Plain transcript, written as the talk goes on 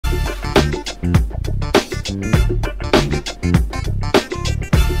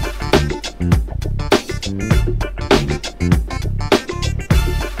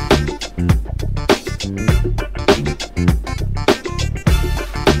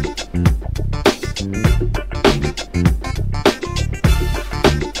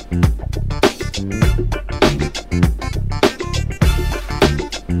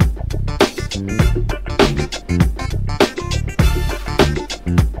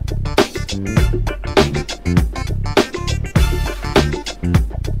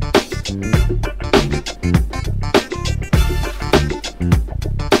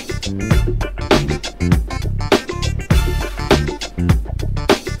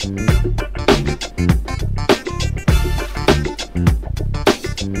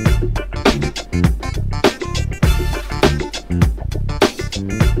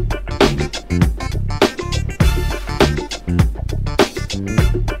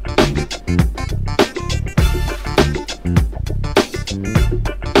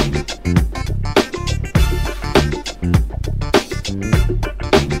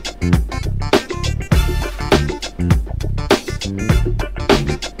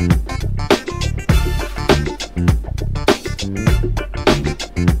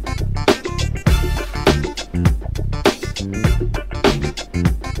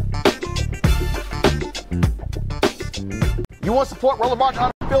You want to support Roland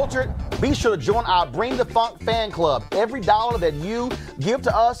Martin Unfiltered? Be sure to join our Bring the Funk fan club. Every dollar that you give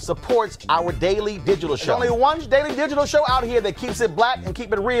to us supports our daily digital show. There's only one daily digital show out here that keeps it black and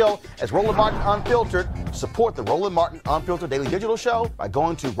keep it real. As Roland Martin Unfiltered. Support the Roland Martin Unfiltered daily digital show by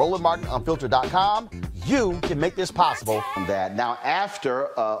going to RolandMartinUnfiltered.com. You can make this possible. Now,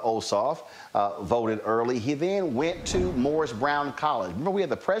 after Ossoff voted early, he then went to Morris Brown College. Remember, we had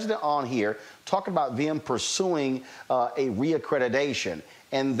the president on here talking about them pursuing a reaccreditation.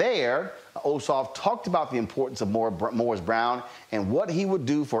 And there, Ossoff talked about the importance of Morris Brown and what he would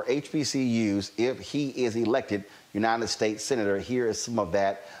do for HBCUs if he is elected United States Senator. Here is some of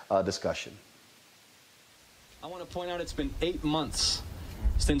that discussion. I want to point out it's been 8 months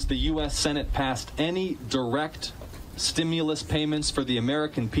since the U.S. Senate passed any direct stimulus payments for the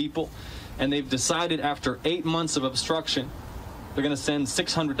American people, and they've decided after 8 months of obstruction they're going to send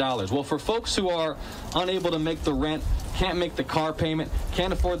 $600. Well, for folks who are unable to make the rent, can't make the car payment,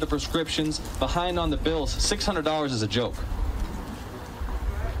 can't afford the prescriptions, behind on the bills, $600 is a joke.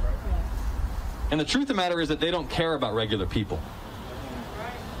 And the truth of the matter is that they don't care about regular people.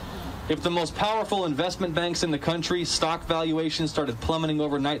 If the most powerful investment banks in the country, stock valuations started plummeting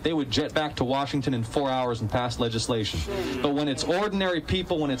overnight, they would jet back to Washington in 4 hours and pass legislation. But when it's ordinary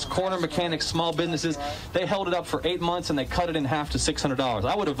people, when it's corner mechanics, small businesses, they held it up for 8 months and they cut it in half to $600.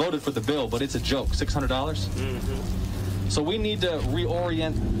 I would have voted for the bill, but it's a joke. $600? Mm-hmm. So we need to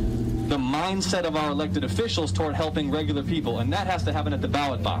reorient the mindset of our elected officials toward helping regular people, and that has to happen at the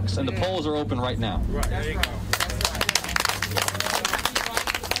ballot box, and the polls are open right now. Right. There you go.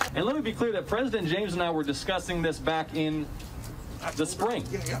 And let me be clear that President James and I were discussing this back in the spring.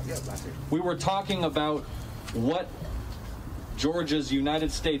 We were talking about what Georgia's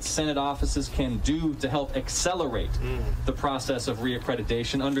United States Senate offices can do to help accelerate the process of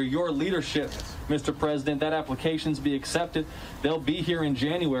reaccreditation. Under your leadership, Mr. President, that applications be accepted. They'll be here in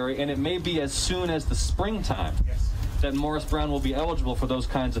January, and it may be as soon as the springtime that Morris Brown will be eligible for those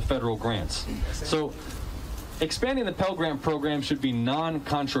kinds of federal grants. So expanding the Pell Grant program should be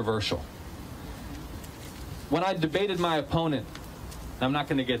non-controversial. When I debated my opponent, I'm not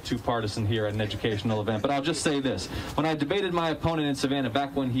going to get too partisan here at an educational event, but I'll just say this. When I debated my opponent in Savannah,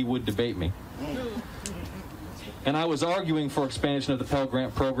 back when he would debate me, and I was arguing for expansion of the Pell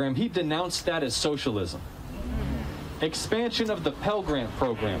Grant program, he denounced that as socialism. Expansion of the Pell Grant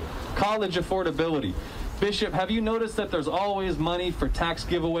program, college affordability. Bishop, have you noticed that there's always money for tax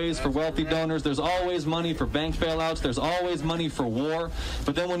giveaways for wealthy donors? There's always money for bank bailouts. There's always money for war.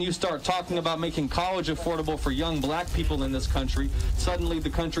 But then when you start talking about making college affordable for young black people in this country, suddenly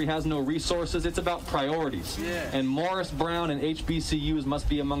the country has no resources. It's about priorities. And Morris Brown and HBCUs must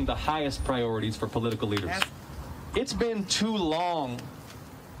be among the highest priorities for political leaders. It's been too long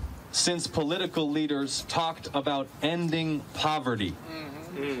since political leaders talked about ending poverty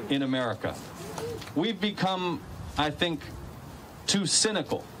in America. We've become, I think, too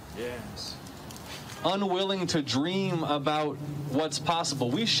cynical, unwilling to dream about what's possible.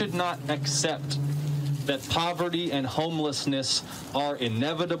 We should not accept that poverty and homelessness are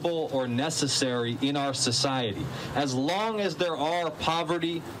inevitable or necessary in our society. As long as there are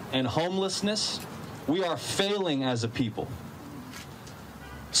poverty and homelessness, we are failing as a people.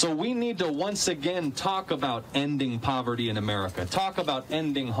 So we need to once again talk about ending poverty in America, talk about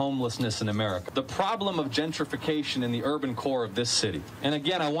ending homelessness in America, the problem of gentrification in the urban core of this city. And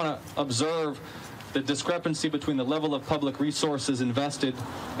again, I want to observe the discrepancy between the level of public resources invested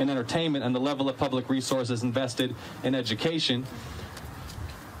in entertainment and the level of public resources invested in education.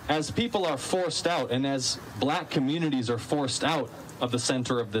 As people are forced out and as black communities are forced out of the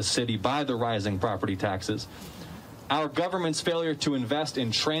center of this city by the rising property taxes, our government's failure to invest in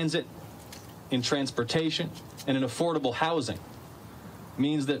transit, in transportation, and in affordable housing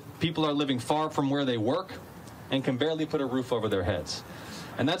means that people are living far from where they work and can barely put a roof over their heads.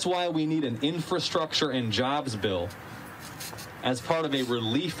 And that's why we need an infrastructure and jobs bill as part of a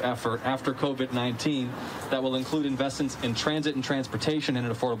relief effort after COVID-19 that will include investments in transit and transportation and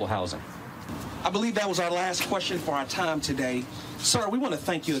in affordable housing. I believe that was our last question for our time today. Sir, we want to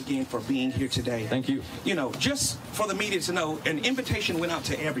thank you again for being here today. Thank you. You know, just for the media to know, an invitation went out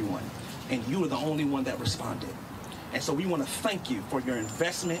to everyone, and you were the only one that responded. And so we want to thank you for your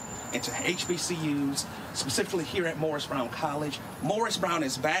investment into HBCUs, specifically here at Morris Brown College. Morris Brown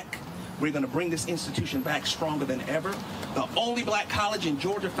is back. We're going to bring this institution back stronger than ever. The only black college in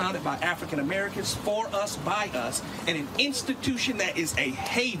Georgia founded by African Americans, for us, by us, and an institution that is a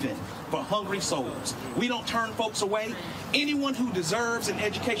haven for hungry souls. We don't turn folks away. Anyone who deserves an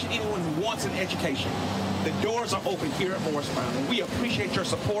education, anyone who wants an education, the doors are open here at Morris Brown, and we appreciate your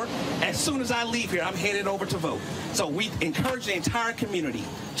support. As soon as I leave here, I'm headed over to vote. So we encourage the entire community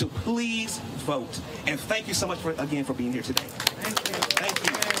to please vote. And thank you so much again for being here today. Thank you. Thank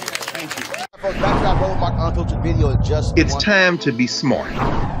you. Thank you. Folks, back to our Roland Unfiltered video in just It's time to be smart.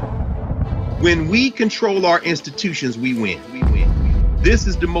 When we control our institutions, we win. This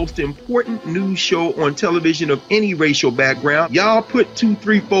is the most important news show on television of any racial background. Y'all put $2,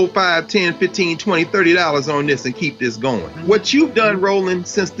 $3, $4, $5, $10, $15, $20, $30 on this and keep this going. What you've done, Roland,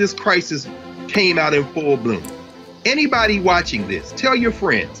 since this crisis came out in full bloom. Anybody watching this, tell your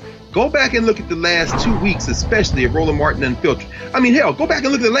friends. Go back and look at the last 2 weeks, especially of Roland Martin Unfiltered. I mean, hell, go back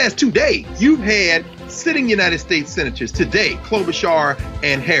and look at the last 2 days. You've had sitting United States senators today, Klobuchar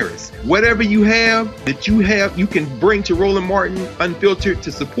and Harris. Whatever you have that you can bring to Roland Martin Unfiltered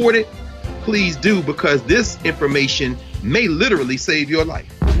to support it, please do, because this information may literally save your life.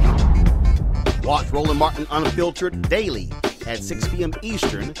 Watch Roland Martin Unfiltered daily at 6 p.m.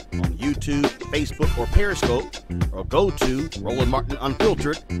 Eastern on YouTube, Facebook, or Periscope, or go to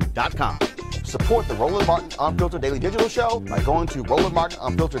RolandMartinUnfiltered.com. Support the Roland Martin Unfiltered Daily Digital Show by going to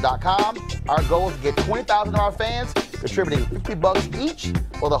RolandMartinUnfiltered.com. Our goal is to get 20,000 of our fans contributing $50 each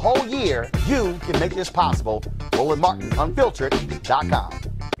for the whole year. You can make this possible. RolandMartinUnfiltered.com.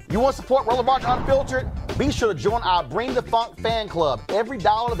 You want to support Roland Martin Unfiltered? Be sure to join our Bring the Funk fan club. Every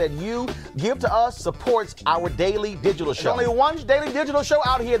dollar that you give to us supports our daily digital show. There's only one daily digital show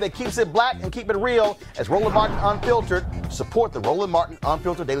out here that keeps it black and keep it real. As Roland Martin Unfiltered. Support the Roland Martin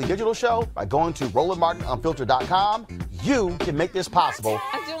Unfiltered Daily Digital Show by going to RolandMartinUnfiltered.com. You can make this possible.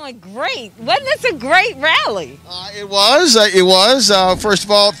 I'm doing great. Wasn't this a great rally? It was. First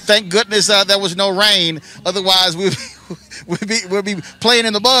of all, thank goodness there was no rain. Otherwise, we'd be playing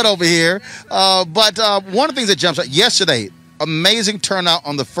in the mud over here. But one of the things that jumps out yesterday, amazing turnout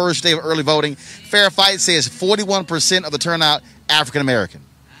on the first day of early voting. Fair Fight says 41% of the turnout African American.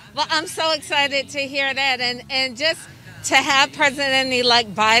 Well, I'm so excited to hear that, and just to have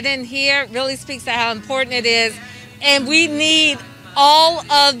President-elect Biden here really speaks to how important it is. And we need all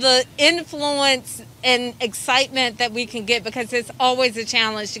of the influence and excitement that we can get, because it's always a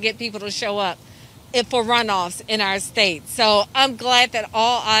challenge to get people to show up for runoffs in our state. So I'm glad that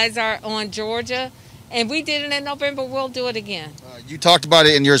all eyes are on Georgia. And we did it in November. We'll do it again. You talked about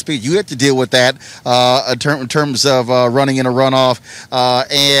it in your speech. You have to deal with that in terms of running in a runoff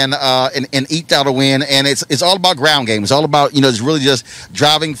and eke out a win. And it's all about ground game. It's all about, it's really just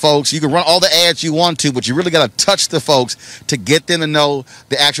driving folks. You can run all the ads you want to, but you really got to touch the folks to get them to know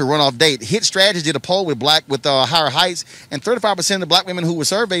the actual runoff date. Hit Strategies did a poll with Higher Heights, and 35% of the black women who were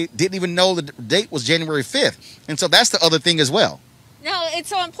surveyed didn't even know the date was January 5th. And so that's the other thing as well. No, it's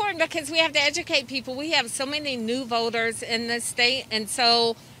so important because we have to educate people. We have so many new voters in this state, and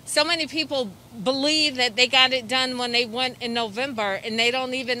so many people believe that they got it done when they went in November, and they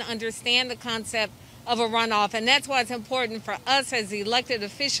don't even understand the concept of a runoff. And that's why it's important for us as elected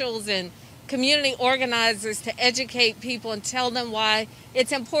officials and community organizers to educate people and tell them why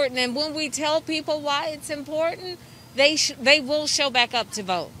it's important. And when we tell people why it's important, they will show back up to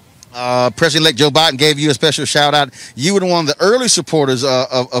vote. President-elect Joe Biden gave you a special shout out. You were one of the early supporters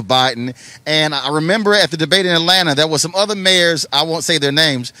of Biden. And I remember at the debate in Atlanta, there were some other mayors, I won't say their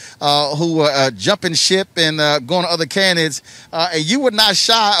names, who were jumping ship and going to other candidates. And you were not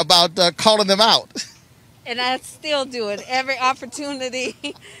shy about calling them out. And I still do it every opportunity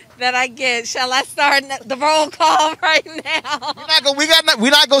that I get. Shall I start the roll call right now? We're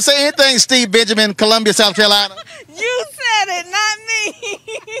not gonna say anything, Steve Benjamin, Columbia, South Carolina. You said it, not me.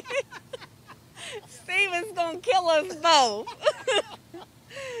 Steve is gonna kill us both.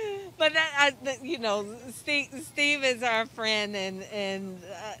 But Steve is our friend, and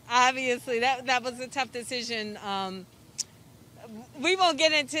obviously that was a tough decision. We won't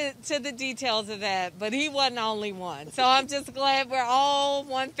get into the details of that, but he wasn't the only one. So I'm just glad we're all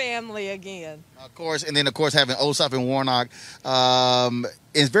one family again. Of course, and then, of course, having Ossoff and Warnock.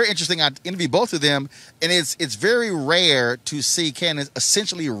 It's very interesting. I interviewed both of them, and it's very rare to see candidates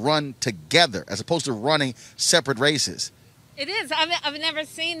essentially run together as opposed to running separate races. It is. I've never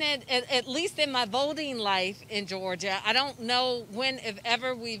seen it, at least in my voting life in Georgia. I don't know when, if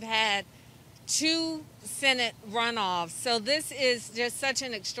ever, we've had two Senate runoffs. So this is just such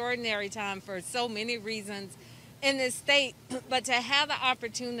an extraordinary time for so many reasons in this state. But to have the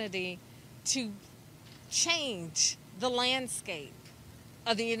opportunity to change the landscape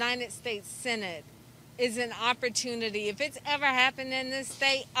of the United States Senate is an opportunity. If it's ever happened in this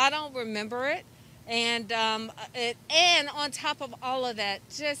state, I don't remember it. And on top of all of that,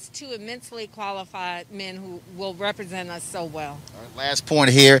 just two immensely qualified men who will represent us so well. All right, last point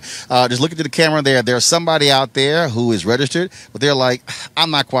here. Just looking to the camera there. There's somebody out there who is registered, but they're like,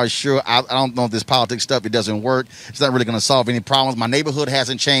 I'm not quite sure. I don't know if this politics stuff, it doesn't work. It's not really going to solve any problems. My neighborhood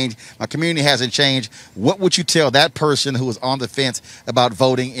hasn't changed. My community hasn't changed. What would you tell that person who is on the fence about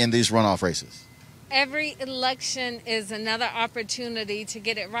voting in these runoff races? Every election is another opportunity to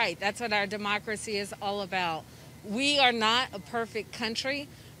get it right. That's what our democracy is all about. We are not a perfect country,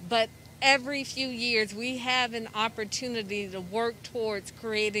 but every few years we have an opportunity to work towards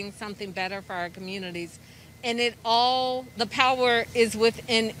creating something better for our communities. And the power is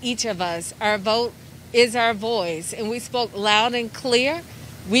within each of us. Our vote is our voice. And we spoke loud and clear.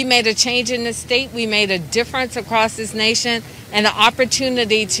 We made a change in the state. We made a difference across this nation. And the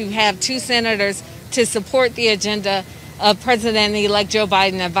opportunity to have two senators to support the agenda of President-elect Joe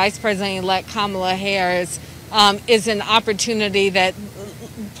Biden and Vice President-elect Kamala Harris is an opportunity that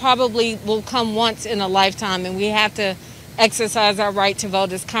probably will come once in a lifetime, and we have to exercise our right to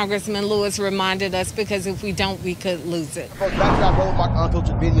vote, as Congressman Lewis reminded us, because if we don't, we could lose it.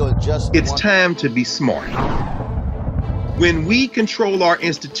 It's time to be smart. When we control our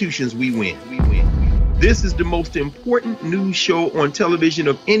institutions, we win. This is the most important news show on television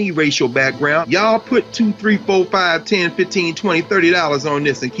of any racial background. Y'all put $2, $3, $4, $5, $10, $15, $20, $30 on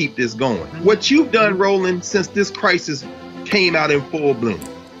this and keep this going. What you've done, Roland, since this crisis came out in full bloom.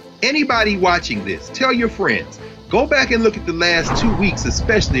 Anybody watching this, tell your friends. Go back and look at the last 2 weeks,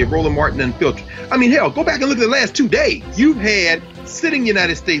 especially of Roland Martin Unfiltered. I mean, hell, go back and look at the last 2 days. You've had sitting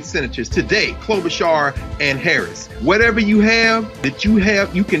United States senators today, Klobuchar and Harris. Whatever you have that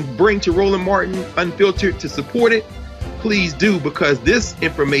you can bring to Roland Martin Unfiltered to support it, please do, because this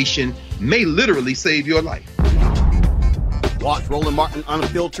information may literally save your life. Watch Roland Martin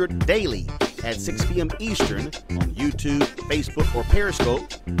Unfiltered daily at 6 p.m. Eastern on YouTube, Facebook, or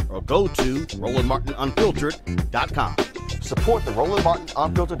Periscope, or go to RolandMartinUnfiltered.com. Support the Roland Martin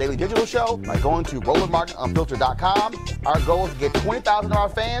Unfiltered Daily Digital Show by going to RolandMartinUnfiltered.com. Our goal is to get 20,000 of our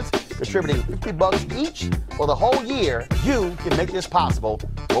fans contributing $50 each for the whole year. You can make this possible.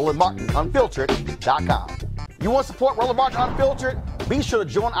 RolandMartinUnfiltered.com. You want to support Roland Martin Unfiltered? Be sure to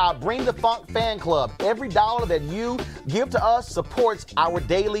join our Bring the Funk fan club. Every dollar that you give to us supports our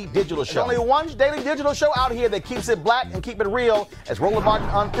daily digital show. There's only one daily digital show out here that keeps it black and keep it real. As Roland Martin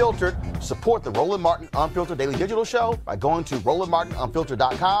Unfiltered. Support the Roland Martin Unfiltered Daily Digital Show by going to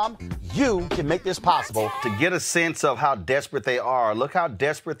RolandMartinUnfiltered.com. You can make this possible. To get a sense of how desperate they are, look how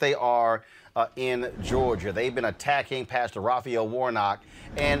desperate they are in Georgia. They've been attacking Pastor Raphael Warnock,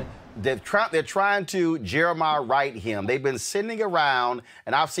 and they're trying to Jeremiah Wright him. They've been sending around,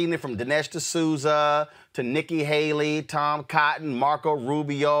 and I've seen it from Dinesh D'Souza to Nikki Haley, Tom Cotton, Marco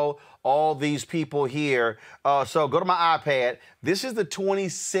Rubio, all these people here. So go to my iPad. This is the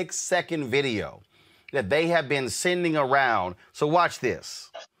 26-second video that they have been sending around. So watch this.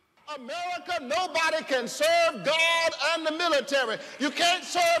 America, nobody can serve God and the military. You can't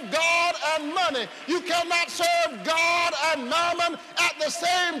serve God and money. You cannot serve God and mammon at the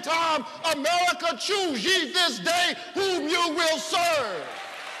same time. America, choose ye this day whom you will serve.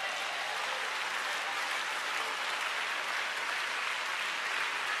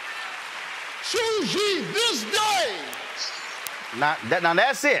 choose ye this day. Now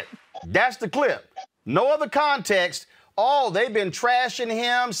that's it. That's the clip. No other context. Oh, they've been trashing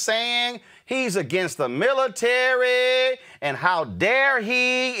him, saying he's against the military and how dare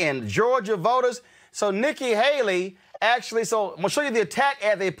he and Georgia voters. So Nikki Haley actually, so I'm going to show you the attack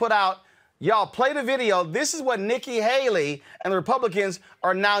ad they put out. Y'all play the video. This is what Nikki Haley and the Republicans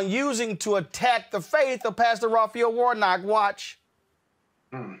are now using to attack the faith of Pastor Raphael Warnock. Watch.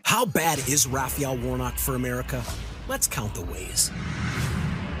 How bad is Raphael Warnock for America? Let's count the ways.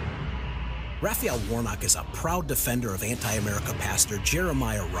 Raphael Warnock is a proud defender of anti-America pastor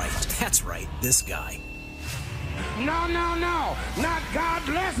Jeremiah Wright. That's right, this guy. No, no, no. Not God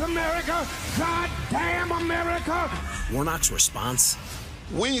bless America. God damn America. Warnock's response?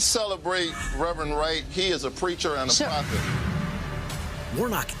 We celebrate Reverend Wright. He is a preacher and a prophet.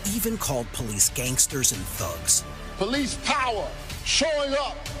 Warnock even called police gangsters and thugs. Police power showing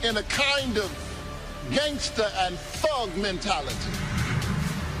up in a kind of gangster and thug mentality.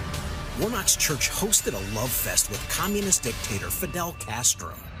 Warnock's church hosted a love fest with communist dictator Fidel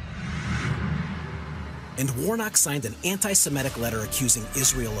Castro. And Warnock signed an anti-Semitic letter accusing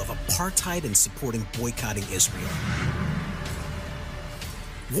Israel of apartheid and supporting boycotting Israel.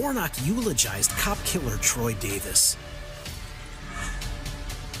 Warnock eulogized cop killer Troy Davis.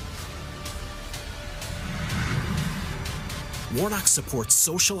 Warnock supports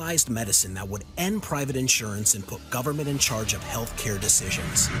socialized medicine that would end private insurance and put government in charge of health care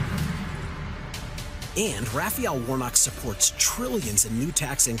decisions. And Raphael Warnock supports trillions in new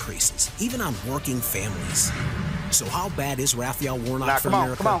tax increases, even on working families. So how bad is Raphael Warnock for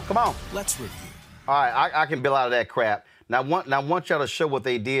America? Come on. Let's review. All right, I can bail out of that crap. Now, I want y'all to show what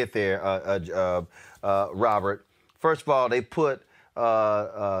they did there, Robert. First of all, they put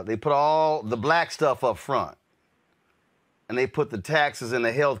all the black stuff up front, and they put the taxes and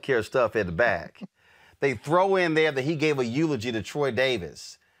the health care stuff at the back. They throw in there that he gave a eulogy to Troy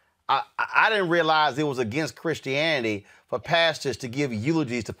Davis. I didn't realize it was against Christianity for pastors to give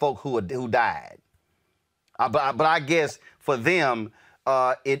eulogies to folk who died. But I guess for them,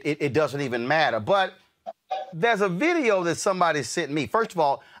 it doesn't even matter. But there's a video that somebody sent me. First of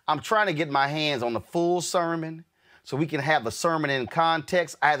all, I'm trying to get my hands on the full sermon so we can have the sermon in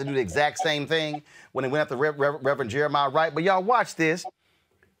context. I had to do the exact same thing when it went after Reverend Jeremiah Wright. But y'all watch this.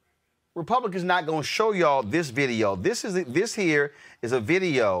 Republicans not going to show y'all this video. This here is a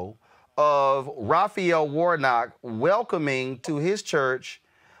video of Raphael Warnock welcoming to his church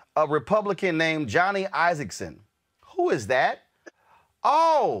a Republican named Johnny Isaacson. Who is that?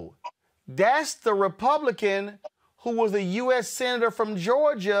 Oh, that's the Republican who was a U.S. Senator from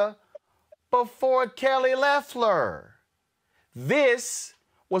Georgia before Kelly Loeffler. This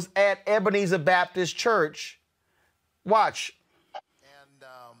was at Ebenezer Baptist Church. Watch. And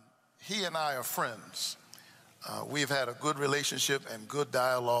he and I are friends. We've had a good relationship and good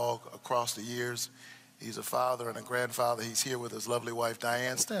dialogue across the years. He's a father and a grandfather. He's here with his lovely wife,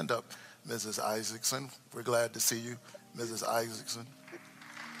 Diane. Stand up, Mrs. Isaacson. We're glad to see you, Mrs. Isaacson.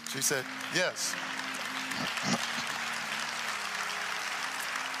 She said, yes.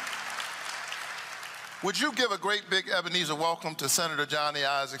 Would you give a great big Ebenezer welcome to Senator Johnny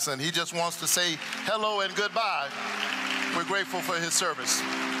Isaacson? He just wants to say hello and goodbye. We're grateful for his service.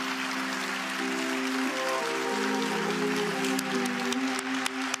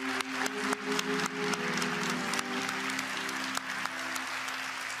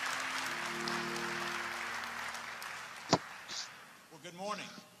 Good morning.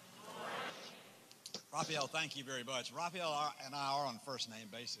 Raphael, thank you very much. Raphael and I are on a first-name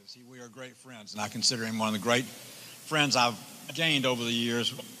basis. We are great friends, and I consider him one of the great friends I've gained over the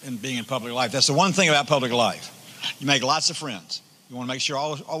years in being in public life. That's the one thing about public life. You make lots of friends. You want to make sure,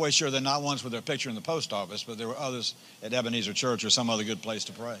 always sure they're not ones with their picture in the post office, but there were others at Ebenezer Church or some other good place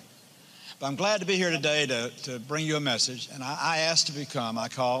to pray. But I'm glad to be here today to bring you a message, and I asked to come. I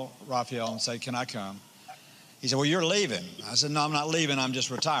called Raphael and said, can I come? He said, well, you're leaving. I said, no, I'm not leaving. I'm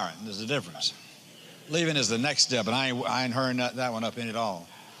just retiring. There's a difference. Leaving is the next step, and I ain't hurrying that one up in at all.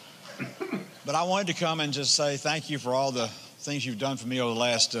 But I wanted to come and just say thank you for all the things you've done for me over the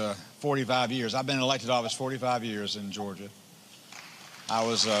last 45 years. I've been in elected office 45 years in Georgia. I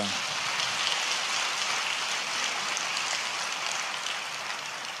was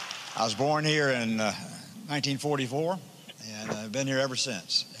born here in 1944, and I've been here ever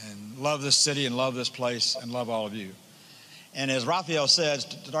since. And love this city and love this place and love all of you. And as Raphael said,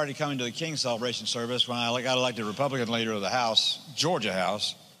 started coming to the King's celebration service when I got elected Republican leader of the House, Georgia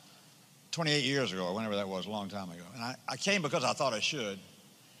House, 28 years ago, or whenever that was, a long time ago. And I came because I thought I should, and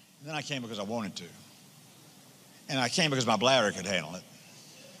then I came because I wanted to. And I came because my bladder could handle it.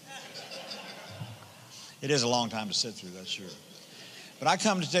 It is a long time to sit through, that's sure. But I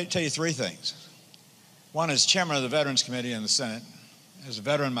come to tell you three things. One is chairman of the Veterans Committee in the Senate. As a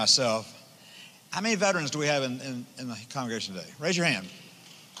veteran myself, how many veterans do we have in the congregation today? Raise your hand.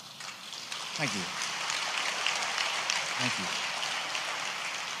 Thank you. Thank you.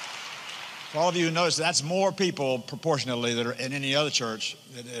 For all of you who notice, that's more people proportionately that are in any other church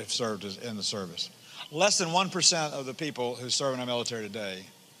that have served in the service. Less than 1% of the people who serve in our military today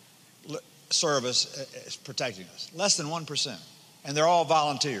service is protecting us. Less than 1%. And they're all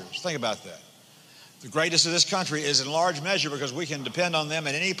volunteers. Think about that. The greatest of this country is in large measure because we can depend on them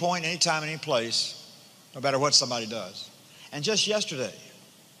at any point, any time, any place, no matter what somebody does. And just yesterday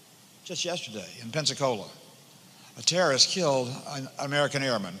in Pensacola, a terrorist killed an American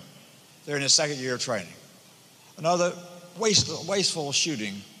airman. They're in his second year of training. Another wasteful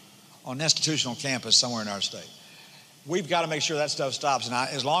shooting on an institutional campus somewhere in our state. We've got to make sure that stuff stops. And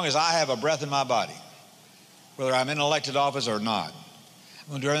as long as I have a breath in my body, whether I'm in elected office or not, I'm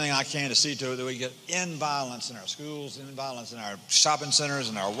going to do everything I can to see to it that we get end violence in our schools, end violence in our shopping centers,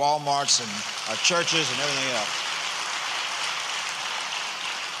 and our Walmarts, and our churches, and everything else.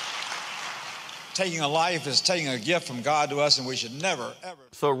 Taking a life is taking a gift from God to us, and we should never, ever.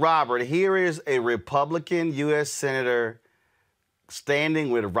 So, Robert, here is a Republican U.S. Senator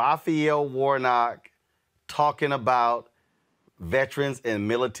standing with Raphael Warnock talking about veterans and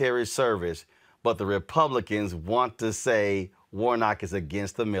military service, but the Republicans want to say Warnock is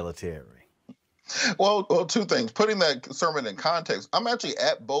against the military. Well, two things. Putting that sermon in context, I'm actually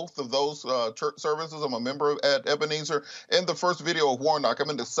at both of those church services. I'm a member at Ebenezer. In the first video of Warnock, I'm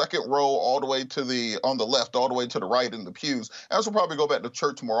in the second row all the way to on the left, all the way to the right in the pews. I should probably go back to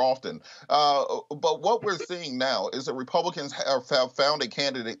church more often. But what we're seeing now is that Republicans have found a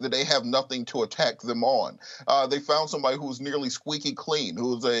candidate that they have nothing to attack them on. They found somebody who's nearly squeaky clean,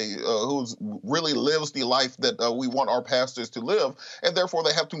 who's really lives the life that we want our pastors to live, and therefore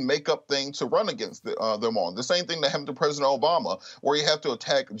they have to make up things to run against them on. The same thing that happened to President Obama, where you have to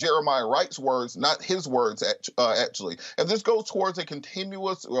attack Jeremiah Wright's words, not his words, actually. And this goes towards a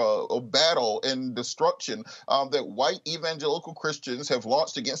continuous battle and destruction that white evangelical Christians have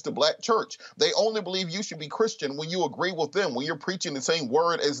launched against the black church. They only believe you should be Christian when you agree with them, when you're preaching the same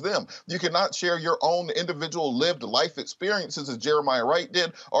word as them. You cannot share your own individual lived life experiences as Jeremiah Wright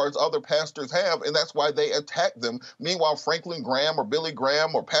did or as other pastors have, and that's why they attack them. Meanwhile, Franklin Graham or Billy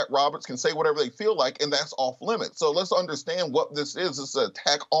Graham or Pat Roberts can say whatever they feel like, and that's off limits. So let's understand what this is. It's an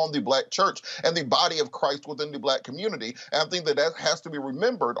attack on the black church and the body of Christ within the black community. And I think that has to be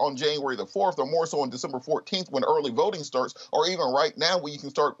remembered on January the 4th, or more so on December 14th when early voting starts, or even right now when you can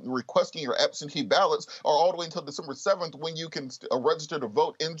start requesting your absentee ballots, or all the way until December 7th when you can register to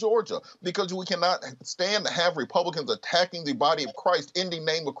vote in Georgia. Because we cannot stand to have Republicans attacking the body of Christ in the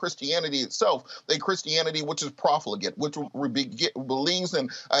name of Christianity itself, a Christianity which is profligate, which believes in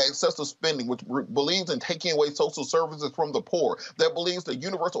excessive spending, which believes in taking away social services from the poor, that believes that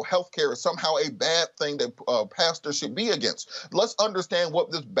universal health care is somehow a bad thing that pastors should be against. Let's understand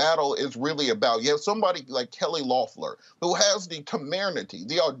what this battle is really about. You have somebody like Kelly Loeffler, who has the temerity,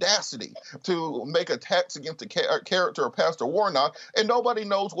 the audacity to make attacks against the character of Pastor Warnock, and nobody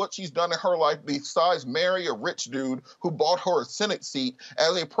knows what she's done in her life besides marry a rich dude who bought her a Senate seat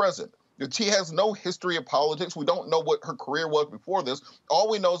as a present. She has no history of politics. We don't know what her career was before this. All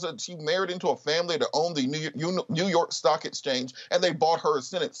we know is that she married into a family that owned the New York Stock Exchange, and they bought her a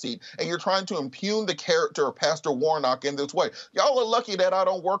Senate seat. And you're trying to impugn the character of Pastor Warnock in this way. Y'all are lucky that I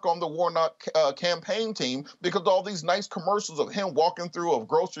don't work on the Warnock campaign team, because all these nice commercials of him walking through a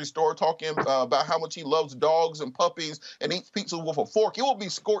grocery store talking about how much he loves dogs and puppies and eats pizza with a fork, it will be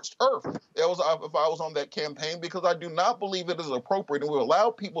scorched earth if I was on that campaign, because I do not believe it is appropriate, and we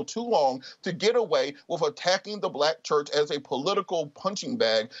allow people too long to get away with attacking the black church as a political punching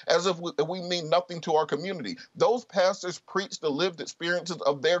bag, as if we mean nothing to our community. Those pastors preach the lived experiences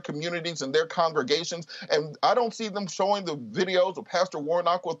of their communities and their congregations, and I don't see them showing the videos of Pastor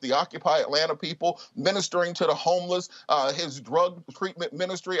Warnock with the Occupy Atlanta people, ministering to the homeless, his drug treatment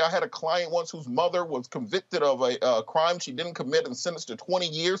ministry. I had a client once whose mother was convicted of a crime she didn't commit and sentenced to 20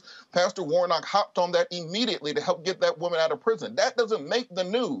 years. Pastor Warnock hopped on that immediately to help get that woman out of prison. That doesn't make the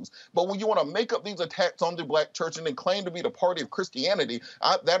news. But when you want to make up these attacks on the black church and then claim to be the party of Christianity,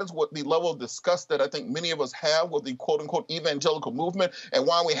 that is what the level of disgust that I think many of us have with the quote-unquote evangelical movement, and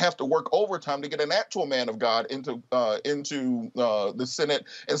why we have to work overtime to get an actual man of God into the Senate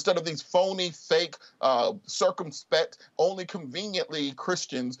instead of these phony, fake, circumspect, only conveniently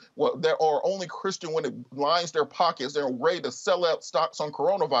Christians that are only Christian when it lines their pockets. They're ready to sell out stocks on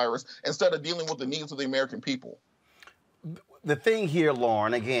coronavirus instead of dealing with the needs of the American people. the thing here,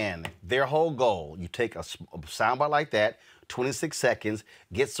 Lauren, again, their whole goal, you take a soundbite like that, 26 seconds,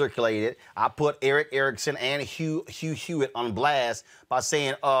 get circulated. I put Eric Erickson and Hugh Hewitt on blast by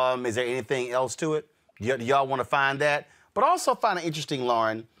saying, is there anything else to it? Do y'all want to find that? But also find it interesting,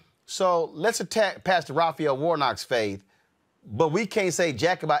 Lauren. So let's attack Pastor Raphael Warnock's faith, but we can't say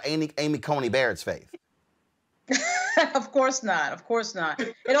jack about Amy Coney Barrett's faith. Of course not. Of course not.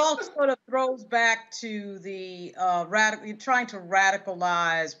 It all sort of throws back to the trying to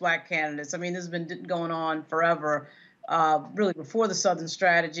radicalize black candidates. I mean, this has been going on forever, really before the Southern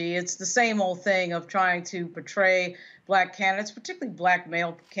strategy. It's the same old thing of trying to portray black candidates, particularly black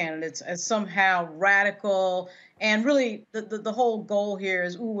male candidates, as somehow radical. And really, the whole goal here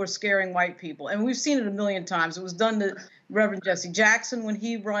is, ooh, we're scaring white people. And we've seen it a million times. It was done to Reverend Jesse Jackson when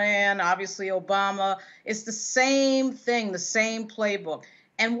he ran, obviously Obama. It's the same thing, the same playbook.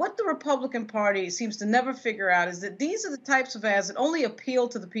 And what the Republican Party seems to never figure out is that these are the types of ads that only appeal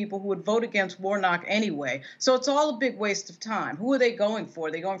to the people who would vote against Warnock anyway. So it's all a big waste of time. Who are they going for?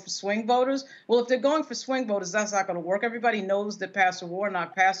 Are they going for swing voters? Well, if they're going for swing voters, that's not going to work. Everybody knows that Pastor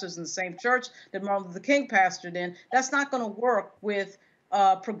Warnock pastors in the same church that Martin Luther King pastored in. That's not going to work with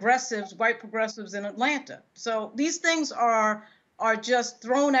progressives, white progressives in Atlanta. So these things are just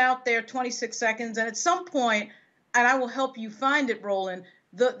thrown out there, 26 seconds. And at some point, and I will help you find it, Roland,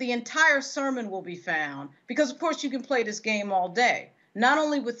 the entire sermon will be found, because of course you can play this game all day, not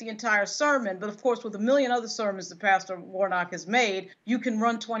only with the entire sermon, but of course with a million other sermons that Pastor Warnock has made. You can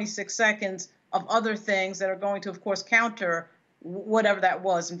run 26 seconds of other things that are going to, of course, counter whatever that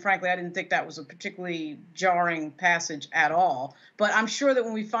was. And frankly, I didn't think that was a particularly jarring passage at all. But I'm sure that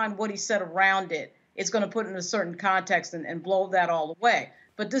when we find what he said around it, it's going to put it in a certain context and blow that all away.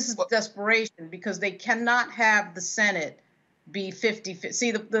 But this is desperation, because they cannot have the Senate be 50-50.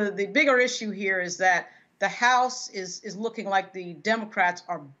 See, the bigger issue here is that the House is looking like the Democrats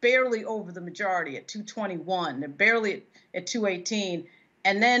are barely over the majority at 221. They're barely at 218.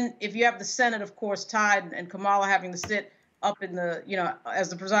 And then if you have the Senate, of course, tied, and Kamala having to sit up in the, as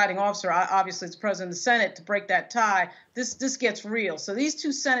the presiding officer, obviously it's president of the Senate, to break that tie, this gets real. So these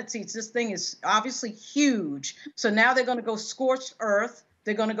two Senate seats, this thing is obviously huge. So now they're going to go scorched earth.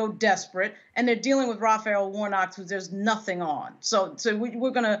 They're going to go desperate, and they're dealing with Raphael Warnock, who there's nothing on. So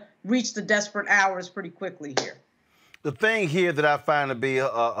we're going to reach the desperate hours pretty quickly here. The thing here that I find to be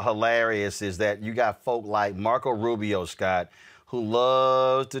hilarious is that you got folk like Marco Rubio, Scott, who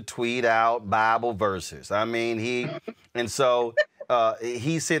loves to tweet out Bible verses. I mean, he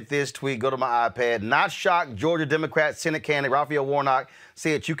sent this tweet, go to my iPad. Not shocked, Georgia Democrat Senate candidate Raphael Warnock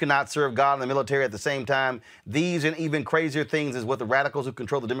said you cannot serve God and the military at the same time. These and even crazier things is what the radicals who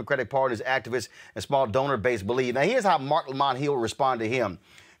control the Democratic Party's activists and small donor base believe. Now, here's how Mark Lamont Hill will respond to him.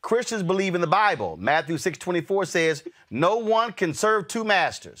 Christians believe in the Bible. Matthew 6:24 says, no one can serve two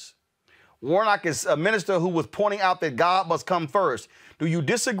masters. Warnock is a minister who was pointing out that God must come first. Do you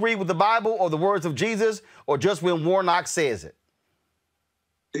disagree with the Bible or the words of Jesus, or just when Warnock says it?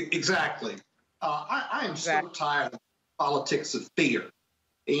 Exactly. I am so tired of politics of fear.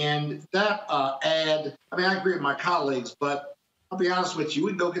 And that ad, I mean, I agree with my colleagues, but I'll be honest with you,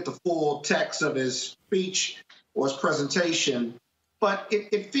 we can go get the full text of his speech or his presentation, but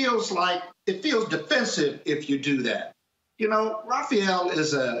it feels defensive if you do that. Raphael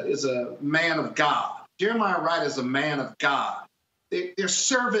is a man of God. Jeremiah Wright is a man of God. They're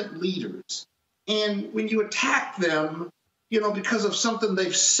servant leaders. And when you attack them, because of something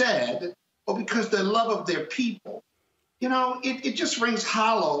they've said or because their love of their people, it just rings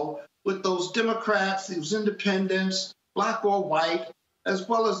hollow with those Democrats, those independents, black or white, as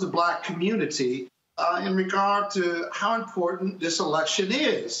well as the black community in regard to how important this election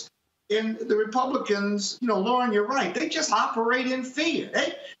is. And the Republicans, Lauren, you're right. They just operate in fear.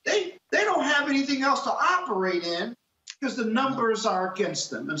 They don't have anything else to operate in because the numbers are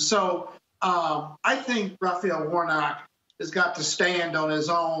against them. And so I think Raphael Warnock has got to stand on his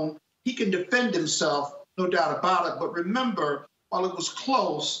own. He can defend himself, no doubt about it. But remember, while it was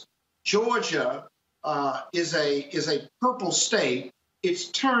close, Georgia is a purple state. It's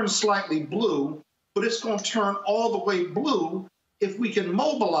turned slightly blue, but it's going to turn all the way blue if we can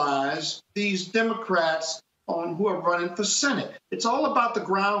mobilize these Democrats who are running for Senate. It's all about the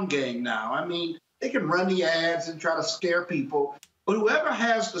ground game now. I mean, they can run the ads and try to scare people, but whoever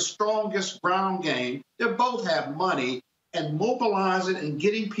has the strongest ground game, they both have money, and mobilizing and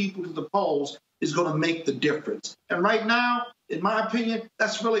getting people to the polls is going to make the difference. And right now, in my opinion,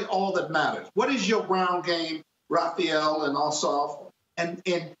 that's really all that matters. What is your ground game, Raphael and Ossoff? And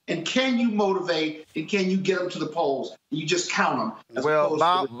can you motivate, and can you get them to the polls? You just count them. Well,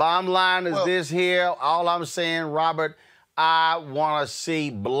 bottom line is this here. All I'm saying, Robert, I want to see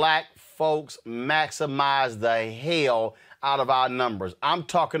black folks maximize the hell out of our numbers. I'm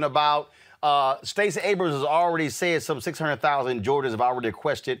talking about Stacey Abrams has already said some 600,000 Georgians have already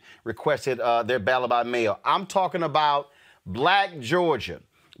requested their ballot by mail. I'm talking about black Georgia.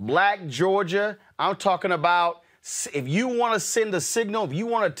 Black Georgia, I'm talking about if you want to send a signal, if you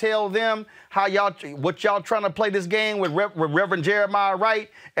want to tell them what y'all trying to play this game with Reverend Jeremiah Wright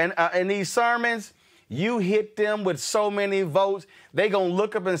and these sermons, you hit them with so many votes, they going to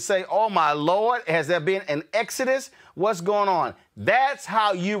look up and say, oh, my Lord, has there been an exodus? What's going on? That's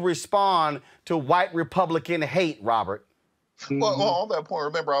how you respond to white Republican hate, Robert. Well, on that point,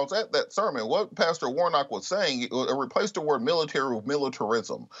 remember, I was at that sermon. What Pastor Warnock was saying, it replaced the word military with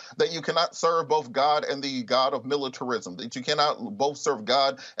militarism, that you cannot serve both God and the God of militarism, that you cannot both serve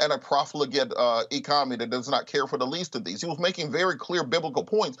God and a profligate economy that does not care for the least of these. He was making very clear biblical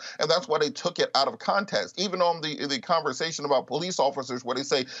points, and that's why they took it out of context. Even on the conversation about police officers, where they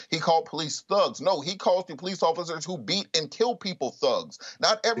say he called police thugs. No, he calls the police officers who beat and kill people thugs.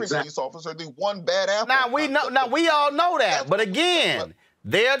 Not every police officer, the one bad apple. Now we all know that. But again,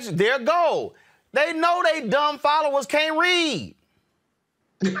 their goal. They know they dumb followers can't read.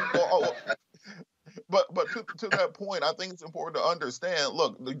 But to that point, I think it's important to understand,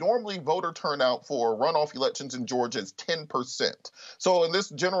 look, the normally voter turnout for runoff elections in Georgia is 10%. So in this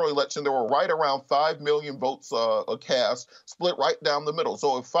general election, there were right around 5 million votes cast, split right down the middle.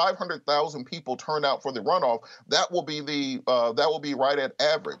 So if 500,000 people turn out for the runoff, that will be right at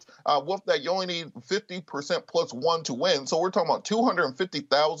average. With that, you only need 50% plus one to win. So we're talking about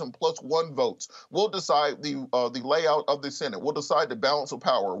 250,000 plus one votes. We'll decide the layout of the Senate. We'll decide the balance of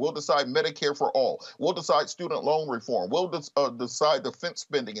power. We'll decide Medicare for all. We'll decide student loan reform. We'll decide defense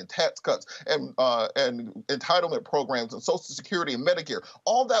spending and tax cuts and entitlement programs and Social Security and Medicare.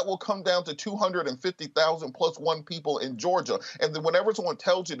 All that will come down to 250,000 plus one people in Georgia. And then whenever someone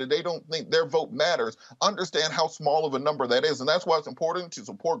tells you that they don't think their vote matters, understand how small of a number that is. And that's why it's important to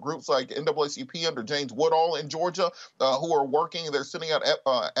support groups like NAACP under James Woodall in Georgia, who are working. They're sending out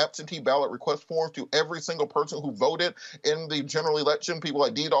absentee ballot request forms to every single person who voted in the general election. People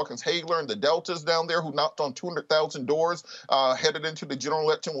like D. Dawkins Hagler and the Deltas down there who knocked on 200,000 doors headed into the general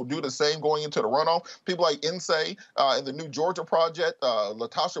election will do the same going into the runoff. People like NSAE and the New Georgia Project,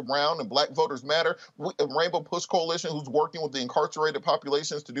 Latasha Brown and Black Voters Matter, Rainbow Push Coalition, who's working with the incarcerated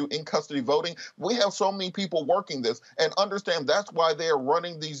populations to do in-custody voting. We have so many people working this, and understand that's why they are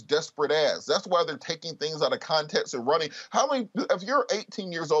running these desperate ads. That's why they're taking things out of context and running. If you're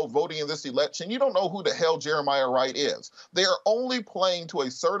 18 years old voting in this election, you don't know who the hell Jeremiah Wright is. They are only playing to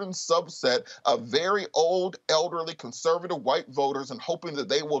a certain subset of very old, elderly, conservative white voters and hoping that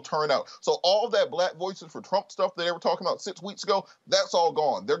they will turn out. So all of that Black Voices for Trump stuff that they were talking about 6 weeks ago, that's all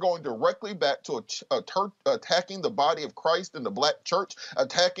gone. They're going directly back to attacking the body of Christ in the Black church,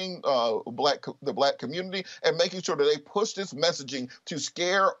 attacking the Black community, and making sure that they push this messaging to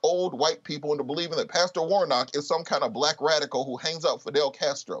scare old white people into believing that Pastor Warnock is some kind of Black radical who hangs out Fidel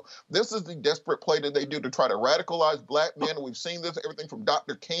Castro. This is the desperate play that they do to try to radicalize Black men. We've seen this, everything from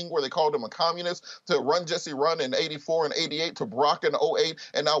Dr. King, where they called him a communist, to Run Jesse Run in 84 and 88, to Barack in 08,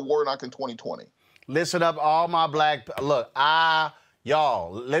 and now Warnock in 2020. Listen up, all my black... Look,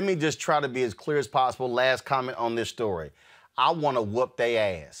 y'all, let me just try to be as clear as possible. Last comment on this story. I want to whoop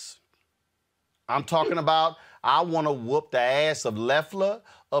their ass. I'm talking about I want to whoop the ass of Loeffler,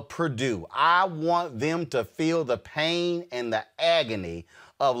 of Purdue. I want them to feel the pain and the agony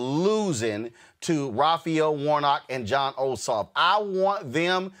of losing to Raphael Warnock and John Ossoff. I want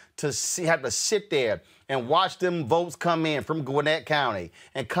them to have to sit there and watch them votes come in from Gwinnett County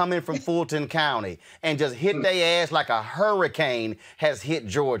and come in from Fulton County and just hit their ass like a hurricane has hit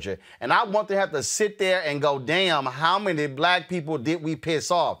Georgia. And I want them to have to sit there and go, damn, how many Black people did we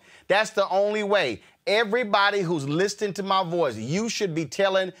piss off? That's the only way. Everybody who's listening to my voice, you should be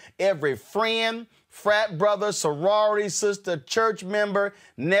telling every friend, frat brother, sorority sister, church member,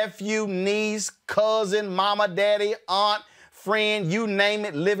 nephew, niece, cousin, mama, daddy, aunt, friend, you name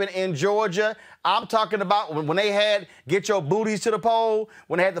it, living in Georgia. I'm talking about when they had Get Your Booties to the Poll,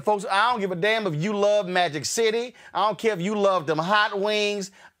 when they had the folks, I don't give a damn if you love Magic City. I don't care if you love them hot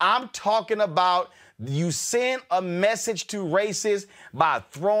wings. I'm talking about you send a message to racists by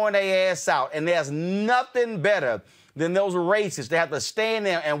throwing their ass out. And there's nothing better than those racists that have to stand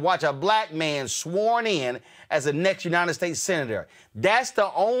there and watch a Black man sworn in as the next United States Senator. That's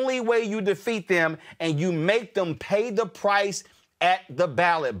the only way you defeat them, and you make them pay the price at the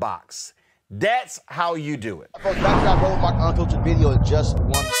ballot box. That's how you do it. Folks, back to our Roland Mark Unfiltered video in just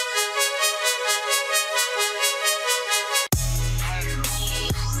one.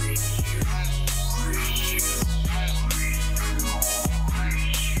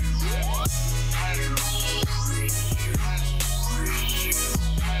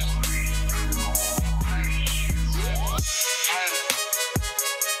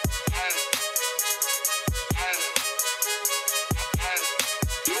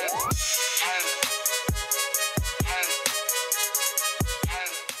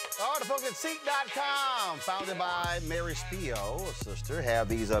 the folks at Seek.com, founded by Mary Spio, a sister, have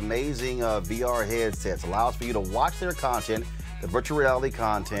these amazing VR headsets. Allows for you to watch their content, the virtual reality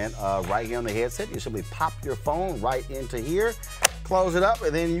content, right here on the headset. You simply pop your phone right into here, close it up,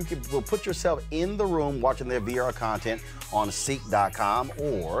 and then you will put yourself in the room watching their VR content on Seek.com,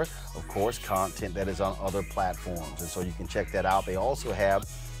 or, of course, content that is on other platforms. And so you can check that out. They also have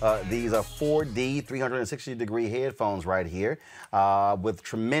these are 4D 360-degree headphones right here with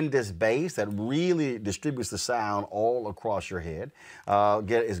tremendous bass that really distributes the sound all across your head.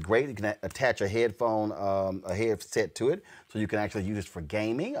 It's great. You can attach a headset to it, so you can actually use it for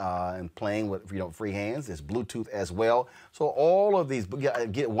gaming and playing with free hands. There's Bluetooth as well. So all of these,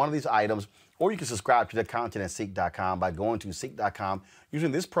 get one of these items, or you can subscribe to the content at Seek.com by going to Seek.com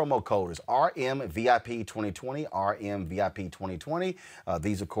using this promo code. It's RMVIP2020, RMVIP2020.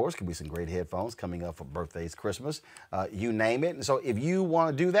 These, of course, could be some great headphones coming up for birthdays, Christmas, you name it. And so if you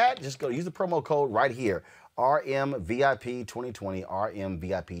want to do that, just go use the promo code right here, RMVIP2020,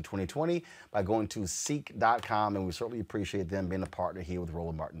 RMVIP2020, by going to Seek.com, and we certainly appreciate them being a partner here with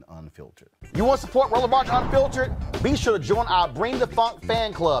Roland Martin Unfiltered. You want to support Roland Martin Unfiltered? Be sure to join our Bring the Funk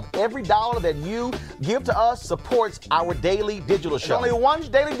fan club. Every dollar that you give to us supports our daily digital show. There's only one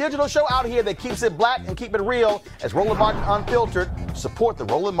daily digital show out here that keeps it black and keep it real as Roland Martin Unfiltered. Support the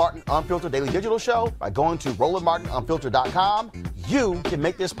Roland Martin Unfiltered daily digital show by going to RolandMartinUnfiltered.com. You can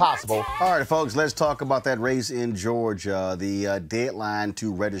make this possible. All right, folks, let's talk about that race in Georgia. The deadline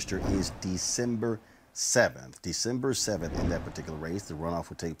to register is December 7th. December 7th in that particular race. The runoff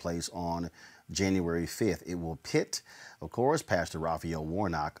will take place on January 5th. It will pit, of course, Pastor Raphael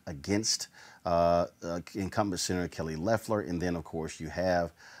Warnock against incumbent Senator Kelly Loeffler. And then, of course, you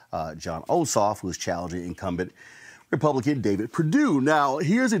have John Ossoff, who's challenging incumbent Republican David Perdue. Now,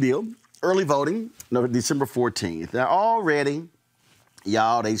 here's the deal. Early voting, December 14th. Now, already,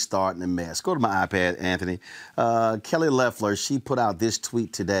 y'all, they starting a mess. Go to my iPad, Anthony. Kelly Loeffler, she put out this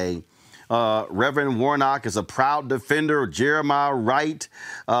tweet today. Reverend Warnock is a proud defender of Jeremiah Wright.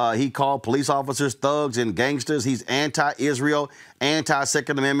 He called police officers thugs and gangsters. He's anti-Israel,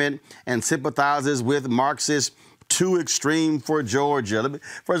 anti-Second Amendment, and sympathizes with Marxists. Too extreme for Georgia.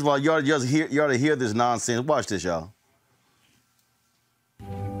 First of all, you ought to hear this nonsense. Watch this, y'all.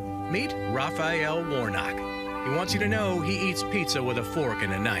 Meet Raphael Warnock. He wants you to know he eats pizza with a fork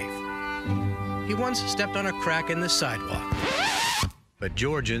and a knife. He once stepped on a crack in the sidewalk. But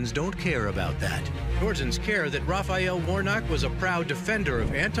Georgians don't care about that. Georgians care that Raphael Warnock was a proud defender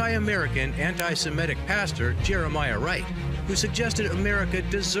of anti-American, anti-Semitic pastor Jeremiah Wright, who suggested America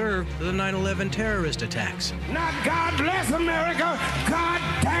deserved the 9/11 terrorist attacks. Not God bless America, God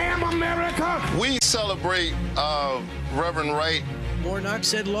damn America. We celebrate Reverend Wright. Warnock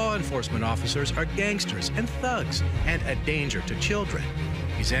said law enforcement officers are gangsters and thugs and a danger to children.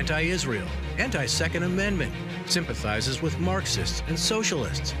 He's anti-Israel, anti-Second Amendment, sympathizes with Marxists and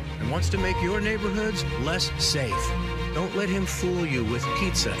socialists, and wants to make your neighborhoods less safe. Don't let him fool you with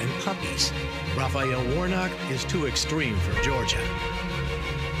pizza and puppies. Raphael Warnock is too extreme for Georgia.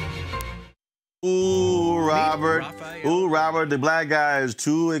 Ooh, Robert. Ooh, Robert, the black guy is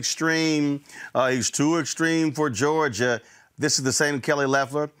too extreme. He's too extreme for Georgia. This is the same Kelly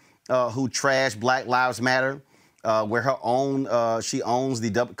Loeffler who trashed Black Lives Matter, where her own, she owns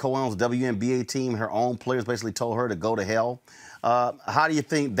co-owns the WNBA team. Her own players basically told her to go to hell. How do you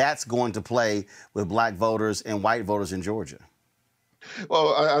think that's going to play with black voters and white voters in Georgia?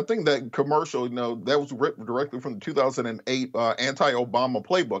 Well, I think that commercial, that was written directly from the 2008 anti-Obama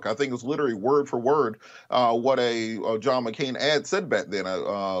playbook. I think it's literally word for word what a John McCain ad said back then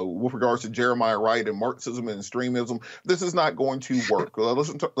with regards to Jeremiah Wright and Marxism and extremism. This is not going to work.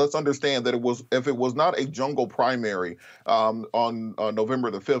 Let's understand that if it was not a jungle primary on November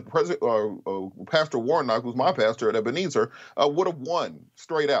the 5th, Pastor Warnock, who's my pastor at Ebenezer, would have won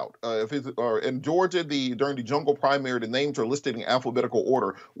straight out. In Georgia, during the jungle primary, the names are listed in alphabetical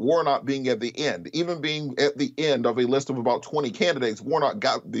order, Warnock being at the end. Even being at the end of a list of about 20 candidates, Warnock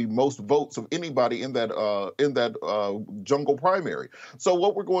got the most votes of anybody in that jungle primary. So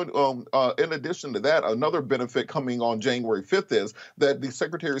what we're going, in addition to that, another benefit coming on January 5th is that the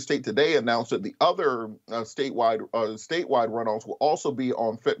Secretary of State today announced that the other statewide runoffs will also be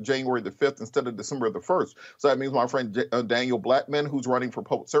on January the 5th instead of December the 1st. So that means my friend Daniel Blackman, who's running for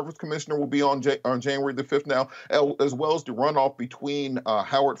Public Service Commissioner, will be on January the 5th now, as well as the runoff between between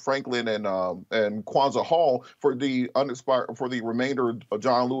Howard Franklin and Kwanzaa Hall for the remainder of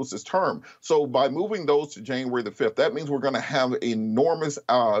John Lewis's term. So by moving those to January the 5th, that means we're going to have enormous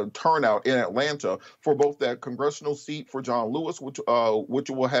turnout in Atlanta for both that congressional seat for John Lewis, which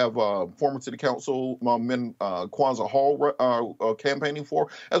will have former City Councilman Kwanzaa Hall campaigning for,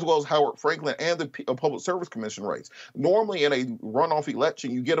 as well as Howard Franklin and the Public Service Commission race. Normally, in a runoff election,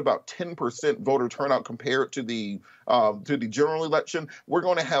 you get about 10% voter turnout compared to the general election. We're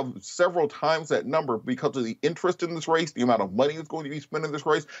going to have several times that number because of the interest in this race, the amount of money that's going to be spent in this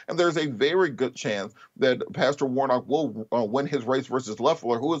race, and there's a very good chance that Pastor Warnock will win his race versus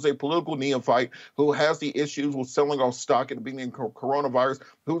Loeffler, who is a political neophyte, who has the issues with selling off stock and being in coronavirus,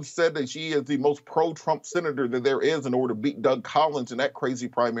 who said that she is the most pro-Trump senator that there is in order to beat Doug Collins in that crazy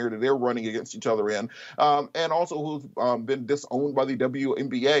primary that they're running against each other in, and also who's been disowned by the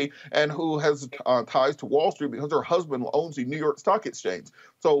WNBA and who has ties to Wall Street because her husband owns the New York Stock Exchange.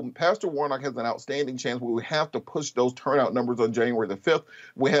 So Pastor Warnock has an outstanding chance, but we have to push those turnout numbers on January the 5th.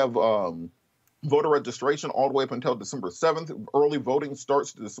 We have voter registration all the way up until December 7th. Early voting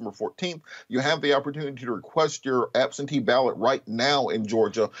starts December 14th. You have the opportunity to request your absentee ballot right now in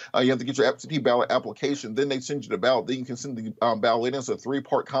Georgia. You have to get your absentee ballot application. Then they send you the ballot. Then you can send the ballot in. It's a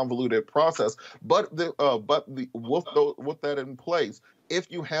 3-part convoluted process. But with that in place, if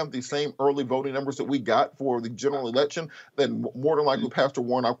you have the same early voting numbers that we got for the general election, then more than likely Pastor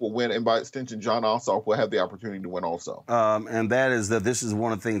Warnock will win, and by extension, John Ossoff will have the opportunity to win also. And that is that this is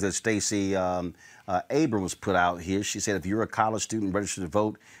one of the things that Stacey Abrams put out here. She said if you're a college student registered to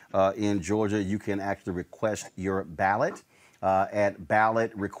vote in Georgia, you can actually request your ballot at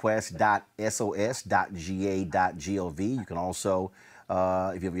ballotrequest.sos.ga.gov. You can also,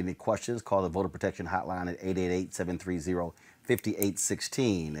 if you have any questions, call the Voter Protection Hotline at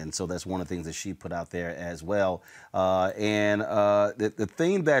 888-730-5816, and so that's one of the things that she put out there as well. The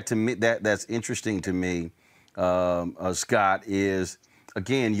thing that to me that's interesting to me, Scott, is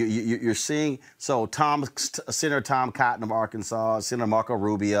again you're seeing Senator Tom Cotton of Arkansas, Senator Marco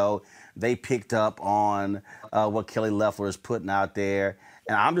Rubio, they picked up on what Kelly Loeffler is putting out there.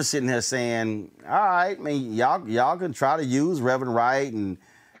 And I'm just sitting here saying, all right, I mean, y'all can try to use Reverend Wright, and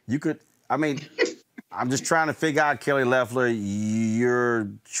you could, I mean, I'm just trying to figure out, Kelly Loeffler, you're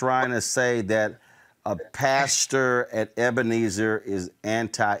trying to say that a pastor at Ebenezer is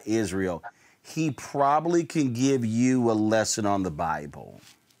anti-Israel. He probably can give you a lesson on the Bible.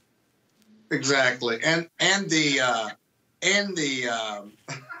 Exactly, and the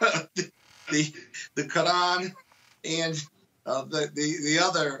the Quran and the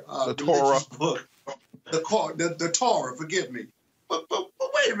other religious book, the Torah. Forgive me, but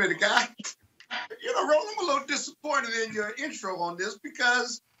wait a minute, guy. You know, Roland, I'm a little disappointed in your intro on this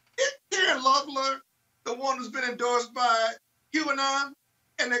because Karen Loeffler, the one who's been endorsed by QAnon,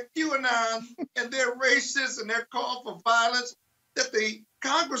 and the QAnon and their racists and their call for violence, that the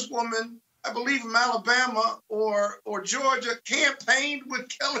Congresswoman, I believe from Alabama or Georgia, campaigned with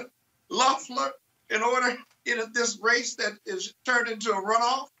Kelly Loeffler in order this race that is turned into a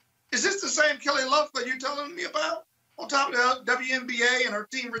runoff. Is this the same Kelly Loeffler you're telling me about? On top of the WNBA and her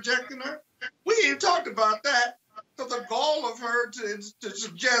team rejecting her? We ain't talked about that. So the gall of her to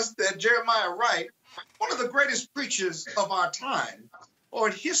suggest that Jeremiah Wright, one of the greatest preachers of our time, or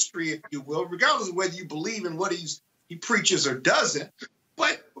in history, if you will, regardless of whether you believe in what he preaches or doesn't,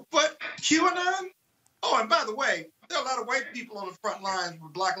 but QAnon? Oh, and by the way, there are a lot of white people on the front lines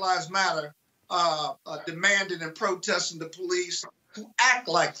with Black Lives Matter demanding and protesting the police who act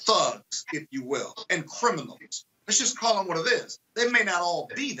like thugs, if you will, and criminals. Let's just call them what it is. They may not all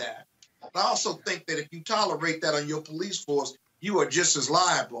be that. But I also think that if you tolerate that on your police force, you are just as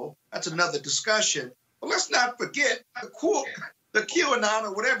liable. That's another discussion. But let's not forget the QAnon,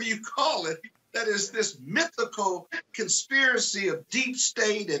 or whatever you call it, that is this mythical conspiracy of deep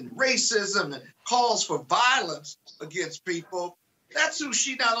state and racism and calls for violence against people. That's who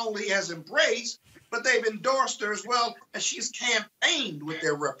she not only has embraced, but they've endorsed her as well, and she's campaigned with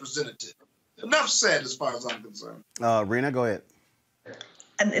their representative. Enough said as far as I'm concerned. Rena, go ahead.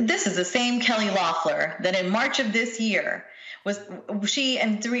 And this is the same Kelly Loeffler that in March of this year she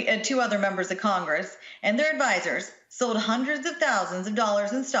and two other members of Congress and their advisors sold hundreds of thousands of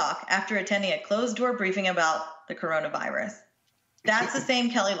dollars in stock after attending a closed-door briefing about the coronavirus. That's the same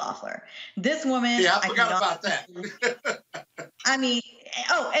Kelly Loeffler. This woman... Yeah, I forgot about that. I mean,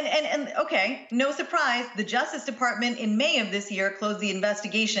 Oh, and okay, no surprise, the Justice Department in May of this year closed the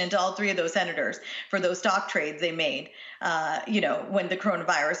investigation into all 3 of those senators for those stock trades they made, when the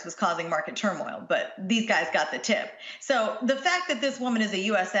coronavirus was causing market turmoil. But these guys got the tip. So the fact that this woman is a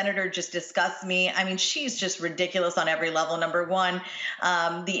U.S. senator just disgusts me. I mean, she's just ridiculous on every level. Number one,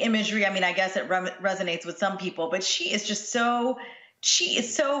 the imagery, I mean, I guess it resonates with some people, but she is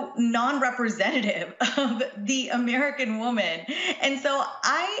so non-representative of the American woman. And so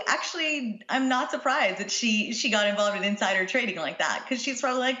I'm not surprised that she got involved in insider trading like that, because she's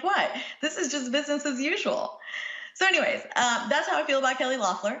probably like, what? This is just business as usual. So anyways, that's how I feel about Kelly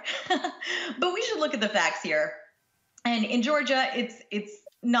Loeffler. But we should look at the facts here. And in Georgia, it's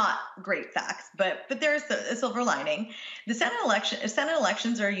not great facts, but there's a silver lining. The Senate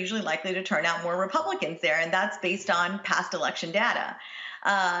elections are usually likely to turn out more Republicans there, and that's based on past election data.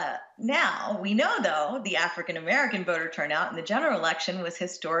 Now, we know, though, the African-American voter turnout in the general election was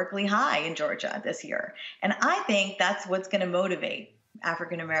historically high in Georgia this year. And I think that's what's going to motivate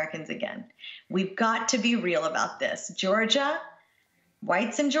African-Americans again. We've got to be real about this. Georgia,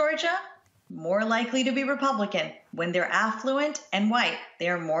 whites in Georgia, more likely to be Republican. When they're affluent and white, they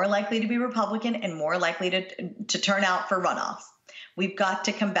are more likely to be Republican and more likely to turn out for runoffs. We've got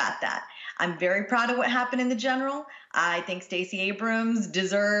to combat that. I'm very proud of what happened in the general. I think Stacey Abrams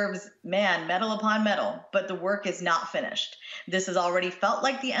deserves, medal upon medal, but the work is not finished. This has already felt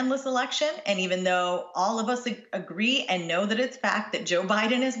like the endless election, and even though all of us agree and know that it's fact that Joe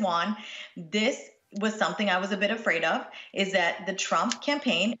Biden has won, this was something I was a bit afraid of, is that the Trump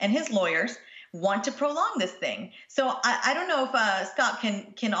campaign and his lawyers want to prolong this thing. So I don't know if Scott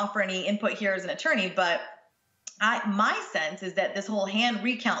can offer any input here as an attorney, but my sense is that this whole hand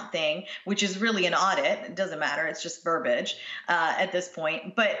recount thing, which is really an audit, it doesn't matter, it's just verbiage at this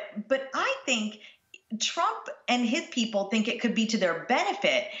point. But I think Trump and his people think it could be to their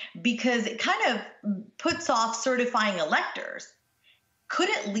benefit because it kind of puts off certifying electors. Could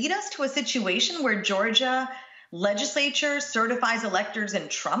it lead us to a situation where Georgia legislature certifies electors in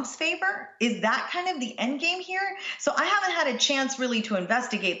Trump's favor? Is that kind of the end game here? So I haven't had a chance really to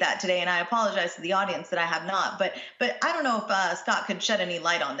investigate that today, and I apologize to the audience that I have not. But I don't know if Scott could shed any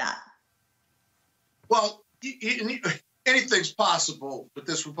light on that. Well, anything's possible with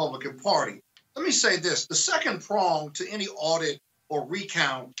this Republican Party. Let me say this. The second prong to any audit or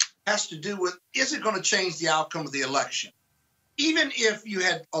recount has to do with, is it going to change the outcome of the election? Even if you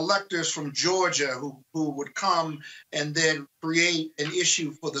had electors from Georgia who would come and then create an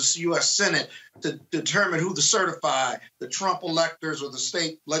issue for the U.S. Senate to determine who to certify, the Trump electors or the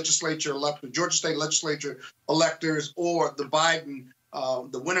state legislature electors, Georgia state legislature electors, or the Biden,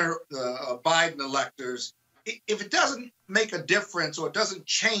 the winner Biden electors, if it doesn't make a difference or it doesn't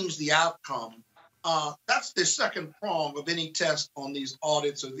change the outcome, that's the second prong of any test on these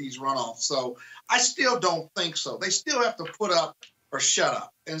audits or these runoffs. So I still don't think so. They still have to put up or shut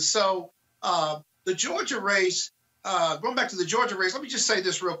up. And so the Georgia race, going back to the Georgia race, let me just say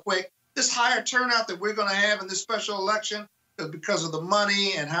this real quick. This higher turnout that we're going to have in this special election because of the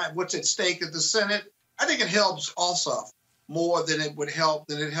money and what's at stake at the Senate, I think it helps Ossoff more than it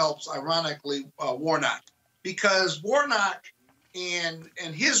helps, ironically, Warnock. Because Warnock and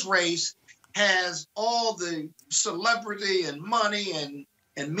his race has all the celebrity and money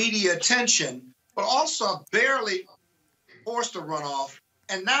and media attention, but also barely forced a runoff.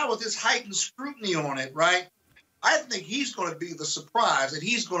 And now with this heightened scrutiny on it, right, I think he's going to be the surprise, that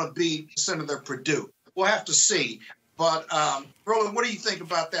he's going to beat Senator Perdue. We'll have to see. But, Roland, what do you think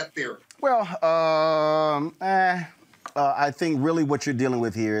about that theory? Well, I think really what you're dealing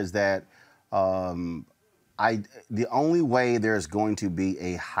with here is that the only way there's going to be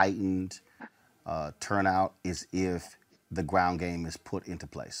a heightened turnout is if the ground game is put into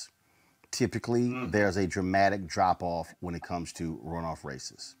place. Typically, there's a dramatic drop-off when it comes to runoff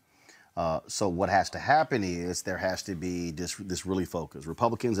races. So what has to happen is there has to be this really focus.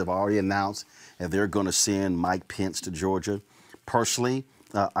 Republicans have already announced that they're going to send Mike Pence to Georgia. Personally,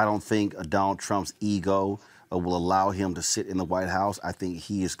 I don't think Donald Trump's ego will allow him to sit in the White House. I think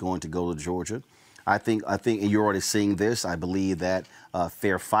he is going to go to Georgia. I think, and you're already seeing this. I believe that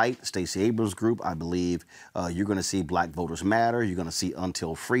Fair Fight, Stacey Abrams' group, I believe you're going to see Black Voters Matter. You're going to see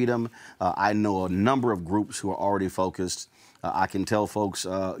Until Freedom. I know a number of groups who are already focused. I can tell folks,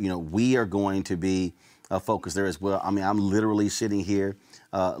 we are going to be focused there as well. I mean, I'm literally sitting here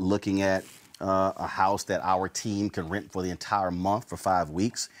looking at a house that our team can rent for the entire month for 5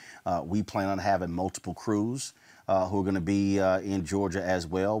 weeks. We plan on having multiple crews. who are going to be in Georgia as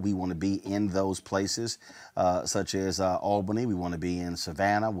well. We want to be in those places, such as Albany. We want to be in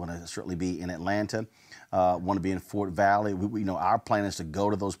Savannah. We want to certainly be in Atlanta. Want to be in Fort Valley. Our plan is to go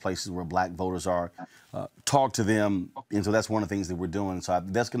to those places where black voters are, talk to them, and so that's one of the things that we're doing. So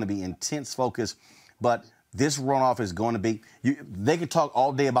that's going to be intense focus, but this runoff is going to be, they could talk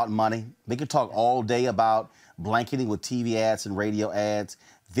all day about money. They could talk all day about blanketing with TV ads and radio ads.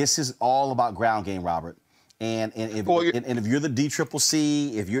 This is all about ground game, Robert. And if you're the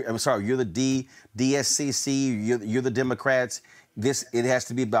DCCC, you're the DSCC, you're the Democrats, it has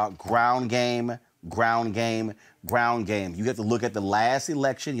to be about ground game, ground game, ground game. You have to look at the last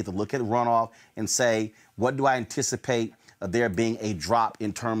election, you have to look at runoff and say, what do I anticipate there being a drop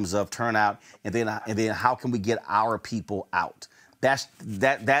in terms of turnout, and then how can we get our people out?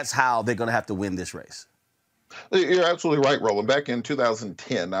 That's how they're going to have to win this race. You're absolutely right, Roland. Back in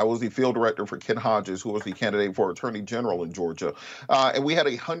 2010, I was the field director for Ken Hodges, who was the candidate for Attorney General in Georgia. And we had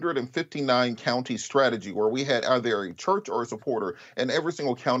a 159 county strategy where we had either a church or a supporter in every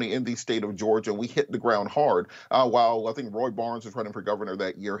single county in the state of Georgia. We hit the ground hard, while I think Roy Barnes was running for governor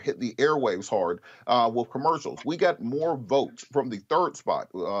that year, hit the airwaves hard with commercials. We got more votes from the third spot,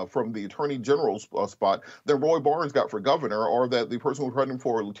 from the Attorney General's spot, than Roy Barnes got for governor, or that the person who was running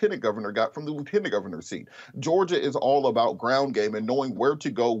for lieutenant governor got from the lieutenant governor's seat. Georgia is all about ground game and knowing where to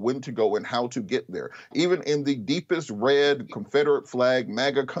go, when to go, and how to get there. Even in the deepest red Confederate flag,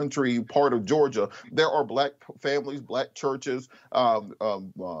 MAGA country part of Georgia, there are black families, black churches,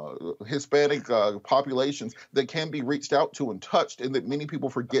 Hispanic populations that can be reached out to and touched, and that many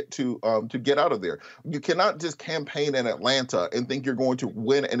people forget to get out of there. You cannot just campaign in Atlanta and think you're going to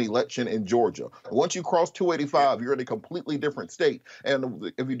win an election in Georgia. Once you cross 285, you're in a completely different state.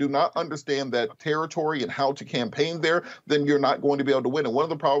 And if you do not understand that territory and how to campaign there, then you're not going to be able to win. And one of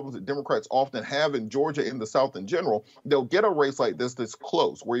the problems that Democrats often have in Georgia, in the South in general, they'll get a race like this that's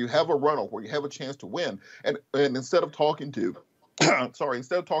close, where you have a runoff, where you have a chance to win, and instead of talking to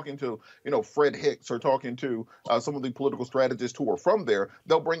Fred Hicks or talking to some of the political strategists who are from there,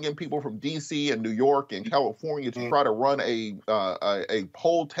 they'll bring in people from D.C. and New York and California to try to run a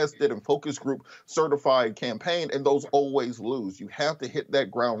poll-tested and focus group certified campaign, and those always lose. You have to hit that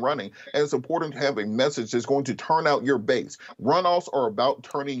ground running, and it's important to have a message that's going to turn out your base. Runoffs are about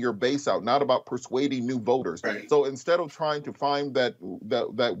turning your base out, not about persuading new voters. Right. So instead of trying to find that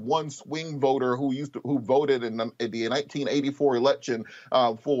one swing voter who voted in the 1984 election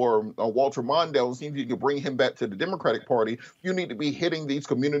for Walter Mondale, and see if you can bring him back to the Democratic Party, you need to be hitting these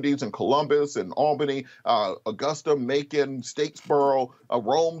communities in Columbus and Albany, Augusta, Macon, Statesboro,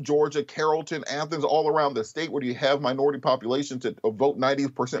 Rome, Georgia, Carrollton, Athens, all around the state where you have minority populations that vote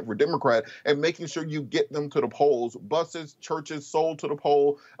 90% for Democrat, and making sure you get them to the polls. Buses, churches sold to the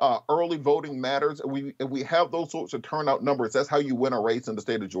poll. Early voting matters. And we have those sorts of turnout numbers. That's how you win a race in the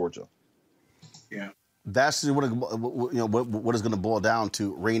state of Georgia. Yeah. That's what it's going to boil down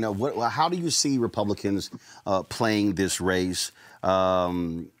to, Rena. How do you see Republicans playing this race?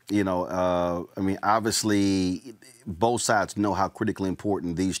 Obviously, both sides know how critically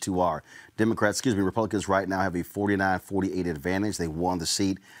important these two are. Republicans right now have a 49-48 advantage. They won the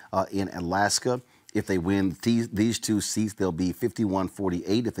seat in Alaska. If they win these two seats, they'll be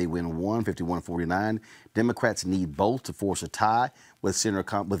 51-48. If they win one, 51-49. Democrats need both to force a tie, with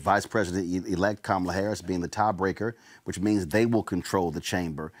Vice President-elect Kamala Harris being the tiebreaker, which means they will control the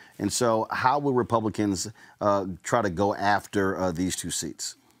chamber. And so how will Republicans try to go after these two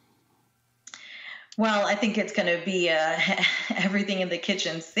seats? Well, I think it's going to be everything in the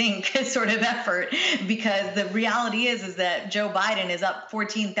kitchen sink sort of effort, because the reality is that Joe Biden is up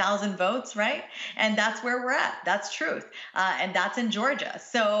 14,000 votes, right? And that's where we're at. That's truth. And that's in Georgia.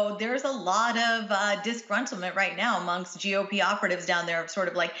 So there's a lot of disgruntlement right now amongst GOP operatives down there of sort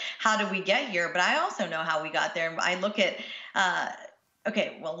of like, how did we get here? But I also know how we got there. I look at,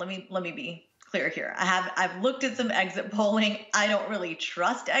 okay, well, let me be clear here. I've looked at some exit polling. I don't really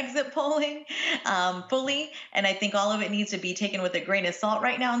trust exit polling fully, and I think all of it needs to be taken with a grain of salt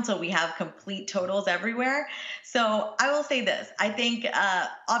right now until we have complete totals everywhere. So I will say this. I think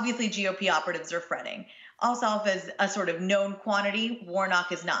obviously GOP operatives are fretting. Ossoff is a sort of known quantity.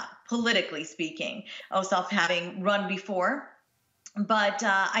 Warnock is not, politically speaking. Ossoff having run before. But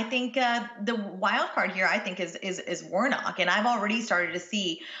I think the wild card here, I think, is Warnock. And I've already started to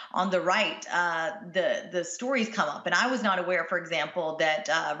see on the right the stories come up. And I was not aware, for example, that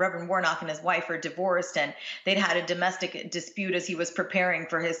Reverend Warnock and his wife are divorced, and they'd had a domestic dispute as he was preparing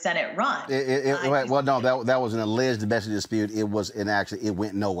for his Senate run. Well, no, that was an alleged domestic dispute. It was, and actually, it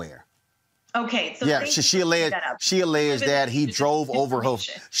went nowhere. Okay, so yeah, she alleged that he drove over her.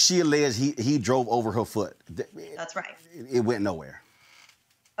 She alleged he drove over her foot. That's right. It went nowhere.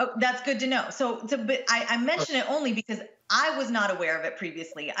 Oh, that's good to know. But I mention it only because I was not aware of it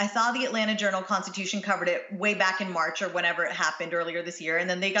previously. I saw the Atlanta Journal-Constitution covered it way back in March or whenever it happened earlier this year. And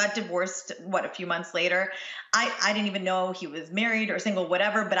then they got divorced, a few months later. I didn't even know he was married or single,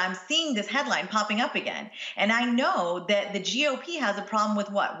 whatever, but I'm seeing this headline popping up again. And I know that the GOP has a problem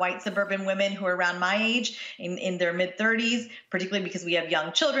with white suburban women who are around my age in their mid-30s, particularly because we have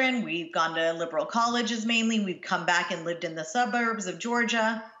young children. We've gone to liberal colleges mainly. We've come back and lived in the suburbs of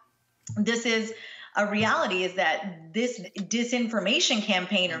Georgia. This is a reality, is that this disinformation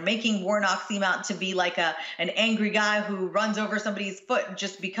campaign, or making Warnock seem out to be like an angry guy who runs over somebody's foot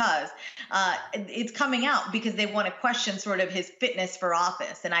just because, it's coming out because they want to question sort of his fitness for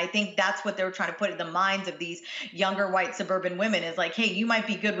office. And I think that's what they're trying to put in the minds of these younger white suburban women, is like, hey, you might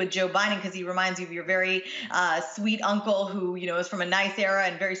be good with Joe Biden because he reminds you of your very sweet uncle who, is from a nice era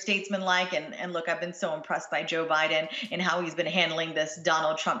and very statesmanlike. And look, I've been so impressed by Joe Biden and how he's been handling this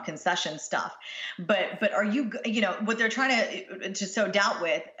Donald Trump concession stuff. But are you, what they're trying to sow doubt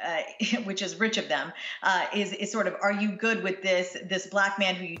with, which is rich of them, is sort of, are you good with this black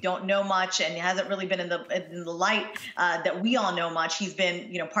man who you don't know much and hasn't really been in the light that we all know much? He's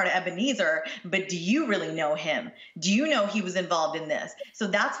been, part of Ebenezer, but do you really know him? Do you know he was involved in this? So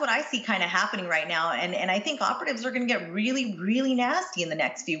that's what I see kind of happening right now. And I think operatives are going to get really, really nasty in the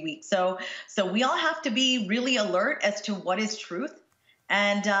next few weeks. So we all have to be really alert as to what is truth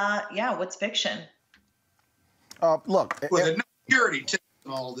and, what's fiction. Look. Well, there's no purity test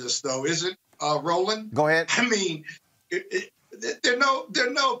in all this, though, is it, Roland? Go ahead. I mean, there are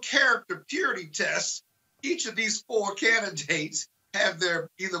no character purity tests. Each of these four candidates have their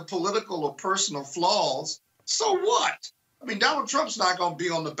either political or personal flaws. So what? I mean, Donald Trump's not going to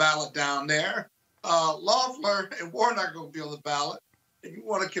be on the ballot down there. Loeffler and Warnock are going to be on the ballot. If you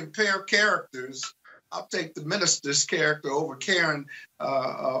want to compare characters, I'll take the minister's character over Karen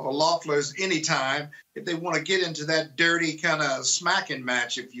or Loeffler's anytime if they want to get into that dirty kind of smacking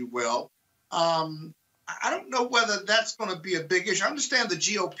match, if you will. I don't know whether that's going to be a big issue. I understand the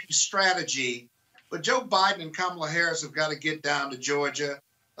GOP strategy, but Joe Biden and Kamala Harris have got to get down to Georgia.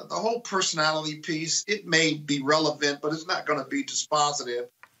 The whole personality piece, it may be relevant, but it's not going to be dispositive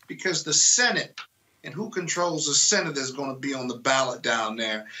because the Senate and who controls the Senate is going to be on the ballot down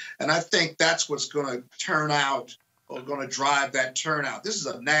there. And I think that's what's going to turn out or going to drive that turnout. This is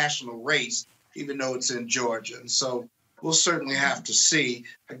a national race, even though it's in Georgia. And so we'll certainly have to see.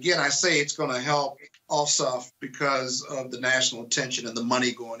 Again, I say it's going to help Ossoff because of the national attention and the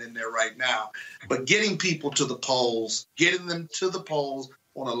money going in there right now. But getting people to the polls, getting them to the polls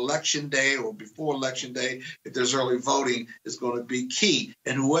on election day or before election day, if there's early voting, is going to be key.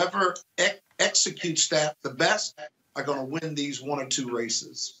 And whoever executes that the best are going to win these one or two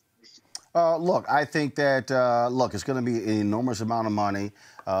races. Look, I think that, it's going to be an enormous amount of money.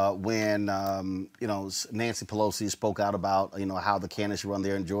 When, Nancy Pelosi spoke out about, how the candidates run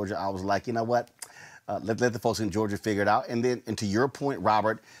there in Georgia, I was like, you know what? Let the folks in Georgia figure it out. And to your point,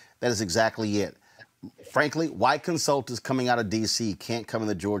 Robert, that is exactly it. Frankly, white consultants coming out of D.C. can't come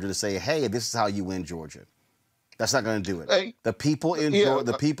into Georgia to say, hey, this is how you win Georgia. That's not going to do it. Hey, the people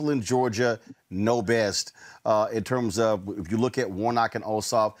in Georgia know best in terms of, if you look at Warnock and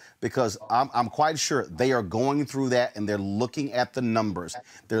Ossoff, because I'm quite sure they are going through that and they're looking at the numbers.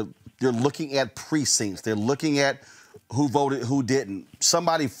 They're looking at precincts. They're looking at who voted, who didn't.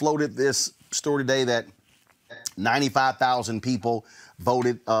 Somebody floated this story today that 95,000 people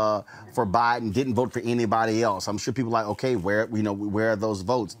voted for Biden, didn't vote for anybody else. I'm sure people are like, okay, where are those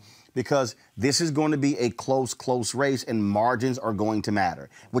votes? Because this is going to be a close race and margins are going to matter,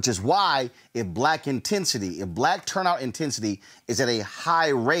 which is why if black turnout intensity is at a high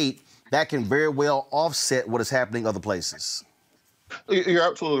rate, that can very well offset what is happening other places. You're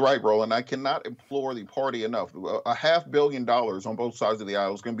absolutely right, Roland. I cannot implore the party enough. $500 million on both sides of the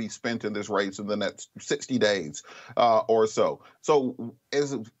aisle is going to be spent in this race in the next 60 days or so. So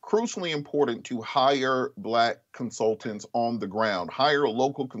it's crucially important to hire black consultants on the ground, hire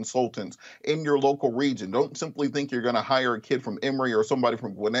local consultants in your local region. Don't simply think you're going to hire a kid from Emory or somebody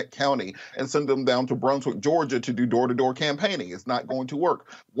from Gwinnett County and send them down to Brunswick, Georgia to do door-to-door campaigning. It's not going to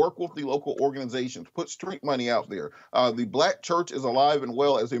work. Work with the local organizations. Put street money out there. The black church is alive and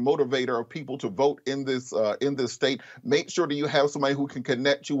well as a motivator of people to vote in this state. Make sure that you have somebody who can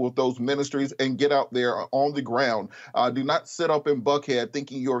connect you with those ministries and get out there on the ground. Do not sit up in Buckhead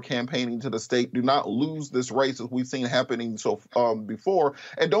thinking you're are campaigning to the state, do not lose this race as we've seen happening before,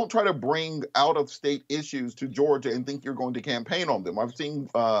 and don't try to bring out-of-state issues to Georgia and think you're going to campaign on them. I've seen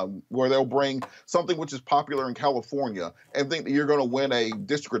where they'll bring something which is popular in California and think that you're going to win a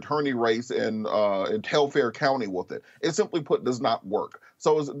district attorney race in Telfair County with it. It simply put does not work.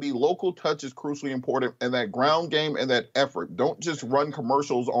 So the local touch is crucially important, and that ground game and that effort. Don't just run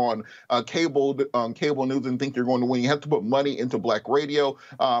commercials on cable news and think you're going to win. You have to put money into Black radio.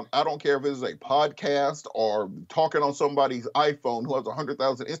 I don't care if it's a podcast or talking on somebody's iPhone who has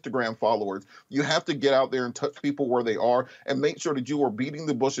 100,000 Instagram followers. You have to get out there and touch people where they are and make sure that you are beating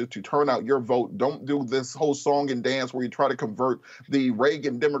the bushes to turn out your vote. Don't do this whole song and dance where you try to convert the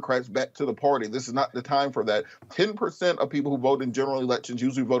Reagan Democrats back to the party. This is not the time for that. 10% of people who vote in general elections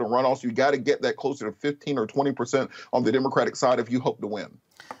usually vote in runoffs. You got to get that closer to 15 or 20% on the Democratic side if you hope to win.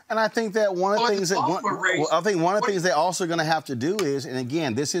 And I think that one of the things that they're also going to have to do is, and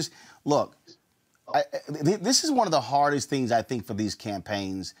again, this is, look, this is one of the hardest things I think for these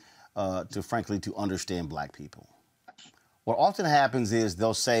campaigns frankly, to understand Black people. What often happens is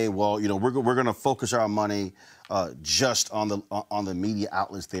they'll say, well, you know, we're going to focus our money just on the media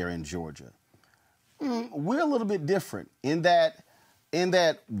outlets there in Georgia. We're a little bit different in that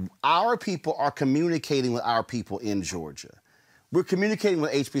our people are communicating with our people in Georgia. We're communicating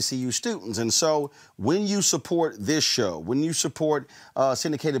with HBCU students. And so when you support this show, when you support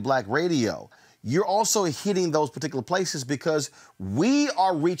syndicated Black radio, you're also hitting those particular places because we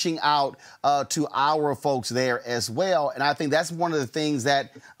are reaching out to our folks there as well. And I think that's one of the things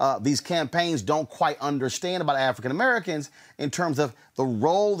that these campaigns don't quite understand about African Americans in terms of the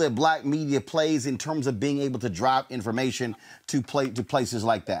role that Black media plays in terms of being able to drive information to places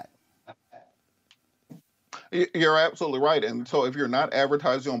like that. You're absolutely right. And so if you're not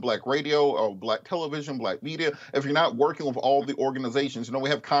advertising on Black radio or Black television, Black media, if you're not working with all the organizations, you know, we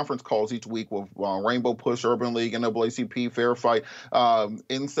have conference calls each week with Rainbow Push, Urban League, NAACP, Fair Fight,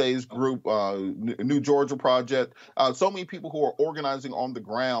 NSA's group, New Georgia Project, so many people who are organizing on the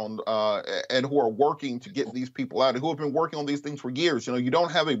ground and who are working to get these people out and who have been working on these things for years. You know, you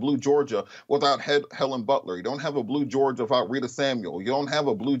don't have a Blue Georgia without Helen Butler. You don't have a Blue Georgia without Rita Samuel. You don't have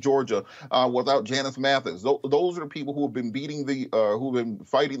a Blue Georgia without Janice Mathis. Those are the people who have been who've been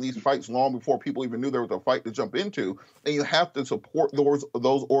fighting these fights long before people even knew there was a fight to jump into. And you have to support those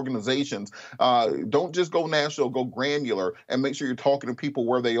organizations. Don't just go national, go granular, and make sure you're talking to people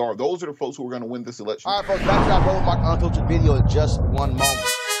where they are. Those are the folks who are going to win this election. All right, folks, back to our Roland Martin Unfiltered video in just one moment.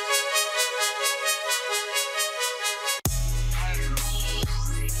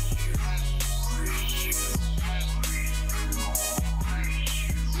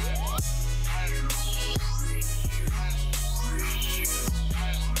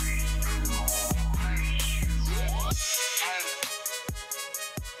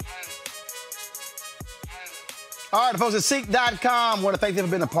 All right, folks, at Seek.com, I want to thank them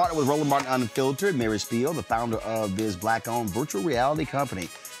for being a partner with Roland Martin Unfiltered. Mary Spiel, the founder of this Black-owned virtual reality company.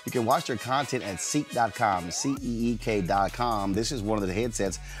 You can watch their content at Seek.com, CEEK.com. This is one of the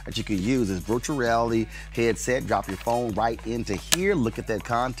headsets that you can use. This virtual reality headset. Drop your phone right into here. Look at that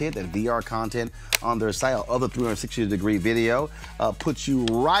content, that VR content on their site. Other 360-degree video puts you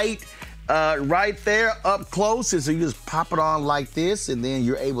right there up close. And so you just pop it on like this, and then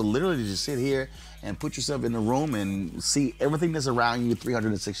you're able literally to just sit here and put yourself in the room and see everything that's around you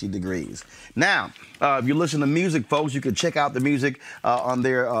 360 degrees. Now, if you're listening to music, folks, you can check out the music on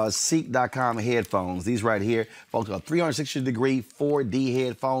their Seek.com headphones. These right here, folks, are 360-degree 4D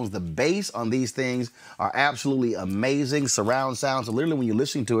headphones. The bass on these things are absolutely amazing. Surround sound, so literally when you're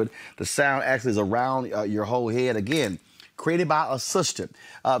listening to it, the sound actually is around your whole head. Again, created by Assistant.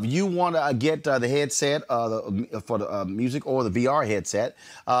 If you want to get the headset for the music or the VR headset,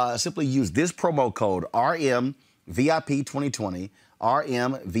 simply use this promo code RMVIP2020.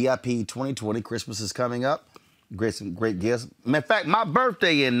 RMVIP2020. Christmas is coming up. Some great gifts. In fact, my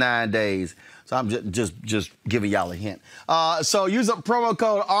birthday in 9 days. So I'm just giving y'all a hint. So use a promo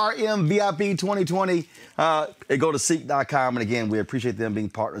code RMVIP2020 and go to Seek.com. And again, we appreciate them being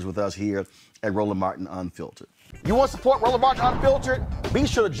partners with us here at Roland Martin Unfiltered. You want to support Roland Martin Unfiltered? Be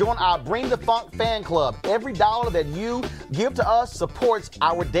sure to join our Bring the Funk fan club. Every dollar that you give to us supports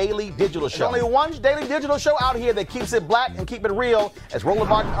our daily digital show. There's only one daily digital show out here that keeps it black and keep it real. As Roland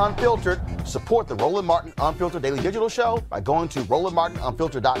Martin Unfiltered. Support the Roland Martin Unfiltered daily digital show by going to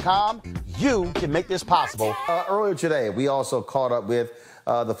RolandMartinUnfiltered.com. You can make this possible. Earlier today, we also caught up with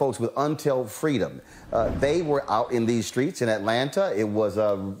the folks with Until Freedom. They were out in these streets in Atlanta. It was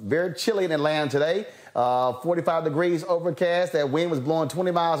very chilly in Atlanta today. 45 degrees overcast. That wind was blowing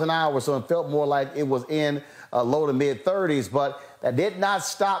 20 miles an hour, so it felt more like it was in low to mid 30s. But that did not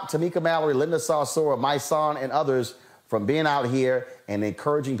stop Tamika Mallory, Linda Sarsour, my son, and others from being out here and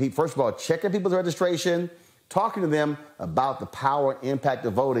encouraging people. First of all, checking people's registration, talking to them about the power and impact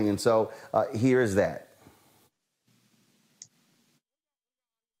of voting. And so here is that.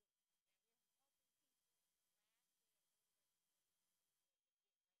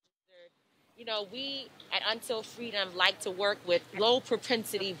 You know, we at Until Freedom like to work with low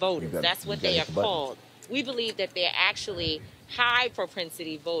propensity voters. That's what they are called. We believe that they're actually high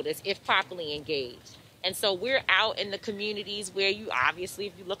propensity voters if properly engaged. And so we're out in the communities where you obviously,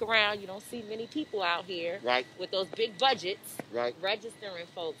 if you look around, you don't see many people out here with those big budgets registering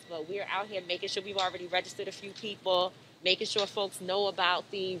folks. But we're out here making sure we've already registered a few people, making sure folks know about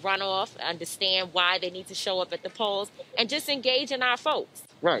the runoff, understand why they need to show up at the polls, and just engaging our folks.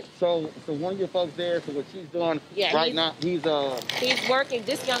 Right. So one of your folks there, so what she's doing right now, he's working.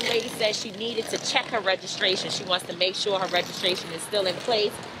 This young lady said she needed to check her registration. She wants to make sure her registration is still in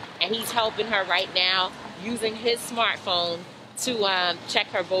place, and he's helping her right now using his smartphone to check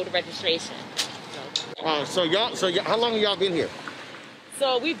her voter registration. So how long have y'all been here?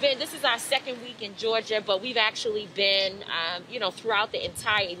 So this is our second week in Georgia, but we've actually been, throughout the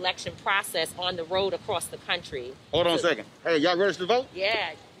entire election process on the road across the country. Hold on a second. Hey, y'all ready to vote?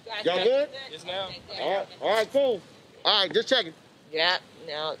 Yeah. Y'all good? Yes, ma'am. All right, cool. All right, just checking. Yeah.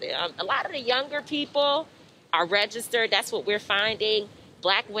 A lot of the younger people are registered. That's what we're finding.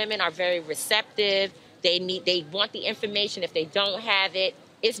 Black women are very receptive. They want the information. If they don't have it,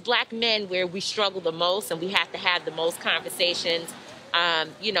 it's black men where we struggle the most, and we have to have the most conversations.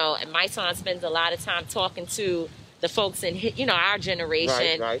 And my son spends a lot of time talking to the folks in, our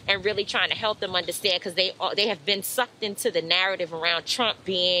generation and really trying to help them understand, because they have been sucked into the narrative around Trump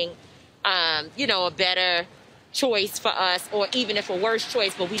being, a better choice for us, or even if a worse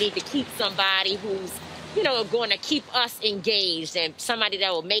choice, but we need to keep somebody who's, going to keep us engaged and somebody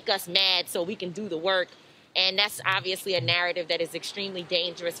that will make us mad so we can do the work. And that's obviously a narrative that is extremely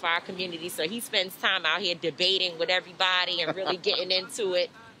dangerous for our community. So he spends time out here debating with everybody and really getting into it.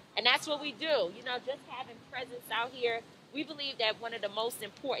 And that's what we do. Just having presence out here. We believe that one of the most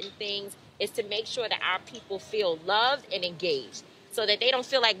important things is to make sure that our people feel loved and engaged, so that they don't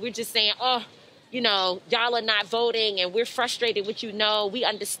feel like we're just saying, y'all are not voting and we're frustrated with we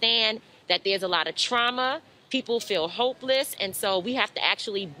understand that there's a lot of trauma. People feel hopeless. And so we have to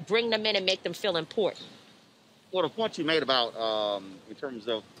actually bring them in and make them feel important. Well, the point you made about, in terms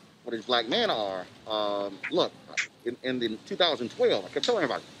of what these black men are, look, in 2012, I kept telling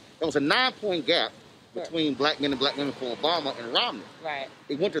everybody, there was a 9-point gap between black men and black women for Obama and Romney. Right.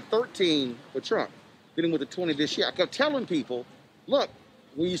 It went to 13 for Trump. Then it went to 20 this year. I kept telling people, look,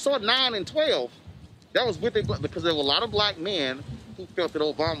 when you saw 9 and 12, that was with it because there were a lot of black men who felt that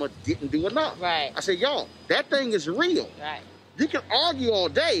Obama didn't do enough. Right. I said, y'all, that thing is real. Right. You can argue all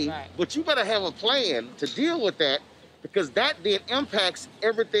day, but you better have a plan to deal with that, because that then impacts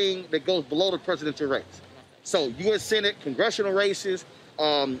everything that goes below the presidential race. So U.S. Senate, congressional races,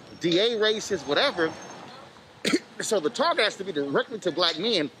 DA races, whatever. So the target has to be directly to black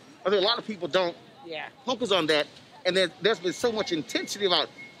men. I think a lot of people don't focus on that. And there's been so much intensity about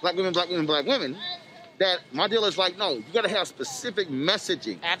black women, black women, black women, that my deal is like, no, you got to have specific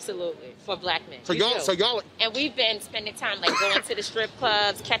messaging. Absolutely, for black men. So y'all, and we've been spending time like going to the strip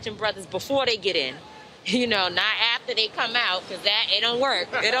clubs, catching brothers before they get in. Not after they come out, because it don't work.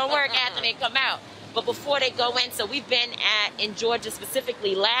 It don't work after they come out, but before they go in. So we've been in Georgia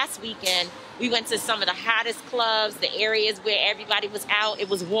specifically last weekend. We went to some of the hottest clubs, the areas where everybody was out. It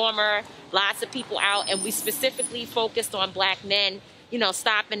was warmer, lots of people out, and we specifically focused on black men.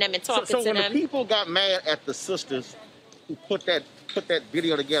 Stopping them and talking to them. So when the people got mad at the sisters who put that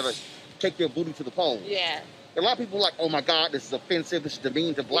video together, take their booty to the polls. Yeah. A lot of people were like, oh my God, this is offensive, this is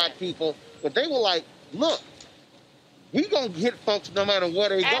demeaning to black people. But they were like, look, we gonna hit folks no matter where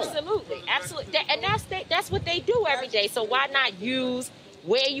they go. Absolutely. And that's what they do every day. So why not use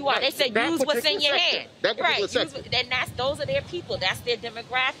where you are? They say use what's in your hand. Those are their people. That's their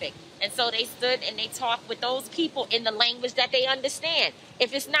demographic. And so they stood and they talked with those people in the language that they understand.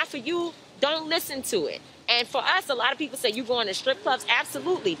 If it's not for you, don't listen to it. And for us, a lot of people say, you going to strip clubs?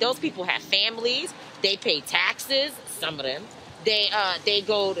 Absolutely. Those people have families. They pay taxes, some of them. They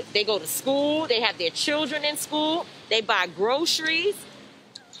go to school. They have their children in school. They buy groceries.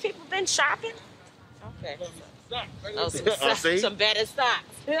 People been shopping. Okay. Some better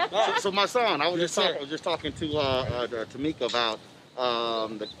stocks. So my son, I was just talking to Tamika about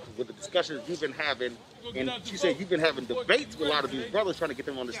with the discussions you've been having, and she said you've been having debates with a lot of these brothers trying to get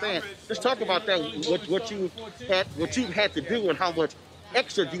them to understand. Just talk about that, what you've had to do and how much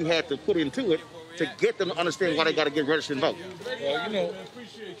extra you had to put into it to get them to understand why they got to get registered and vote. Well, you know,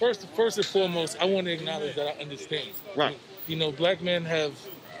 first and foremost, I want to acknowledge that I understand. Right. You know, black men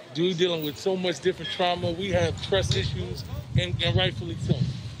dealing with so much different trauma. We have trust issues, and rightfully so.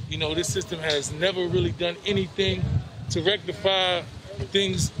 You know, this system has never really done anything to rectify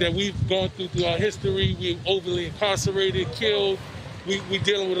things that we've gone through our history. We're overly incarcerated, killed. We're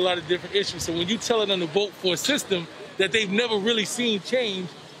dealing with a lot of different issues. So when you tell them to vote for a system that they've never really seen change,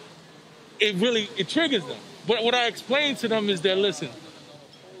 it triggers them. But what I explain to them is that, listen,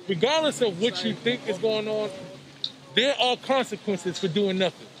 regardless of what you think is going on, there are consequences for doing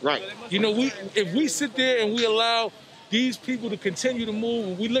nothing. Right. You know, if we sit there and we allow these people to continue to move,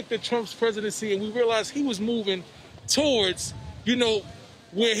 and we looked at Trump's presidency and we realized he was moving towards, you know,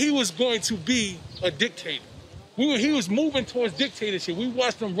 where he was going to be a dictator. He was moving towards dictatorship. We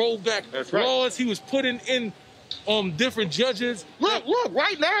watched him roll back laws. He was putting in different judges. Look,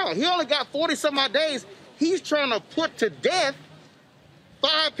 right now, he only got 40-some-odd days. He's trying to put to death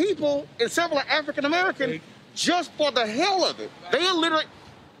 5 people and several African-American just for the hell of it.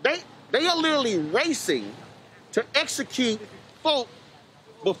 They are literally racing to execute folk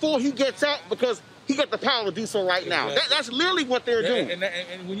before he gets out because he got the power to do so right now. That's literally what they're doing.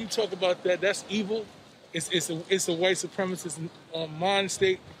 And when you talk about that, that's evil. It's a white supremacist mind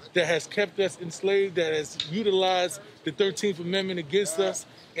state that has kept us enslaved, that has utilized the 13th Amendment against us.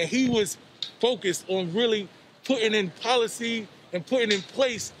 And he was focused on really putting in policy and putting in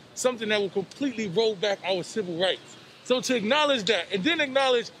place something that will completely roll back our civil rights. So to acknowledge that, and then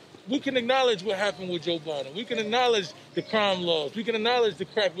we can acknowledge what happened with Joe Biden. We can acknowledge the crime laws. We can acknowledge the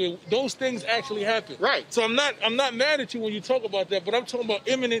crack. Those things actually happen. Right. So I'm not mad at you when you talk about that, but I'm talking about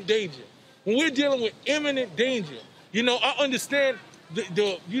imminent danger. When we're dealing with imminent danger, you know, I understand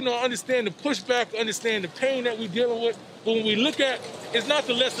I understand the pushback, understand the pain that we're dealing with. But when we look at, it's not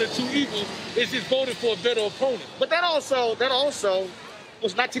the lesser of two evils. It's just voting for a better opponent. But that also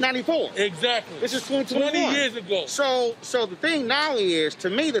was 1994. Exactly. This is 2021. 20 years ago. So the thing now is, to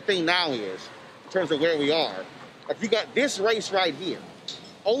me, in terms of where we are, if you got this race right here,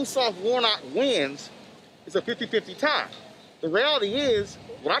 Ossoff Warnock wins, it's a 50-50 tie. The reality is,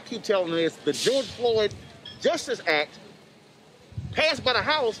 what I keep telling them is the George Floyd Justice Act, passed by the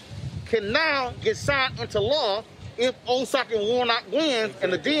House, can now get signed into law if Ossoff and Warnock wins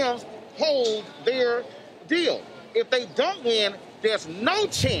and the Dems hold their deal. If they don't win, there's no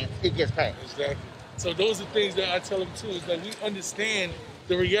chance it gets passed. Exactly. So those are things that I tell them too, is that we understand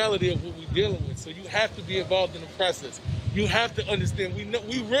the reality of what we're dealing with. So you have to be involved in the process. You have to understand.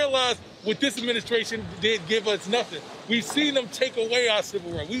 We realize what this administration did give us nothing. We've seen them take away our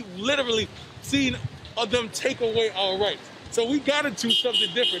civil rights. We've literally seen them take away our rights. So we got to do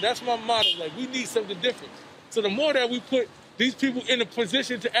something different. That's my motto. Like, we need something different. So the more that we put these people in a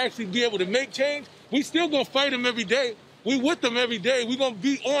position to actually be able to make change, we still going to fight them every day. We with them every day. We're going to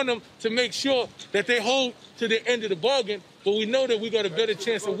be on them to make sure that they hold to the end of the bargain. But we know that we got a better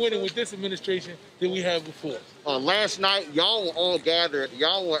chance of winning with this administration than we had before. Last night, y'all were all gathered.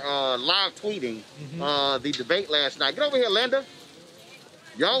 Y'all were live tweeting the debate last night. Get over here, Linda.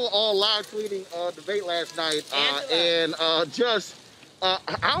 Y'all were all live tweeting debate last night.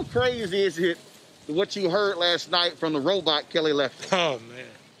 How crazy is it what you heard last night from the robot Kelly Lefty? Oh, man.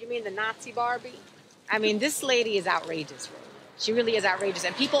 You mean the Nazi Barbie? I mean, this lady is outrageous. She really is outrageous.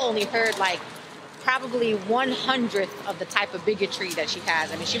 And people only heard, like, probably 1/100th of the type of bigotry that she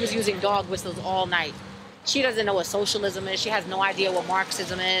has. I mean, she was using dog whistles all night. She doesn't know what socialism is. She has no idea what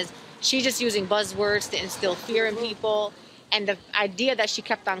Marxism is. She's just using buzzwords to instill fear in people. And the idea that she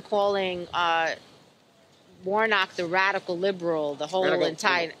kept on calling Warnock the radical liberal, the whole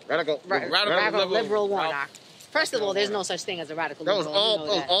entire radical liberal Warnock. First of all, there's no such thing as a radical liberal. That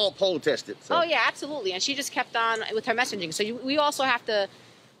was all poll tested. So. Oh, yeah, absolutely. And she just kept on with her messaging. So we also have to,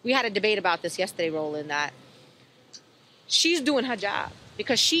 we had a debate about this yesterday, Roland, that she's doing her job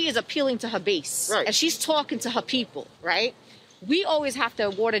because she is appealing to her base. Right. And she's talking to her people, right? We always have to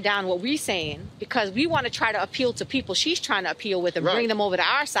water down what we're saying because we want to try to appeal to people she's trying to appeal with and bring them over to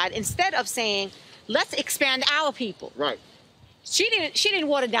our side instead of saying, let's expand our people. Right. She didn't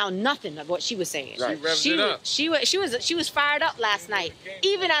water down nothing of what she was saying. Right. She was fired up last night.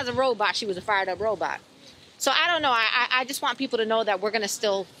 Even as a robot, she was a fired up robot. So I don't know. I just want people to know that we're going to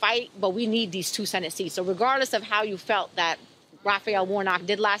still fight, but we need these 2 Senate seats. So regardless of how you felt that Raphael Warnock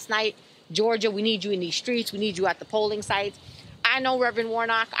did last night, Georgia, we need you in these streets. We need you at the polling sites. I know Reverend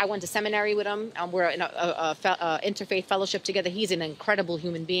Warnock. I went to seminary with him. We're in a interfaith fellowship together. He's an incredible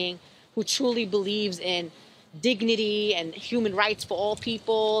human being who truly believes in dignity and human rights for all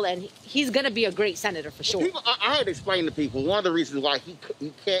people, and he's going to be a great senator for sure. I had to explain to people one of the reasons why he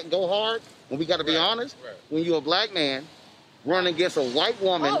can't go hard, and we got to be honest, when you're a black man running against a white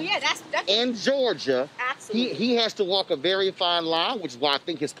woman in Georgia, he has to walk a very fine line, which is why I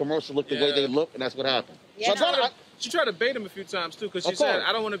think his commercial looked the way they look, and that's what happened. Yeah. She tried to bait him a few times too, because she said,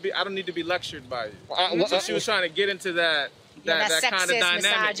 "I don't need to be lectured by you." So she was trying to get into that kind of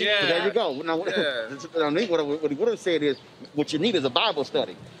dynamic. Yeah. So there you go. Now, what I said is, what you need is a Bible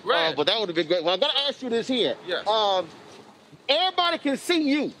study. Right. But that would have been great. Well, I got to ask you this here. Yes. Everybody can see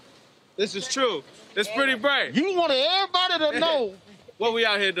you. This is true. It's pretty bright. You want everybody to know what we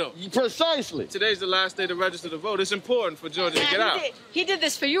out here doing. Precisely. Today's the last day to register to vote. It's important for Georgia to get out. He did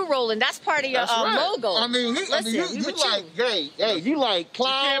this for you, Roland. That's part of your logo. I mean, you like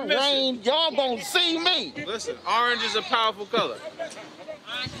cloud, rain. Y'all gonna see me. Listen, orange is a powerful color.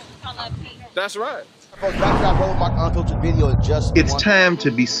 That's right. It's time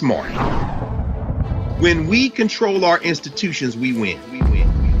to be smart. When we control our institutions, we win.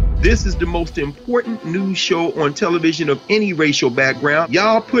 This is the most important news show on television of any racial background.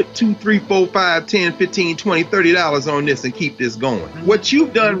 Y'all put $2, $3, $4, $5, $10, $15, $20, $30 on this and keep this going. What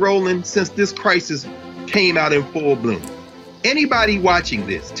you've done, Roland, since this crisis came out in full bloom. Anybody watching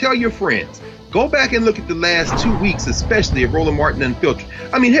this, tell your friends. Go back and look at the last 2 weeks, especially of Roland Martin Unfiltered.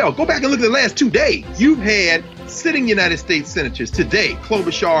 I mean, hell, go back and look at the last 2 days. You've had sitting United States senators today,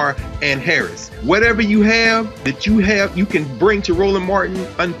 Klobuchar and Harris. Whatever you have, you can bring to Roland Martin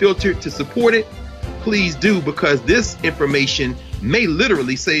Unfiltered to support it. Please do, because this information may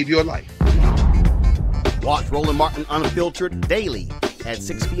literally save your life. Watch Roland Martin Unfiltered daily at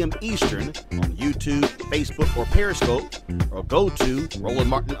 6 p.m. Eastern on YouTube, Facebook, or Periscope, or go to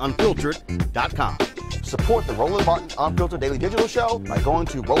RolandMartinUnfiltered.com. Support the Roland Martin Unfiltered Daily Digital Show by going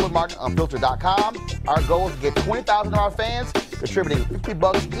to RolandMartinUnfiltered.com. Our goal is to get 20,000 of our fans contributing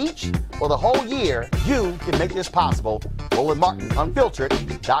 $50 each for the whole year. You can make this possible.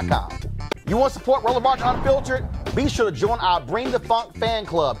 RolandMartinUnfiltered.com. You want to support Roland Martin Unfiltered? Be sure to join our Bring the Funk fan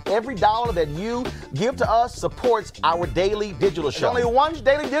club. Every dollar that you give to us supports our daily digital show. There's only one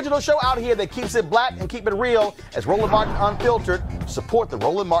daily digital show out here that keeps it black and keep it real as Roland Martin Unfiltered. Support the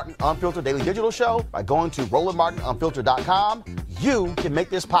Roland Martin Unfiltered Daily Digital Show by going to RolandMartinUnfiltered.com. You can make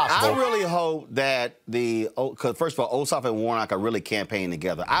this possible. I really hope that because first of all, Ossoff and Warnock are really campaigning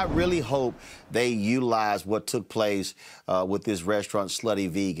together. I really hope they utilize what took place with this restaurant, Slutty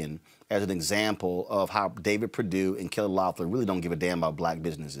Vegan, as an example of how David Perdue and Kelly Loeffler really don't give a damn about black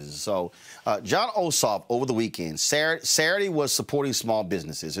businesses. So John Ossoff over the weekend, Saturday was supporting small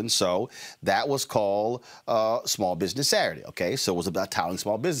businesses, and so that was called Small Business Saturday, okay? So it was about touting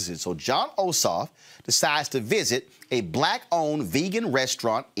small businesses. So John Ossoff decides to visit a black-owned vegan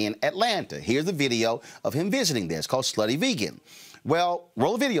restaurant in Atlanta. Here's the video of him visiting there. It's called Slutty Vegan. Well,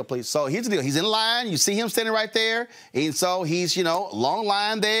 roll the video, please. So here's the deal. He's in line. You see him standing right there. And so he's, long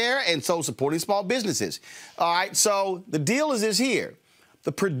line there. And so supporting small businesses. All right. So the deal is this here.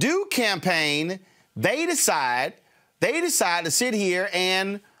 The Perdue campaign, they decide to sit here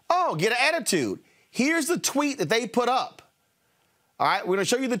and, get an attitude. Here's the tweet that they put up. All right. We're going to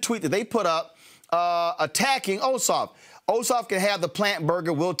show you the tweet that they put up attacking Ossoff. Ossoff can have the plant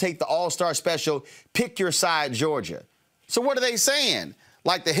burger. We'll take the all-star special. Pick your side, Georgia. So what are they saying?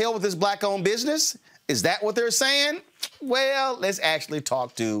 Like the hell with this black-owned business? Is that what they're saying? Well, let's actually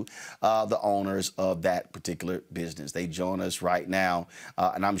talk to the owners of that particular business. They join us right now,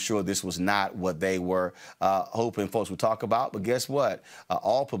 and I'm sure this was not what they were hoping folks would talk about. But guess what?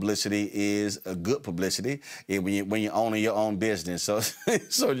 All publicity is good publicity when you're owning your own business. So,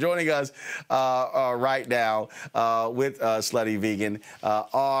 so joining us right now with Slutty Vegan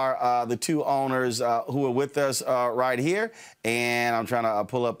are the two owners who are with us right here. And I'm trying to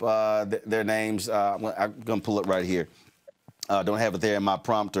pull up their names. I'm going to pull it right here. Don't have it there in my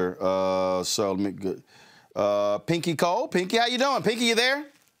prompter. So let me get Pinky Cole. Pinky, how you doing? Pinky, you there?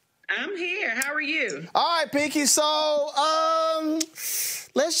 I'm here. How are you? All right, Pinky. So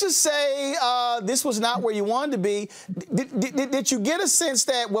let's just say this was not where you wanted to be. Did you get a sense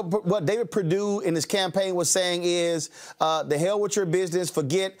that what David Perdue in his campaign was saying is the hell with your business,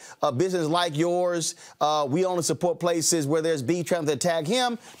 forget a business like yours. We only support places where there's beef trying to attack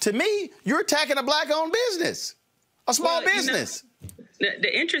him. To me, you're attacking a black-owned business. A small business.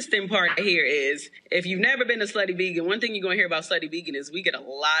 The interesting part here is, if you've never been to Slutty Vegan, one thing you're going to hear about Slutty Vegan is we get a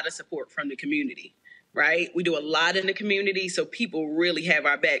lot of support from the community. right? We do a lot in the community, so people really have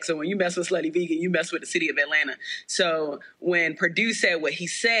our back. So when you mess with Slutty Vegan, you mess with the city of Atlanta. So when Perdue said what he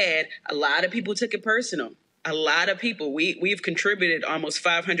said, a lot of people took it personal. A lot of people. We've contributed almost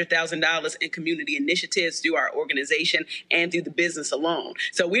 $500,000 in community initiatives through our organization and through the business alone.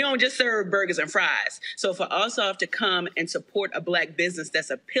 So we don't just serve burgers and fries. So for Ossoff to come and support a Black business that's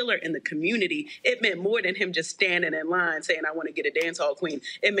a pillar in the community, it meant more than him just standing in line saying, I want to get a dance hall queen.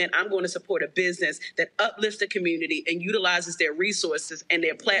 It meant I'm going to support a business that uplifts the community and utilizes their resources and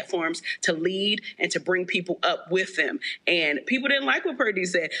their platforms to lead and to bring people up with them. And people didn't like what Perdue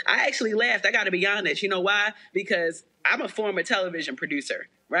said. I actually laughed. I got to be honest. You know why? Because I'm a former television producer,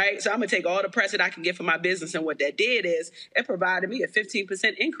 right? So I'm going to take all the press that I can get for my business. And what that did is it provided me a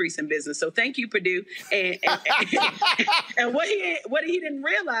 15% increase in business. So thank you, Perdue. And what he didn't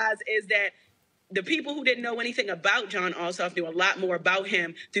realize is that the people who didn't know anything about John Ossoff knew a lot more about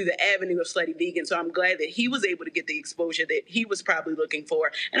him through the avenue of Slutty Vegan. So I'm glad that he was able to get the exposure that he was probably looking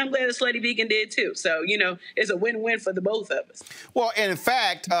for. And I'm glad that Slutty Vegan did too. So, you know, it's a win-win for the both of us. Well, and in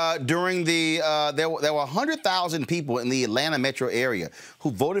fact, during the, there were 100,000 people in the Atlanta metro area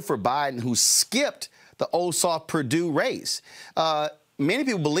who voted for Biden who skipped the Ossoff-Perdue race. Many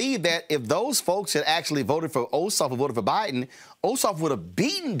people believe that if those folks had actually voted for Ossoff or voted for Biden, Ossoff would have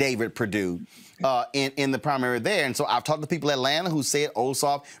beaten David Perdue in the primary there. And so I've talked to people in Atlanta who said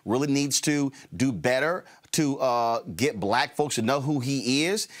Ossoff really needs to do better to get Black folks to know who he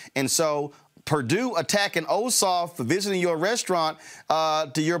is. And so Perdue attacking Ossoff for visiting your restaurant,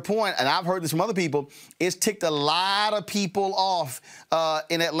 to your point, and I've heard this from other people, it's ticked a lot of people off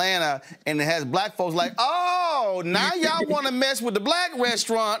in Atlanta, and it has Black folks like, oh, now y'all want to mess with the Black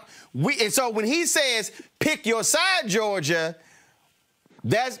restaurant. And so when he says, pick your side, Georgia,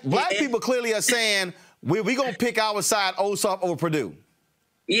 that's Black people clearly are saying, we're going to pick our side, Ossoff over Perdue.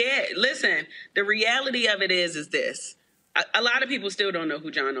 Yeah, listen, the reality of it is this. A lot of people still don't know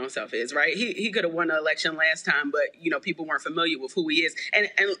who John Ossoff is, right? He could have won the election last time, but, you know, people weren't familiar with who he is. And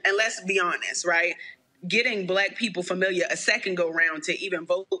let's be honest, right? Getting Black people familiar a second go round to even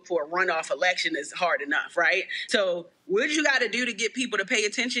vote for a runoff election is hard enough, right? So what you got to do to get people to pay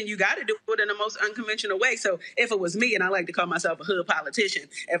attention, you got to do it in the most unconventional way. So if it was me, and I like to call myself a hood politician,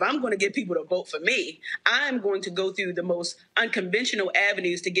 if I'm going to get people to vote for me, I'm going to go through the most unconventional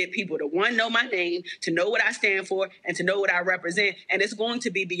avenues to get people to, one, know my name, to know what I stand for, and to know what I represent. And it's going to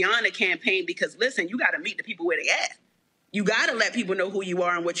be beyond a campaign because, listen, you got to meet the people where they at. You got to let people know who you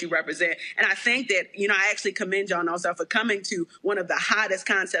are and what you represent. And I think that, you know, I actually commend John Ossoff for coming to one of the hottest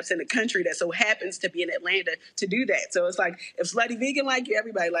concepts in the country that so happens to be in Atlanta to do that. So it's like, if Slutty Vegan like you,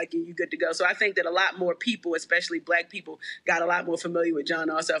 everybody like you, you good to go. So I think that a lot more people, especially Black people, got a lot more familiar with John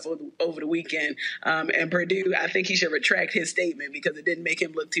Ossoff over the weekend. And Perdue, I think he should retract his statement because it didn't make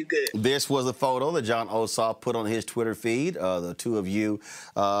him look too good. This was a photo that John Ossoff put on his Twitter feed, the two of you,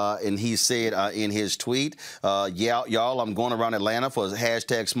 and he said in his tweet, yeah, y'all, I'm going around Atlanta for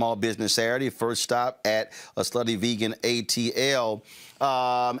hashtag Small Business Saturday. First stop at a Slutty Vegan ATL.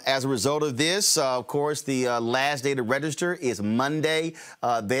 As a result of this, of course, the last day to register is Monday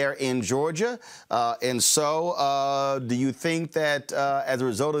there in Georgia. And so do you think that as a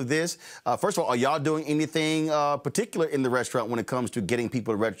result of this, first of all, are y'all doing anything particular in the restaurant when it comes to getting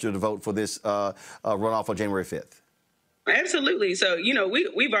people to register to vote for this runoff on January 5th? Absolutely. So, you know,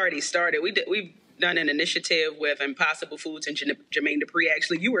 we've already started. We've done an initiative with Impossible Foods and Jermaine Dupri.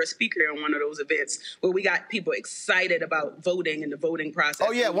 Actually, you were a speaker on one of those events where we got people excited about voting and the voting process.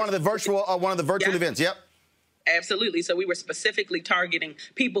 Oh yeah, one of the virtual events. Yep. Absolutely. So we were specifically targeting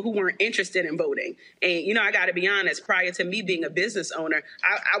people who weren't interested in voting. And, you know, I got to be honest, prior to me being a business owner,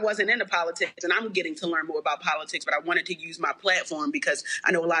 I wasn't into politics, and I'm getting to learn more about politics, but I wanted to use my platform because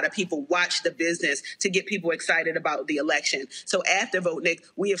I know a lot of people watch the business to get people excited about the election. So after Vote Nick,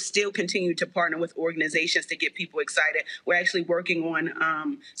 we have still continued to partner with organizations to get people excited. We're actually working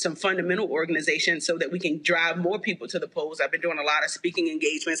on some fundamental organizations so that we can drive more people to the polls. I've been doing a lot of speaking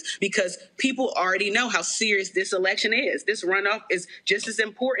engagements because people already know how serious this election is. This runoff is just as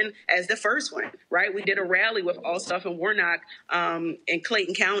important as the first one, right? We did a rally with Ossoff and Warnock in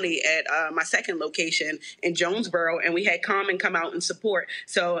Clayton County at my second location in Jonesboro, and we had Common come out and support.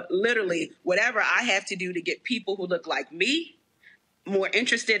 So literally, whatever I have to do to get people who look like me more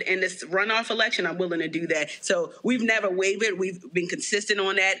interested in this runoff election, I'm willing to do that. So we've never wavered. We've been consistent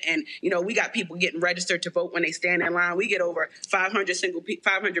on that. And, you know, we got people getting registered to vote when they stand in line. We get over 500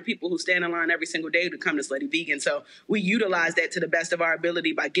 people who stand in line every single day to come to Slutty Vegan. So we utilize that to the best of our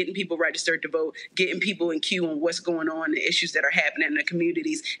ability by getting people registered to vote, getting people in queue on what's going on, the issues that are happening in the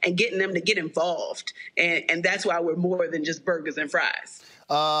communities, and getting them to get involved. And that's why we're more than just burgers and fries.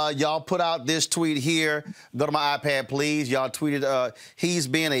 Y'all put out this tweet here. Go to my iPad, please. Y'all tweeted, he's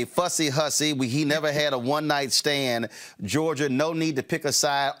being a fussy hussy. He never had a one-night stand. Georgia, no need to pick a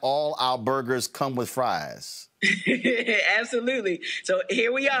side. All our burgers come with fries. Absolutely. So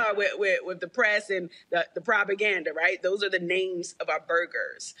here we are with the press and the propaganda, right? Those are the names of our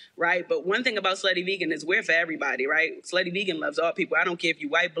burgers, right? But one thing about Slutty Vegan is we're for everybody, right? Slutty Vegan loves all people. I don't care if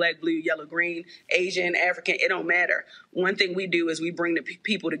you're white, black, blue, yellow, green, Asian, African, it don't matter. One thing we do is we bring the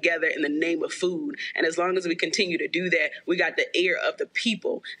people together in the name of food. And as long as we continue to do that, we got the ear of the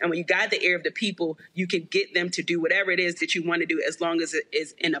people. And when you got the ear of the people, you can get them to do whatever it is that you want to do as long as it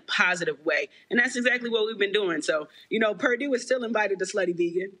is in a positive way. And that's exactly what we've been doing. So, Purdue is still invited to Slutty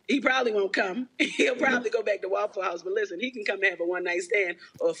Vegan. He probably won't come. He'll probably go back to Waffle House. But listen, he can come and have a one-night stand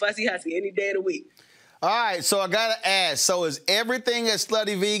or a fussy hussy any day of the week. All right, so I got to ask, so is everything at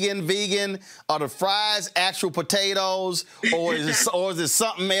Slutty vegan? Are the fries actual potatoes, or is it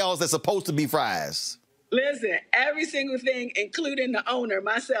something else that's supposed to be fries? Listen, every single thing, including the owner,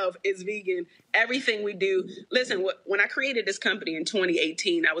 myself, is vegan. Everything we do. Listen, when I created this company in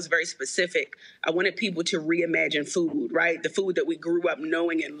 2018, I was very specific. I wanted people to reimagine food, right? The food that we grew up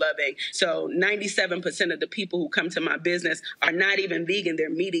knowing and loving. So 97% of the people who come to my business are not even vegan. They're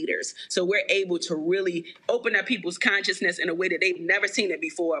meat eaters. So we're able to really open up people's consciousness in a way that they've never seen it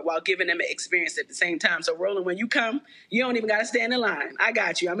before while giving them an experience at the same time. So, Roland, when you come, you don't even got to stand in line. I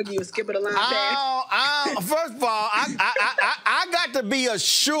got you. I'm going to give you a skip of the line pass. First of all, I got to be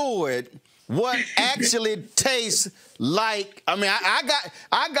assured what actually tastes like. I mean,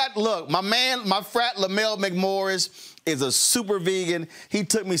 I got. Look, my frat Lamel McMorris is a super vegan. He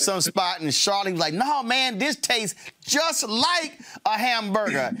took me some spot in Charlotte. He was like, "No, man, this tastes just like a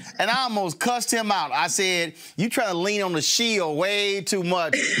hamburger," and I almost cussed him out. I said, "You trying to lean on the shield way too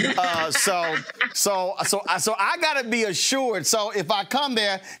much." So I got to be assured. So if I come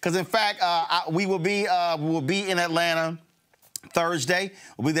there, because in fact we will be in Atlanta Thursday.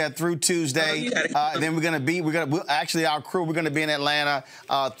 We'll be there through Tuesday. Then actually our crew, we're gonna be in Atlanta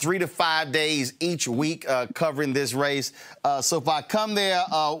 3 to 5 days each week covering this race. So if I come there,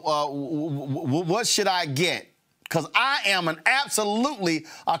 what should I get? Because I am absolutely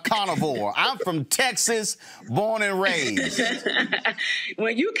a carnivore. I'm from Texas, born and raised.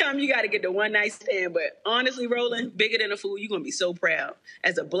 When you come, you got to get the one-night stand. But honestly, Roland, bigger than the food, you're going to be so proud.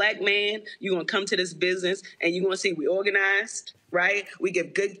 As a black man, you're going to come to this business, and you're going to see we organized, right? We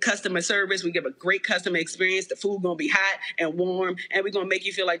give good customer service. We give a great customer experience. The food going to be hot and warm, and we're going to make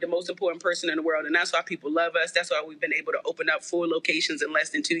you feel like the most important person in the world. And that's why people love us. That's why we've been able to open up 4 locations in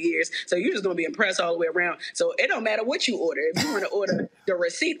less than 2 years. So you're just going to be impressed all the way around. So it don't matter what you order. If you want to order the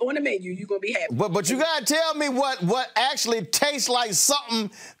receipt on the menu, you're going to be happy. But you got to tell me what actually tastes like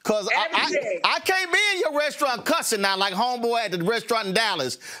something, because I can't be in your restaurant cussing now like homeboy at the restaurant in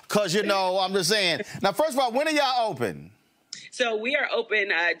Dallas, because, I'm just saying. Now, first of all, when are y'all open? So we are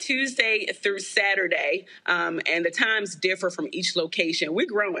open Tuesday through Saturday, and the times differ from each location. We're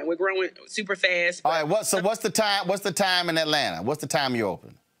growing super fast. All right, so what's the time? What's the time in Atlanta? What's the time you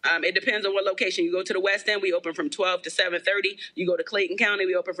open? It depends on what location. You go to the West End, we open from 12 to 7:30. You go to Clayton County,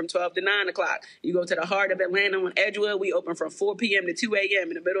 we open from 12 to 9 o'clock. You go to the heart of Atlanta on Edgewood, we open from 4 p.m. to 2 a.m.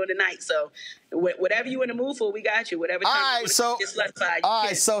 in the middle of the night. So whatever you in the mood for, we got you. Whatever time you want to get slutified. All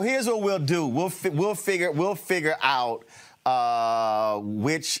right, so here's what we'll do. We'll figure out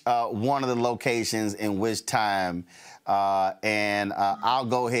which one of the locations in which time, and I'll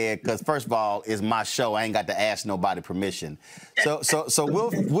go ahead, because first of all, it's my show. I ain't got to ask nobody permission. So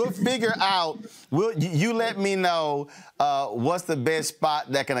we'll figure out. You let me know what's the best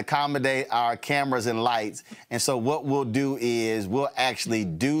spot that can accommodate our cameras and lights. And so what we'll do is we'll actually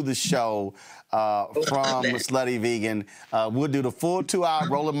do the show from Slutty Vegan. We'll do the full 2-hour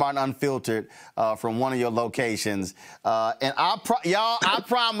Roland Martin Unfiltered from one of your locations. And I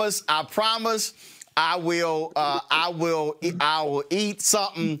promise, I will eat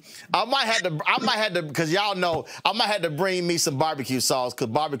something. I might have to, because y'all know, I might have to bring me some barbecue sauce, because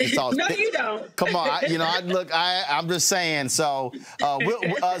barbecue sauce. No, you don't. Come on, I'm just saying. So,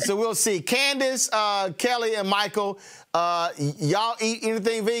 we'll see. Candace, Kelly, and Michael, y'all eat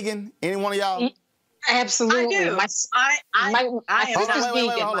anything vegan? Any one of y'all? Absolutely. I do. I am not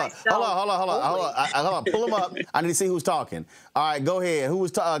vegan. Hold on. Pull them up. I need to see who's talking. All right, go ahead. Who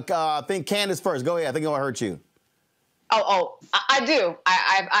was talking? I think Candace first. Go ahead. I think I heard you. I do.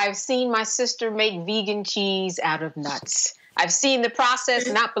 I've seen my sister make vegan cheese out of nuts. I've seen the process,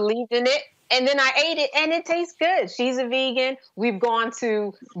 not believed in it. And then I ate it, and it tastes good. She's a vegan. We've gone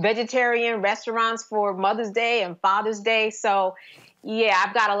to vegetarian restaurants for Mother's Day and Father's Day. So, yeah,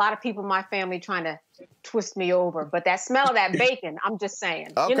 I've got a lot of people in my family trying to twist me over. But that smell of that bacon, I'm just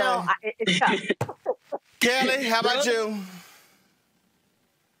saying. Okay. You know, it's tough. Kelly, how about you?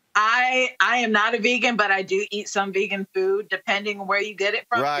 I am not a vegan, but I do eat some vegan food, depending on where you get it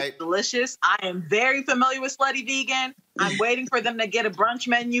from. Right. It's delicious. I am very familiar with Slutty Vegan. I'm waiting for them to get a brunch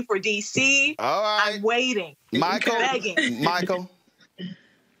menu for DC. All right. I'm waiting. Michael. Begging. Michael.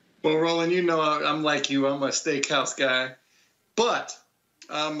 Well, Roland, you know I'm like you. I'm a steakhouse guy. But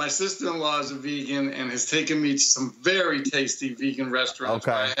my sister-in-law is a vegan and has taken me to some very tasty vegan restaurants.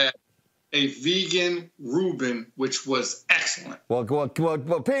 Okay. Where I had a vegan Reuben, which was excellent. Well,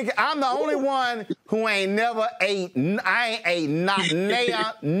 Pink, I'm the only one who ain't never ate. I ain't ate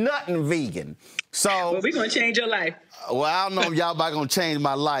nothing vegan. So well, we're gonna change your life. Well, I don't know if y'all about gonna change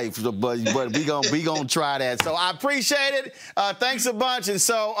my life, but we gonna try that. So I appreciate it. Thanks a bunch. And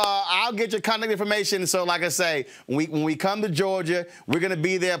so I'll get your contact information. So like I say, when we come to Georgia, we're gonna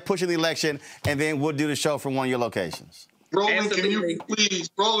be there pushing the election, and then we'll do the show from one of your locations. Roland, can you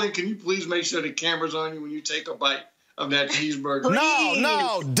please make sure the camera's on you when you take a bite of that cheeseburger?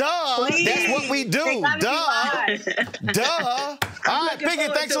 No, duh. Please. That's what we do. Duh. All right, Pinky,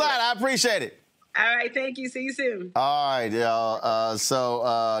 thanks a lot. I appreciate it. All right, thank you. See you soon. All right,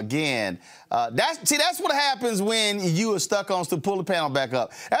 y'all. Again, that's what happens when you are stuck on stupid. Pull the panel back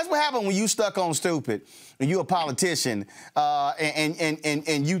up. That's what happens when you stuck on stupid and you're a politician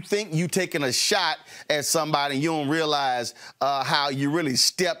and you think you taking a shot at somebody and you don't realize how you really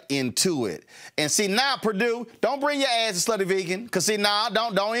stepped into it. And see, now, Purdue, don't bring your ass to Slutty Vegan, because see,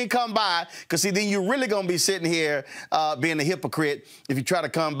 don't even come by, because see, then you're really going to be sitting here being a hypocrite if you try to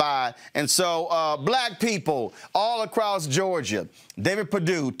come by. And so black people all across Georgia, David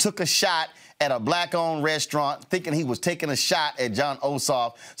Perdue took a shot at a black-owned restaurant thinking he was taking a shot at John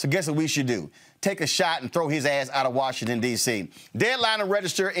Ossoff. So guess what we should do? Take a shot and throw his ass out of Washington, D.C. Deadline to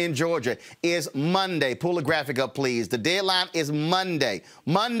register in Georgia is Monday. Pull the graphic up, please. The deadline is Monday.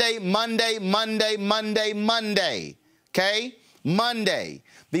 Monday. Okay? Monday.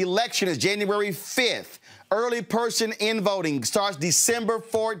 The election is January 5th. Early person in voting starts December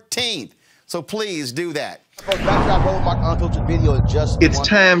 14th. So please do that. It's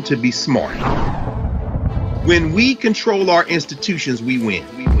time to be smart. When we control our institutions, we win.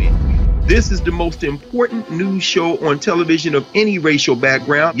 This is the most important news show on television of any racial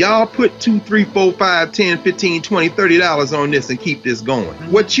background. Y'all put $2, $3, $4, $5, $10, $15, $20, $30 on this and keep this going.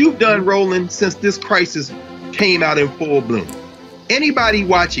 What you've done, Roland, since this crisis came out in full bloom. Anybody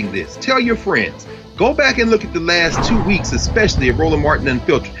watching this, tell your friends. Go back and look at the last 2 weeks, especially of Roland Martin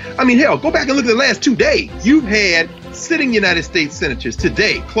Unfiltered. I mean, hell, go back and look at the last 2 days. You've had sitting United States senators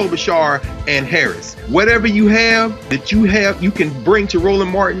today, Klobuchar and Harris. Whatever you have that you can bring to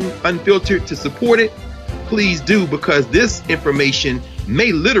Roland Martin Unfiltered to support it, please do, because this information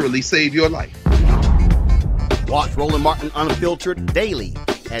may literally save your life. Watch Roland Martin Unfiltered daily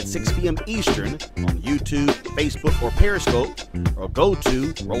at 6 p.m. Eastern on YouTube, Facebook, or Periscope, or go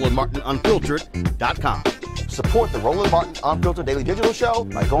to RolandMartinUnfiltered.com. Support the Roland Martin Unfiltered Daily Digital Show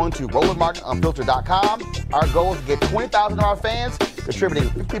by going to RolandMartinUnfiltered.com. Our goal is to get 20,000 of our fans contributing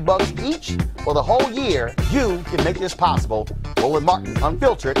 $50 each for the whole year. You can make this possible.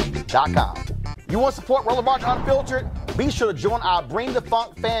 RolandMartinUnfiltered.com. You want to support Roland Martin Unfiltered? Be sure to join our Bring the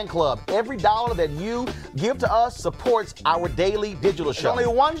Funk fan club. Every dollar that you give to us supports our daily digital show. There's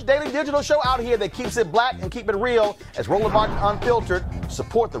only one daily digital show out here that keeps it black and keep it real. As Roland Martin Unfiltered.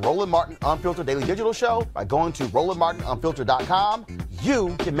 Support the Roland Martin Unfiltered Daily Digital Show by going to RolandMartinUnfiltered.com.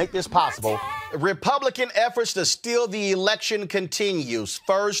 You can make this possible. Republican efforts to steal the election continues.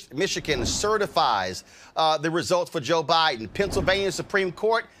 First, Michigan certifies the results for Joe Biden. Pennsylvania Supreme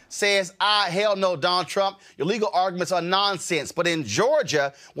Court says, hell no, Donald Trump. Your legal arguments are nonsense. But in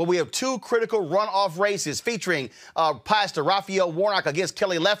Georgia, where we have 2 critical runoff races featuring Pastor Raphael Warnock against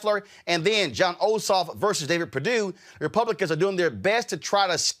Kelly Loeffler and then John Ossoff versus David Perdue, Republicans are doing their best to try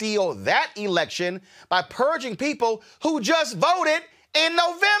to steal that election by purging people who just voted in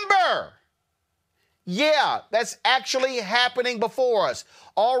November. Yeah, that's actually happening before us.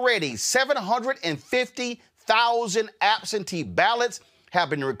 Already, 750,000 absentee ballots have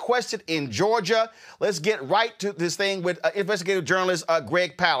been requested in Georgia. Let's get right to this thing with investigative journalist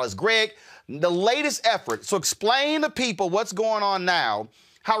Greg Pallas. Greg, the latest effort. So explain to people what's going on now,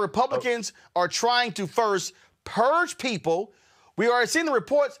 how Republicans are trying to first purge people. We are seeing the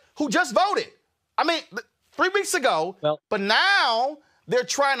reports who just voted. I mean, 3 weeks ago, but now they're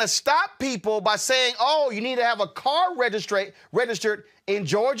trying to stop people by saying, oh, you need to have a car registered in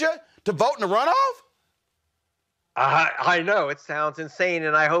Georgia to vote in the runoff? I know it sounds insane,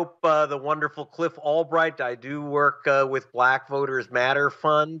 and I hope the wonderful Cliff Albright. I do work with Black Voters Matter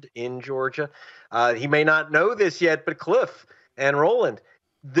Fund in Georgia. He may not know this yet, but Cliff and Roland,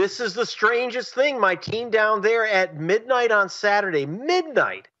 this is the strangest thing. My team down there at midnight on Saturday,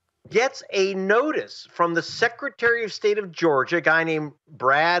 gets a notice from the Secretary of State of Georgia, a guy named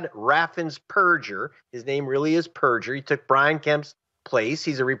Brad Raffensperger. His name really is Perger. He took Brian Kemp's place.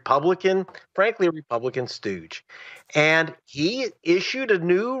 He's a Republican, frankly, a Republican stooge. And he issued a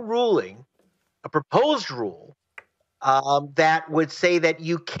new ruling, a proposed rule, that would say that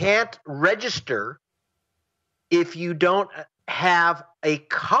you can't register if you don't have a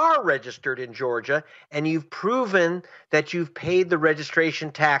car registered in Georgia and you've proven that you've paid the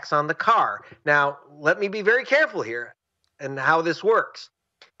registration tax on the car. Now, let me be very careful here and how this works.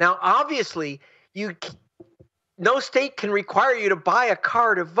 Now, obviously, no state can require you to buy a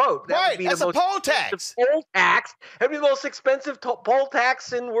car to vote. That would be that's a poll tax. Poll tax. That would be the most expensive poll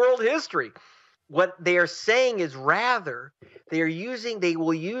tax in world history. What they are saying is rather they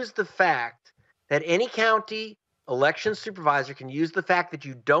will use the fact that any county election supervisor can use the fact that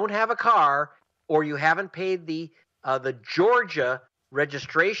you don't have a car or you haven't paid the Georgia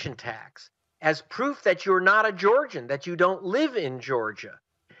registration tax as proof that you're not a Georgian, that you don't live in Georgia.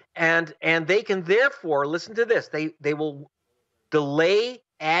 And they can therefore, listen to this, they will delay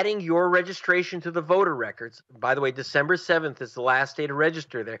adding your registration to the voter records. By the way, December 7th is the last day to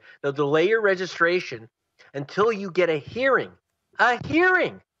register there. They'll delay your registration until you get a hearing. A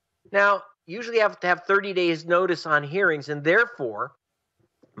hearing. Now, usually you have to have 30 days notice on hearings, and therefore,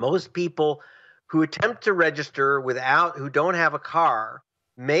 most people who attempt to register who don't have a car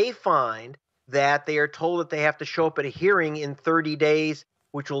may find that they are told that they have to show up at a hearing in 30 days,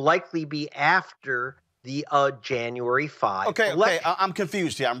 which will likely be after the January 5. Okay, I'm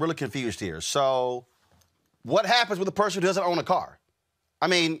confused here. I'm really confused here. So what happens with a person who doesn't own a car? I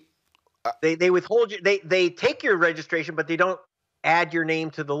mean... They withhold you. They take your registration, but they don't add your name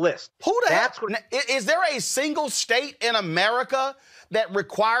to the list. Is there a single state in America that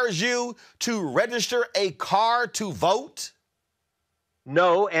requires you to register a car to vote?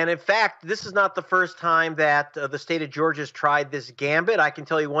 No, and in fact, this is not the first time that the state of Georgia has tried this gambit. I can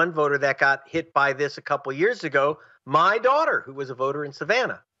tell you one voter that got hit by this a couple years ago, my daughter, who was a voter in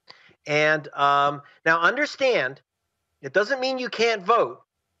Savannah. And now understand, it doesn't mean you can't vote.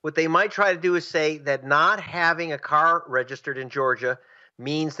 What they might try to do is say that not having a car registered in Georgia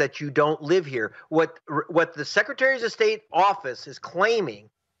means that you don't live here. What the Secretary of State office is claiming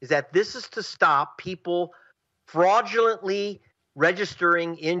is that this is to stop people fraudulently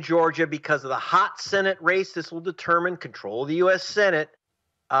registering in Georgia because of the hot Senate race. This will determine control of the U.S. Senate.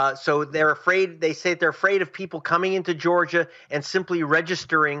 So they're afraid. They say they're afraid of people coming into Georgia and simply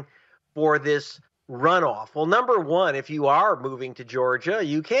registering for this runoff. Well, number one, if you are moving to Georgia,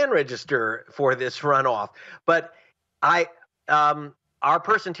 you can register for this runoff. But our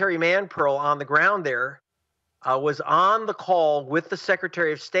person Terry Manpearl on the ground there was on the call with the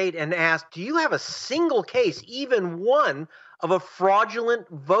Secretary of State and asked, do you have a single case, even one, of a fraudulent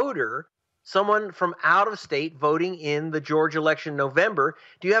voter, someone from out of state voting in the Georgia election in November?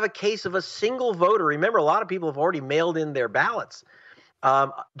 Do you have a case of a single voter? Remember, a lot of people have already mailed in their ballots.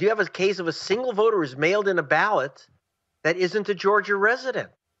 Do you have a case of a single voter who's mailed in a ballot that isn't a Georgia resident,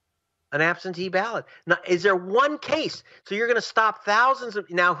 an absentee ballot? Now, is there one case? So you're going to stop thousands of...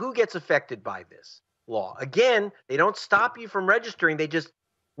 Now, who gets affected by this law? Again, they don't stop you from registering. They just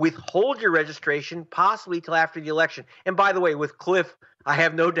withhold your registration, possibly till after the election. And by the way, with Cliff, I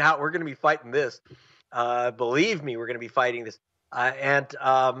have no doubt we're going to be fighting this. Believe me, we're going to be fighting this.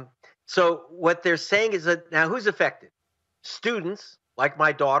 So what they're saying is that now who's affected? Students, like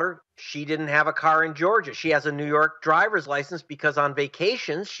my daughter, she didn't have a car in Georgia. She has a New York driver's license because on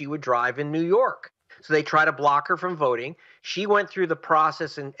vacations she would drive in New York. So they try to block her from voting. She went through the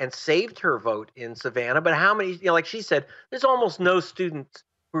process and saved her vote in Savannah. But how many, like she said, there's almost no students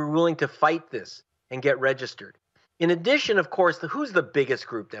who are willing to fight this and get registered. In addition, of course, who's the biggest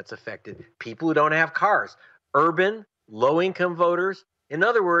group that's affected? People who don't have cars. Urban, low-income voters. In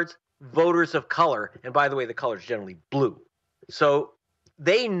other words, voters of color. And by the way, the color is generally blue. So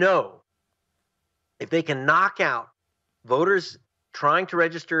they know if they can knock out voters trying to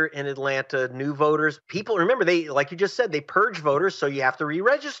register in Atlanta, new voters, people, remember, they, like you just said, they purge voters, so you have to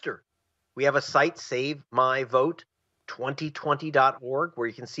re-register. We have a site, SaveMyVote2020.org, where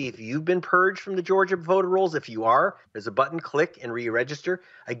you can see if you've been purged from the Georgia voter rolls. If you are, there's a button, click and re-register.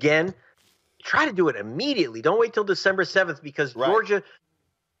 Again, try to do it immediately. Don't wait till December 7th because Georgia,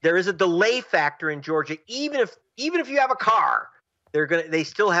 there is a delay factor in Georgia. Even if you have a car, they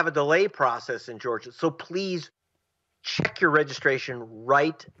still have a delay process in Georgia. So please check your registration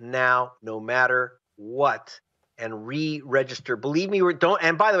right now, no matter what, and re-register. Believe me,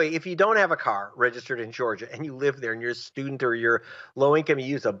 and by the way, if you don't have a car registered in Georgia and you live there and you're a student or you're low income, you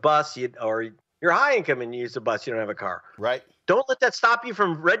use a bus, or you're high income and you use a bus, you don't have a car. Right. Don't let that stop you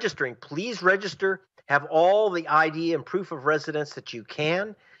from registering. Please register. Have all the ID and proof of residence that you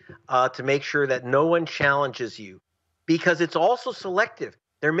can to make sure that no one challenges you, because it's also selective.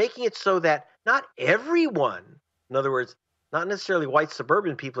 They're making it so that not everyone, in other words, not necessarily white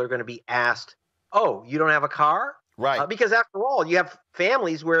suburban people, are going to be asked, oh, you don't have a car? Right. Because after all, you have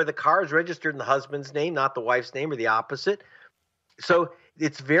families where the car is registered in the husband's name, not the wife's name, or the opposite. So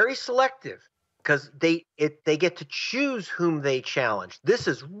it's very selective because they get to choose whom they challenge. This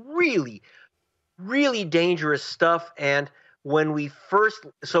is really, really dangerous stuff. And when we first,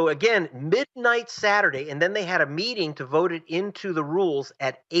 so again, midnight Saturday, and then they had a meeting to vote it into the rules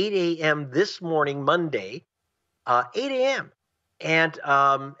at 8 a.m. this morning, Monday, 8 a.m. And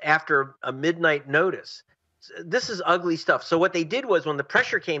after a midnight notice. This is ugly stuff. So what they did was, when the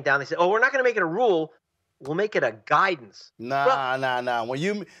pressure came down, they said, oh, we're not going to make it a rule. We'll make it a guidance. Nah. When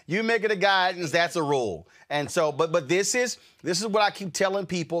you make it a guidance, that's a rule. And so, but this is what I keep telling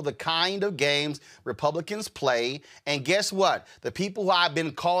people, the kind of games Republicans play. And guess what? The people who I've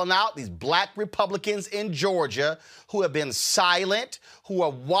been calling out, these black Republicans in Georgia who have been silent, who are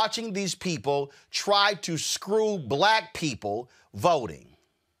watching these people try to screw black people voting.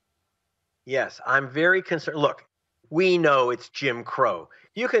 Yes, I'm very concerned. Look, we know it's Jim Crow.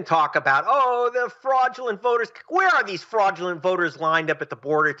 You can talk about, oh, the fraudulent voters. Where are these fraudulent voters lined up at the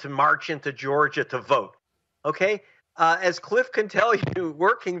border to march into Georgia to vote? Okay? As Cliff can tell you,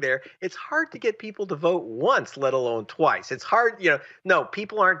 working there, it's hard to get people to vote once, let alone twice. It's hard, no,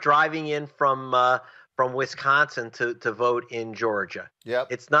 people aren't driving in from Wisconsin to vote in Georgia. Yep.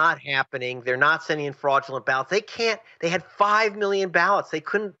 It's not happening. They're not sending in fraudulent ballots. They had 5 million ballots. They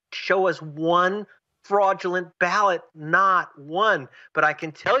couldn't show us one fraudulent ballot, not one. But I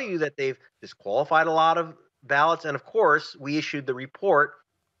can tell you that they've disqualified a lot of ballots. And of course, we issued the report,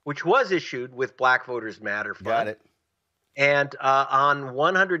 which was issued with Black Voters Matter Fund. Got it. And on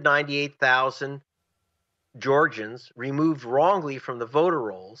 198,000 Georgians removed wrongly from the voter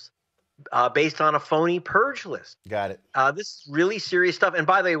rolls, based on a phony purge list. Got it. This is really serious stuff. And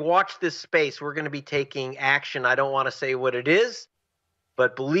by the way, watch this space. We're going to be taking action. I don't want to say what it is,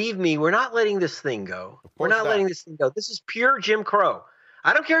 but believe me, we're not letting this thing go. We're not letting this thing go. This is pure Jim Crow.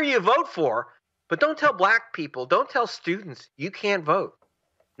 I don't care who you vote for, but don't tell black people, don't tell students you can't vote.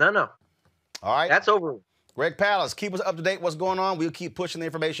 No. All right. That's over. Greg Palast, keep us up to date what's going on. We'll keep pushing the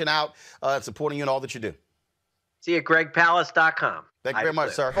information out, supporting you in all that you do. See you at gregpalast.com. Thank you very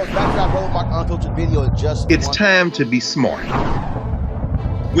much, sir. Folks, back to our Roland Unfiltered video in just It's time to be smart.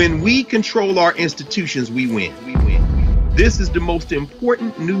 When we control our institutions, we win. This is the most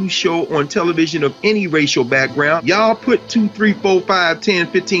important news show on television of any racial background. Y'all put $2, $3, $4, $5, $10,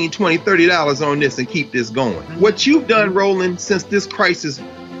 $15, $20, $30 on this and keep this going. What you've done, Roland, since this crisis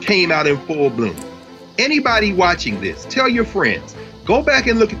came out in full bloom. Anybody watching this, tell your friends. Go back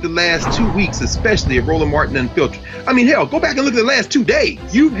and look at the last 2 weeks, especially of Roland Martin Unfiltered. I mean, hell, go back and look at the last 2 days.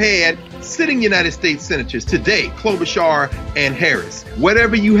 You've had sitting United States senators today, Klobuchar and Harris.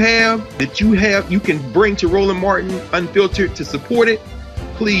 Whatever you have you can bring to Roland Martin Unfiltered to support it,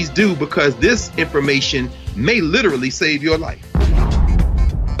 please do, because this information may literally save your life.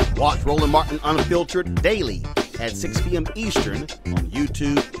 Watch Roland Martin Unfiltered daily at 6 p.m. Eastern on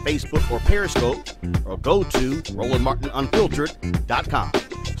YouTube, Facebook, or Periscope, or go to RolandMartinUnfiltered.com.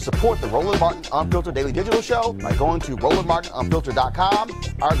 Support the Roland Martin Unfiltered Daily Digital Show by going to RolandMartinUnfiltered.com.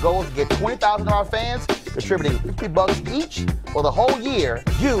 Our goal is to get 20,000 of our fans contributing $50 each for the whole year.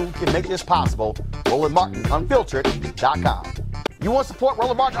 You can make this possible. RolandMartinUnfiltered.com. You want to support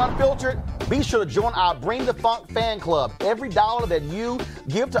Roland Martin Unfiltered? Be sure to join our Bring the Funk fan club. Every dollar that you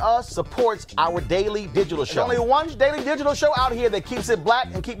give to us supports our daily digital show. There's only one daily digital show out here that keeps it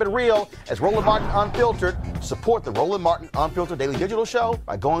black and keep it real as Roland Martin Unfiltered. Support the Roland Martin Unfiltered Daily Digital Show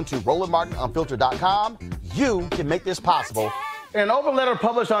by going to RolandMartinUnfiltered.com. You can make this possible. In an open letter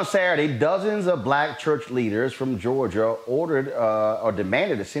published on Saturday, dozens of black church leaders from Georgia ordered or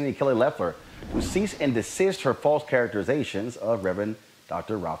demanded that Senator Kelly Loeffler to cease and desist her false characterizations of Reverend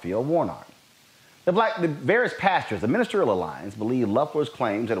Dr. Raphael Warnock. The various pastors, the Ministerial Alliance, believe Loeffler's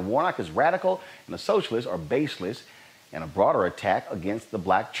claims that Warnock is radical and a socialist are baseless and a broader attack against the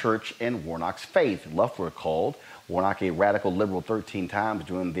black church and Warnock's faith. Loeffler called Warnock a radical liberal 13 times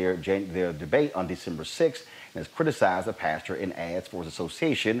during their debate on December 6th and has criticized the pastor in ads for his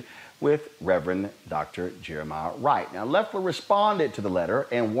association with Reverend Dr. Jeremiah Wright. Now, Loeffler responded to the letter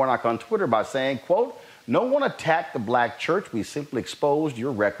and Warnock on Twitter by saying, quote, No one attacked the black church. We simply exposed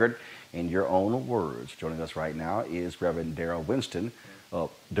your record in your own words. Joining us right now is Reverend Darrell Winston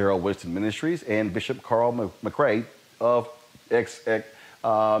of Darrell Winston Ministries and Bishop Carl McCray of Exousia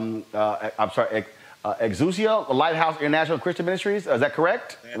Lighthouse International Christian Ministries. Is that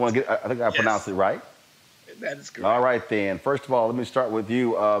correct? I think I pronounced it right. That is correct. All right, then. First of all, let me start with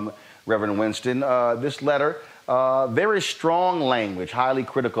you, Reverend Winston. This letter, very strong language, highly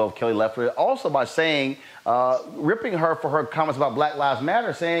critical of Kelly Loeffler, also by saying, ripping her for her comments about Black Lives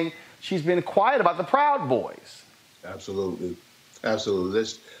Matter, saying she's been quiet about the Proud Boys. Absolutely. Absolutely.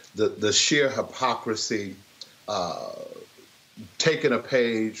 The sheer hypocrisy, taking a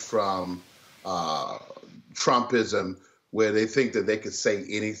page from Trumpism, where they think that they could say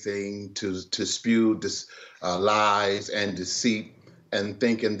anything to spew lies and deceit, and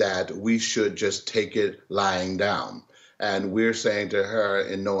thinking that we should just take it lying down. And we're saying to her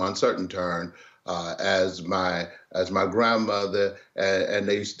in no uncertain term, as my grandmother and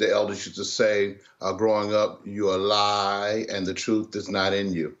the elders used to say, growing up, you're a lie and the truth is not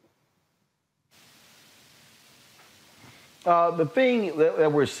in you. The thing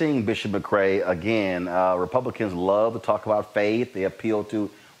that we're seeing, Bishop McCray, again, Republicans love to talk about faith. They appeal to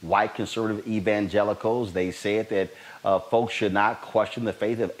white conservative evangelicals. They said that folks should not question the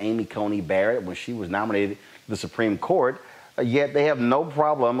faith of Amy Coney Barrett when she was nominated to the Supreme Court, yet they have no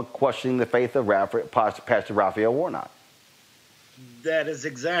problem questioning the faith of Pastor Raphael Warnock. That is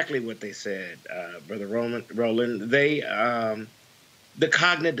exactly what they said, Brother Roland. They, the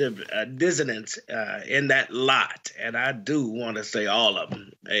cognitive dissonance in that lot, and I do want to say all of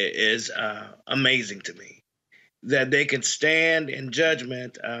them, is amazing to me. That they can stand in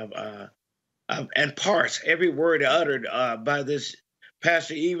judgment of and parse every word uttered by this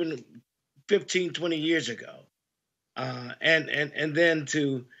pastor even 15, 20 years ago. And then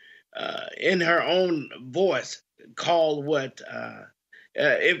to, in her own voice, call what,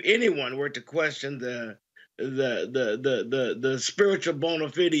 if anyone were to question the spiritual bona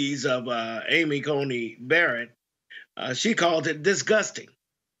fides of Amy Coney Barrett, she called it disgusting.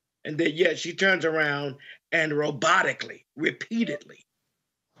 And then yet she turns around and robotically, repeatedly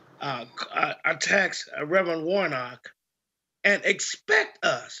attacks Reverend Warnock and expect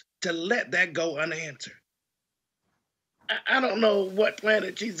us to let that go unanswered. I don't know what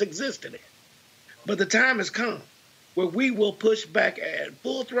planet she's existed in, but the time has come where we will push back at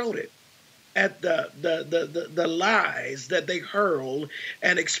full-throated at the lies that they hurl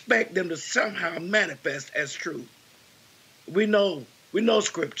and expect them to somehow manifest as truth. We know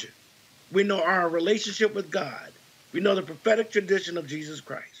Scripture. We know our relationship with God. We know the prophetic tradition of Jesus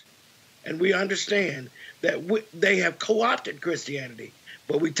Christ. And we understand that they have co-opted Christianity,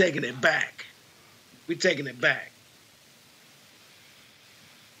 but we're taking it back. We're taking it back.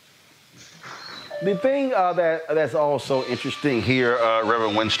 The thing that's also interesting here,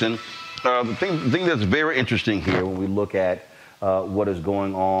 Reverend Winston, the thing that's very interesting here when we look at what is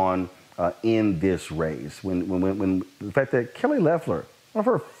going on in this race, when the fact that Kelly Loeffler, one of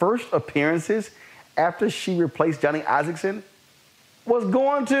her first appearances after she replaced Johnny Isaacson, was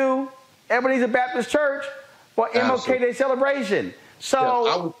going to Ebenezer Baptist Church for MLK Day celebration.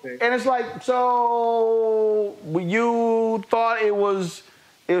 So, and it's like, so you thought it was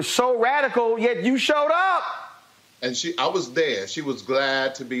so radical, yet you showed up. And I was there. She was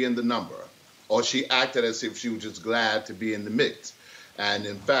glad to be in the number, or she acted as if she was just glad to be in the mix. And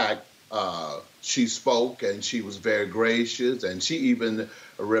in fact, she spoke and she was very gracious, and she even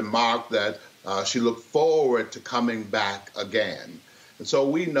remarked that she looked forward to coming back again. And so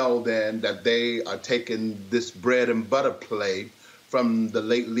we know then that they are taking this bread and butter plate from the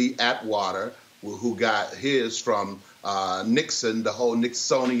late Lee Atwater, who got his from Nixon, the whole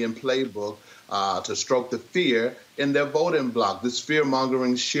Nixonian playbook, to stroke the fear in their voting bloc, this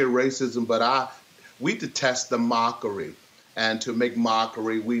fear-mongering, sheer racism. But we detest the mockery. And to make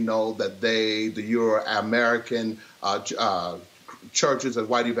mockery, we know that the Euro-American churches and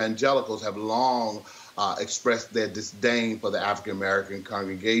white evangelicals have long expressed their disdain for the African-American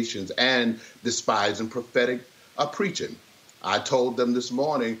congregations and despise and prophetic preaching. I told them this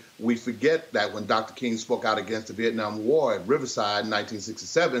morning, we forget that when Dr. King spoke out against the Vietnam War at Riverside in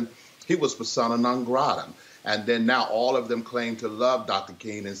 1967, he was persona non grata. And then now all of them claim to love Dr.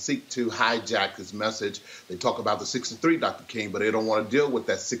 King and seek to hijack his message. They talk about the 63 Dr. King, but they don't want to deal with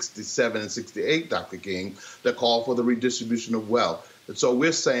that 67 and 68 Dr. King that call for the redistribution of wealth. And so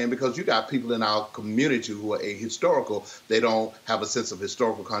we're saying, because you got people in our community who are ahistorical, they don't have a sense of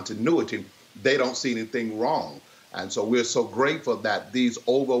historical continuity, they don't see anything wrong. And so we're so grateful that these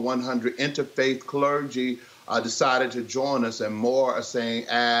over 100 interfaith clergy decided to join us, and more are saying,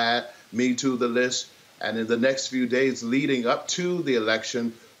 add me to the list. And in the next few days leading up to the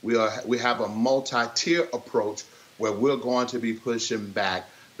election, we have a multi-tier approach where we're going to be pushing back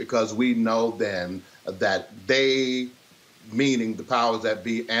because we know then that they, meaning the powers that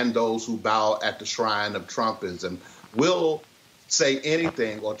be and those who bow at the shrine of Trumpism, will say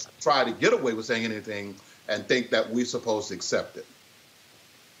anything or try to get away with saying anything and think that we're supposed to accept it.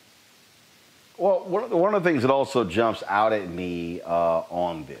 Well, one of the things that also jumps out at me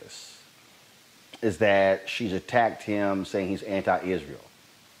on this is that she's attacked him saying he's anti-Israel.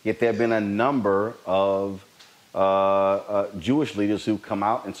 Yet there have been a number of Jewish leaders who come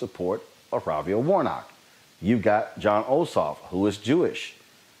out in support of Raphael Warnock. You've got John Ossoff, who is Jewish,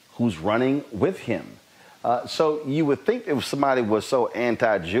 who's running with him. So you would think if somebody was so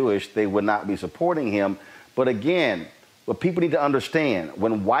anti-Jewish, they would not be supporting him. But again, what people need to understand,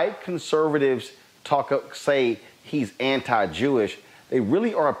 when white conservatives say he's anti-Jewish, they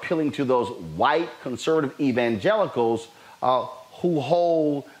really are appealing to those white conservative evangelicals who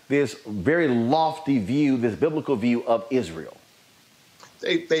hold this very lofty view, this biblical view of Israel.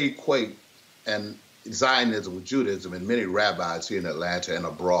 They equate Zionism with Judaism, and many rabbis here in Atlanta and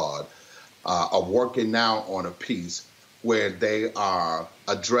abroad are working now on a piece where they are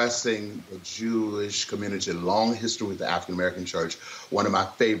addressing the Jewish community, long history with the African American church. One of my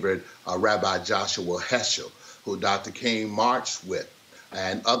favorite, Rabbi Joshua Heschel, who Dr. King marched with,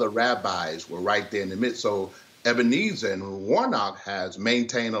 and other rabbis were right there in the midst. So Ebenezer and Warnock has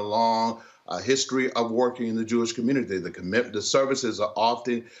maintained a long history of working in the Jewish community. The services are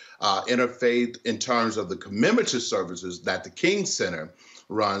often interfaith in terms of the commemorative services that the King Center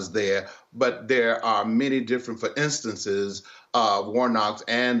runs there, but there are many different, for instances, Warnocks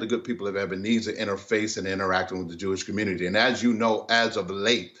and the good people of Ebenezer interface and interacting with the Jewish community. And as you know, as of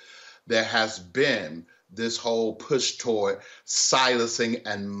late, there has been this whole push toward silencing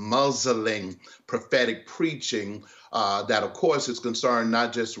and muzzling prophetic preaching that, of course, is concerned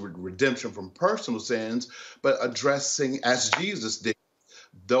not just with redemption from personal sins, but addressing, as Jesus did,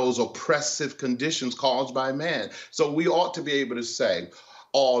 those oppressive conditions caused by man. So we ought to be able to say,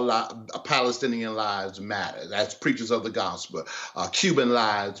 all Palestinian lives matter. That's preachers of the gospel. Cuban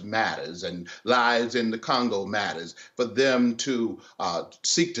lives matters, and lives in the Congo matters. For them to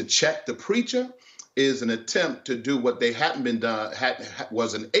seek to check the preacher is an attempt to do what they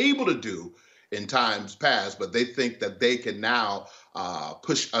wasn't able to do in times past, but they think that they can now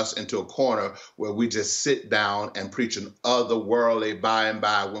push us into a corner where we just sit down and preach an otherworldly by and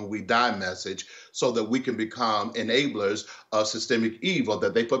by when we die message so that we can become enablers of systemic evil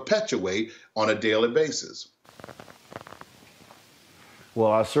that they perpetuate on a daily basis.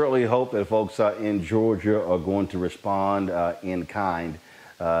 Well, I certainly hope that folks in Georgia are going to respond in kind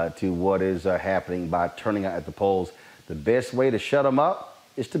to what is happening by turning out at the polls. The best way to shut them up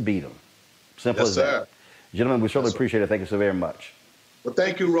is to beat them. Simple as that. Gentlemen, we certainly appreciate it. Thank you so very much. Well,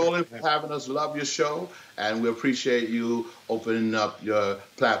 thank you, Roland, for having us. Love your show, and we appreciate you opening up your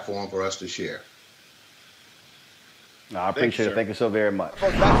platform for us to share. I appreciate it. Thank you so very much.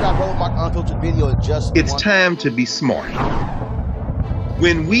 It's time to be smart.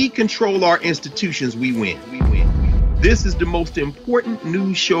 When we control our institutions, we win. This is the most important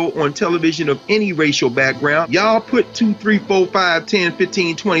news show on television of any racial background. Y'all put $2, $3, $4, $5, $10,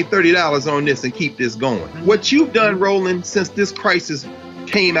 $15, $20, $30 on this and keep this going. What you've done, Roland, since this crisis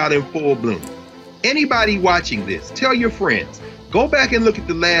came out in full bloom. Anybody watching this, tell your friends. Go back and look at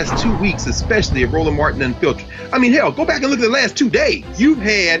the last 2 weeks, especially of Roland Martin Unfiltered. I mean, hell, go back and look at the last 2 days. You've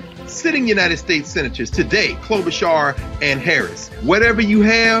had sitting United States senators today, Klobuchar and Harris. Whatever you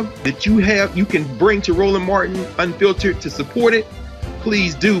have that you can bring to Roland Martin Unfiltered to support it,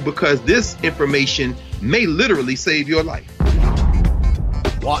 please do, because this information may literally save your life.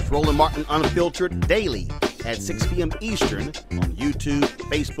 Watch Roland Martin Unfiltered daily at 6 p.m. Eastern on YouTube,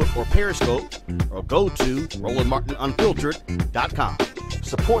 Facebook, or Periscope, or go to RolandMartinUnfiltered.com.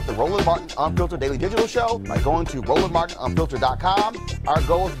 Support the Roland Martin Unfiltered Daily Digital Show by going to RolandMartinUnfiltered.com. Our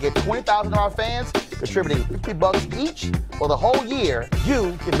goal is to get 20,000 of our fans contributing $50 each for the whole year.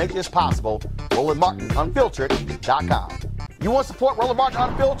 You can make this possible. RolandMartinUnfiltered.com. You want to support Roland Martin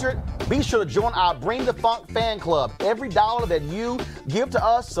Unfiltered? Be sure to join our Bring the Funk fan club. Every dollar that you give to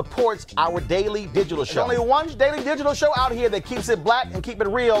us supports our daily digital show. There's only one daily digital show out here that keeps it black and keep it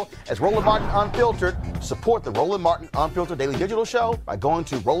real. As Roland Martin Unfiltered. Support the Roland Martin Unfiltered Daily Digital Show by going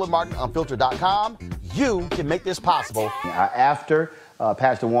to RolandMartinUnfiltered.com. You can make this possible. After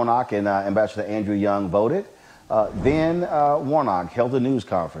Pastor Warnock and Ambassador Andrew Young voted, then Warnock held a news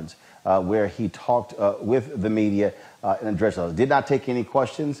conference where he talked with the media and addressed us. Did not take any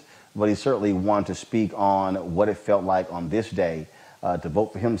questions, but he certainly wanted to speak on what it felt like on this day to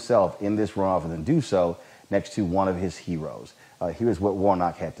vote for himself in this runoff and then do so next to one of his heroes. Here's what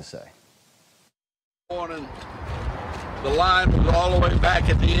Warnock had to say. Morning, the line was all the way back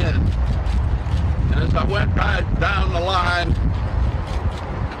at the end. And as I went right down the line,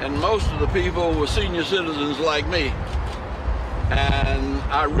 and most of the people were senior citizens like me, and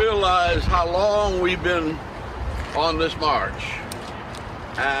I realized how long we've been on this march.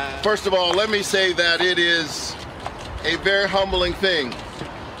 First of all, let me say that it is a very humbling thing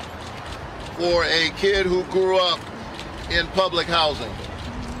for a kid who grew up in public housing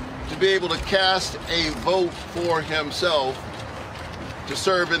to be able to cast a vote for himself to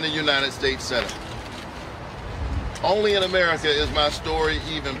serve in the United States Senate. Only in America is my story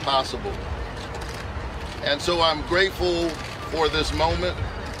even possible. And so I'm grateful for this moment,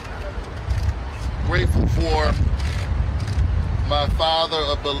 grateful for my father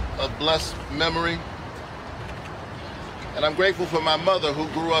of blessed memory, and I'm grateful for my mother who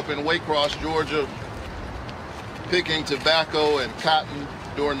grew up in Waycross, Georgia, picking tobacco and cotton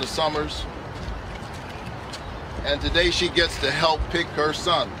during the summers. And today she gets to help pick her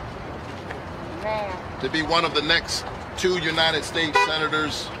son to be one of the next 2 United States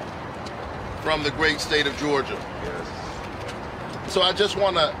senators from the great state of Georgia. So I just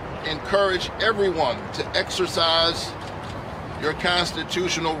want to encourage everyone to exercise your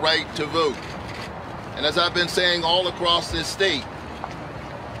constitutional right to vote. And as I've been saying all across this state,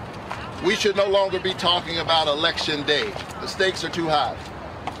 we should no longer be talking about election day. The stakes are too high.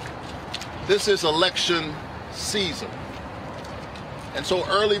 This is election season. And so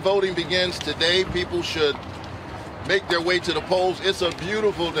early voting begins today. People should make their way to the polls. It's a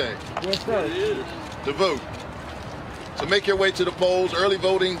beautiful day to vote. So make your way to the polls. Early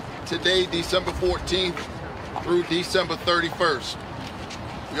voting today, December 14th through December 31st.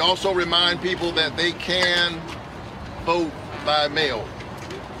 We also remind people that they can vote by mail.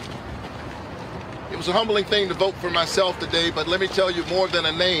 It was a humbling thing to vote for myself today, but let me tell you, more than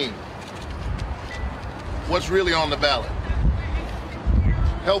a name, what's really on the ballot.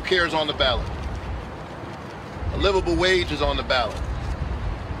 Health care is on the ballot. A livable wage is on the ballot.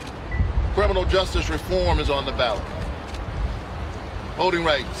 Criminal justice reform is on the ballot. Voting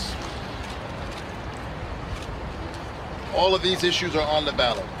rights. All of these issues are on the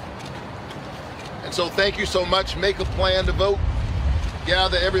ballot. And so thank you so much. Make a plan to vote.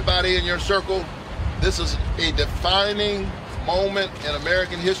 Gather everybody in your circle. This is a defining moment in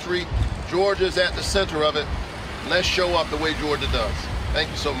American history. Georgia is at the center of it. Let's show up the way Georgia does. Thank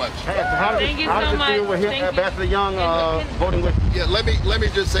you so much. Thank you so much. Feel with Ambassador Young voting with? Yeah, let me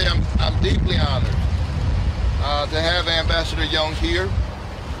just say I'm deeply honored to have Ambassador Young here.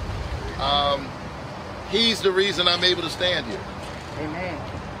 He's the reason I'm able to stand here. Amen.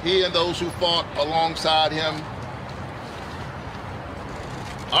 He and those who fought alongside him.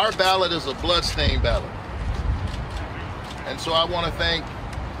 Our ballot is a bloodstained ballot. And so I want to thank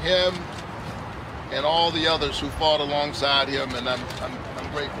him and all the others who fought alongside him, and I'm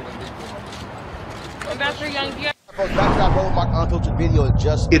grateful and deeply. Ambassador Young, do you Back to that Roland Martin Unfiltered video in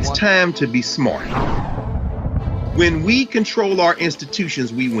just It's time to be smart. When we control our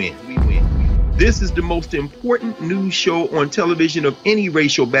institutions, we win. This is the most important news show on television of any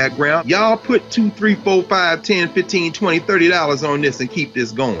racial background. Y'all put $2, $3, $4, $5, $10, $15, $20, $30 on this and keep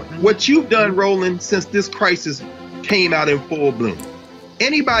this going. What you've done, Roland, since this crisis came out in full bloom.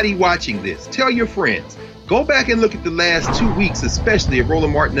 Anybody watching this, tell your friends. Go back and look at the last 2 weeks, especially of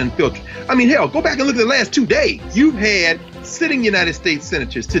Roland Martin Unfiltered. I mean, hell, go back and look at the last 2 days. You've had sitting United States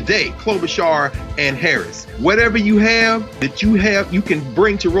senators today, Klobuchar and Harris. Whatever you have that you can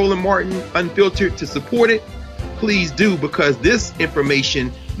bring to Roland Martin Unfiltered to support it, please do, because this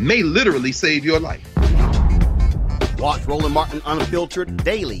information may literally save your life. Watch Roland Martin Unfiltered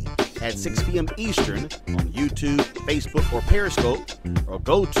daily at 6 p.m. Eastern on YouTube, Facebook, or Periscope, or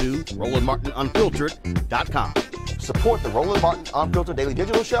go to RolandMartinUnfiltered.com. Support the Roland Martin Unfiltered Daily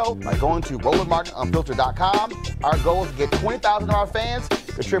Digital Show by going to RolandMartinUnfiltered.com. Our goal is to get 20,000 of our fans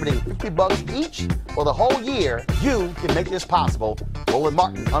contributing $50 each for the whole year. You can make this possible.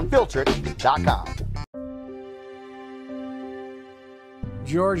 RolandMartinUnfiltered.com.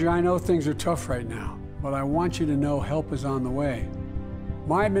 George, I know things are tough right now, but I want you to know help is on the way.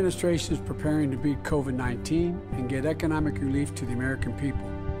 My administration is preparing to beat COVID-19 and get economic relief to the American people.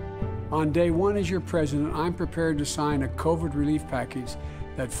 On day one as your president, I'm prepared to sign a COVID relief package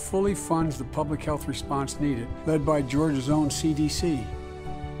that fully funds the public health response needed, led by Georgia's own CDC.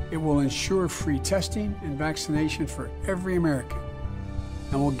 It will ensure free testing and vaccination for every American,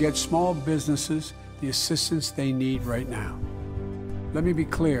 and will get small businesses the assistance they need right now. Let me be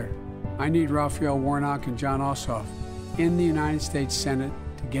clear. I need Raphael Warnock and John Ossoff in the United States Senate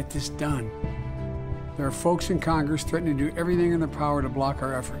to get this done. There are folks in Congress threatening to do everything in their power to block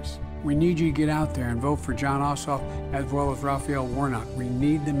our efforts. We need you to get out there and vote for Jon Ossoff as well as Raphael Warnock. We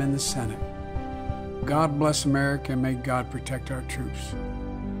need them in the Senate. God bless America and may God protect our troops.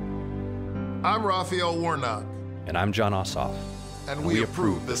 I'm Raphael Warnock. And I'm Jon Ossoff. And we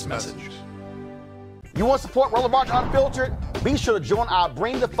approve this message. You want to support Roland Martin Unfiltered? Be sure to join our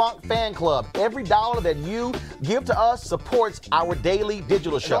Bring the Funk fan club. Every dollar that you give to us supports our daily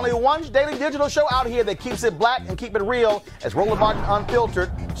digital show. There's only one daily digital show out here that keeps it black and keep it real as Roland Martin Unfiltered.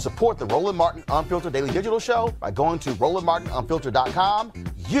 Support the Roland Martin Unfiltered daily digital show by going to RolandMartinUnfiltered.com.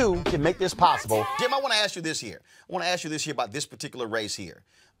 You can make this possible. Jim, I want to ask you this here. I want to ask you this here about this particular race here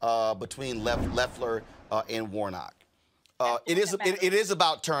between Loeffler and Warnock. It is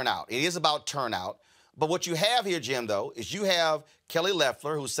about turnout. It is about turnout. But what you have here, Jim, though, is you have Kelly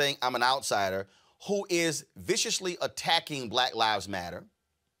Loeffler, who's saying, I'm an outsider, who is viciously attacking Black Lives Matter,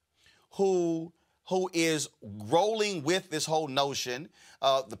 who is rolling with this whole notion,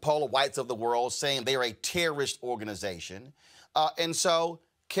 the polar whites of the world, saying they are a terrorist organization. And so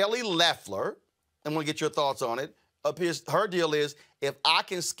Kelly Loeffler, I'm going to get your thoughts on it, appears, her deal is, if I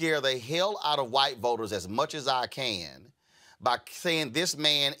can scare the hell out of white voters as much as I can, by saying this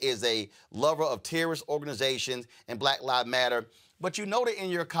man is a lover of terrorist organizations and Black Lives Matter. But you noted in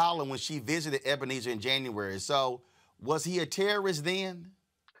your column when she visited Ebenezer in January. So was he a terrorist then?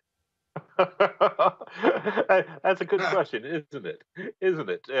 That's a good question, isn't it? Isn't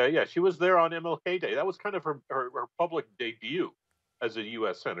it? Yeah, she was there on MLK Day. That was kind of her public debut as a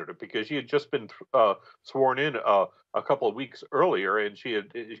U.S. senator, because she had just been sworn in a couple of weeks earlier, and she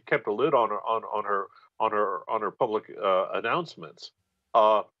had kept a lid on her public announcements.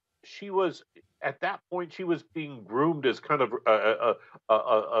 She was, at that point, she was being groomed as kind of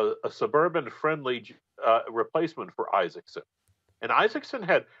a suburban-friendly replacement for Isaacson, and Isaacson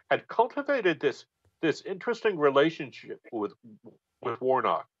had cultivated this interesting relationship with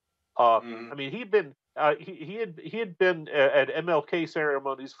Warnock. I mean, he had been at MLK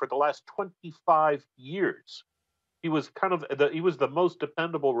ceremonies for the last 25 years. He was kind of the most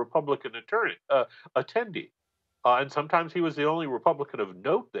dependable Republican attendee, and sometimes he was the only Republican of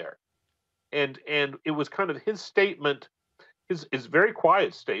note there. And it was kind of his statement, his very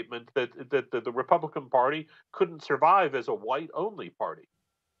quiet statement that the Republican Party couldn't survive as a white-only party.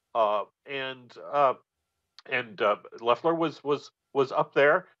 And Loeffler was up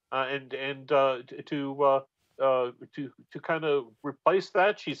there. To kind of replace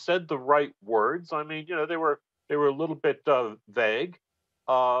that, she said the right words. I mean, they were a little bit vague,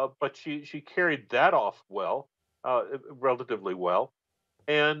 but she carried that off well, relatively well.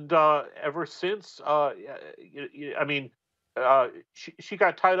 And ever since, I mean, she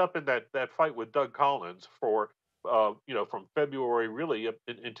got tied up in that fight with Doug Collins for from February really up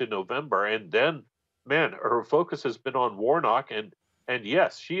into November, and then, man, her focus has been on Warnock. And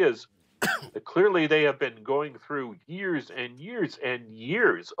yes, she is. Clearly, they have been going through years and years and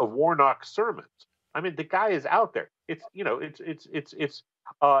years of Warnock sermons. I mean, the guy is out there. It's and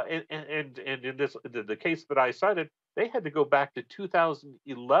in the case that I cited, they had to go back to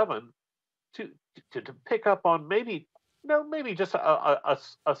 2011 to pick up on maybe just a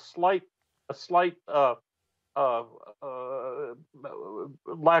slight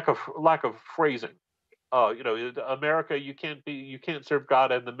lack of phrasing. America, you can't serve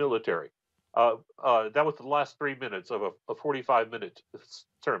God and the military. That was the last 3 minutes of a 45-minute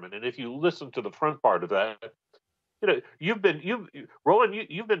sermon. And if you listen to the front part of that, Roland,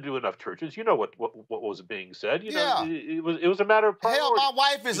 you've been to enough churches. You know what was being said. It was a matter of priority. Hell, my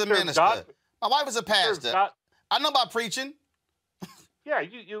wife is a minister. My wife is a pastor. I know about preaching. Yeah,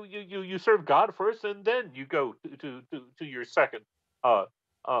 you serve God first, and then you go to your second.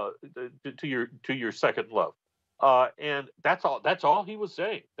 To your second love, and that's all he was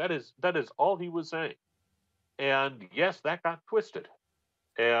saying. That is all he was saying. And yes, that got twisted,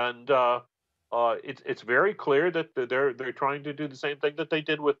 and it's very clear that they're trying to do the same thing that they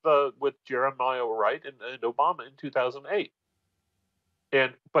did with Jeremiah Wright and Obama in 2008.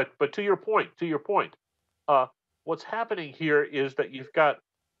 And but to your point, what's happening here is that you've got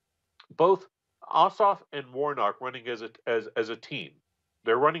both Ossoff and Warnock running as a team.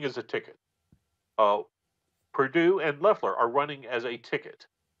 They're running as a ticket. Perdue and Loeffler are running as a ticket,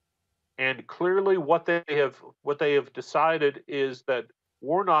 and clearly what they have decided is that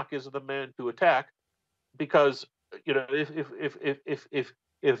Warnock is the man to attack, because if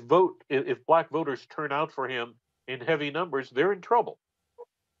black voters turn out for him in heavy numbers, they're in trouble.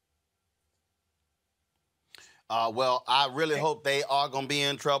 Well, I really hope they are going to be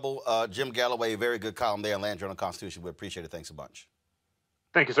in trouble. Jim Galloway, very good column there in Land Journal-Constitution. We appreciate it. Thanks a bunch.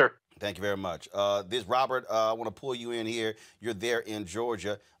 Thank you, sir. Thank you very much. This Robert, I want to pull you in here. You're there in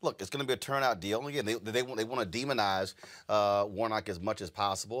Georgia. Look, it's going to be a turnout deal. Again, they want to demonize Warnock as much as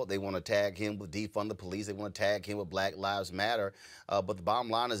possible. They want to tag him with defund the police. They want to tag him with Black Lives Matter. But the bottom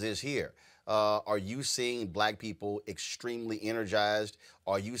line is this here. Are you seeing black people extremely energized?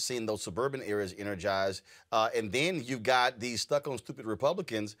 Are you seeing those suburban areas energized? And then you've got these stuck on stupid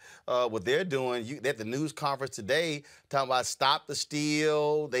Republicans, what they're doing. At the news conference today, talking about stop the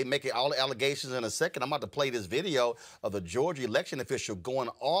steal. They making all the allegations in a second. I'm about to play this video of the Georgia election official going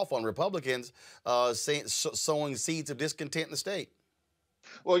off on Republicans, sowing seeds of discontent in the state.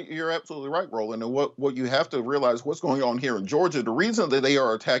 Well, you're absolutely right, Roland. And what you have to realize what's going on here in Georgia, the reason that they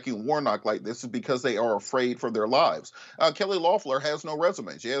are attacking Warnock like this is because they are afraid for their lives. Kelly Loeffler has no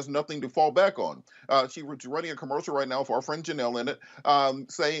resume. She has nothing to fall back on. She's running a commercial right now for our friend Janelle in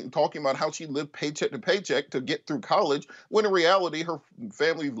it, talking about how she lived paycheck to paycheck to get through college, when in reality, her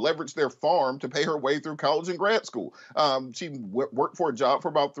family leveraged their farm to pay her way through college and grad school. She worked for a job for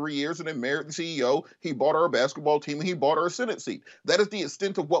about 3 years and then married the CEO. He bought her a basketball team and he bought her a Senate seat. That is the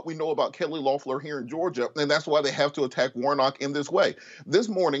extent of what we know about Kelly Loeffler here in Georgia, and that's why they have to attack Warnock in this way. This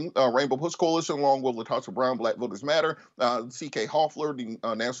morning, Rainbow Push Coalition, along with Latasha Brown, Black Voters Matter, C.K. Hoffler, the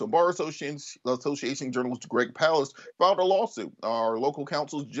National Bar Association journalist Greg Palast, filed a lawsuit. Our local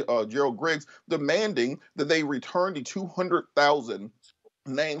counsel, Gerald Griggs, demanding that they return the 200,000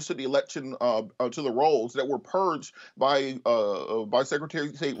 names to the election, to the rolls that were purged by Secretary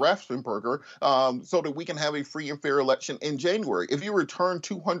of State Raffensperger, so that we can have a free and fair election in January. If you return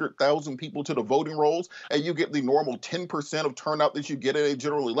 200,000 people to the voting rolls and you get the normal 10% of turnout that you get in a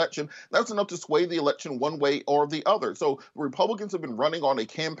general election, that's enough to sway the election one way or the other. So Republicans have been running on a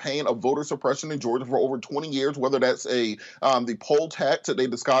campaign of voter suppression in Georgia for over 20 years, whether that's the poll tax that they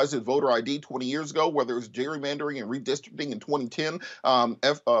disguised as voter ID 20 years ago, whether it's gerrymandering and redistricting in 2010,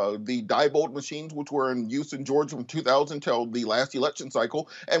 the Diebold machines, which were in use in Georgia from 2000 until the last election cycle.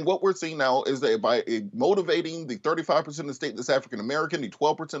 And what we're seeing now is that by motivating the 35% of the state that's African American, the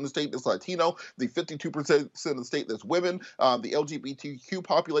 12% of the state that's Latino, the 52% of the state that's women, the LGBTQ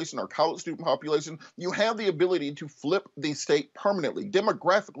population, our college student population, you have the ability to flip the state permanently.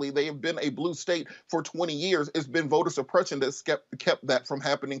 Demographically, they have been a blue state for 20 years. It's been voter suppression that's kept that from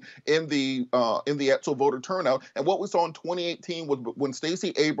happening in the actual voter turnout. And what we saw in 2018 was when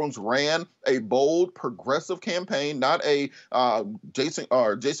Stacey Abrams ran a bold, progressive campaign, not a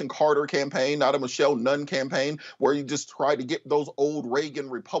Jason Carter campaign, not a Michelle Nunn campaign, where you just tried to get those old Reagan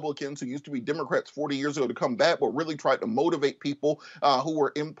Republicans who used to be Democrats 40 years ago to come back, but really tried to motivate people who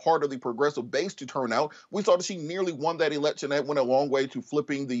were in part of the progressive base to turn out. We saw that she nearly won that election. That went a long way to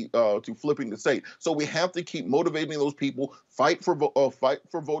flipping the state. So we have to keep motivating those people, fight for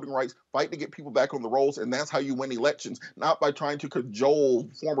voting rights, fight to get people back on the rolls, and that's how you win elections, not by trying to cajole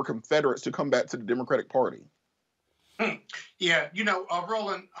former Confederates to come back to the Democratic Party. Yeah,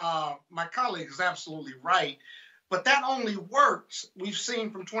 Roland, my colleague is absolutely right, but that only works, we've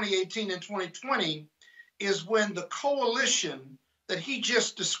seen from 2018 and 2020, is when the coalition that he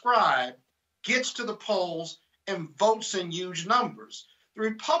just described gets to the polls and votes in huge numbers. The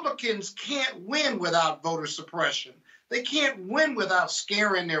Republicans can't win without voter suppression. They can't win without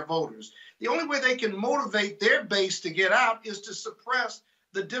scaring their voters. The only way they can motivate their base to get out is to suppress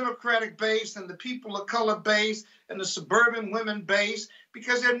the Democratic base and the people of color base and the suburban women base,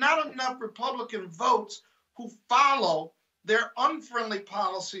 because there are not enough Republican votes who follow their unfriendly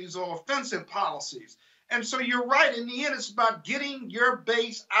policies or offensive policies. And so you're right. In the end, it's about getting your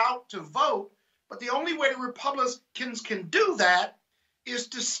base out to vote. But the only way the Republicans can do that is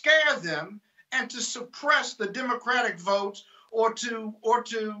to scare them and to suppress the Democratic votes, or to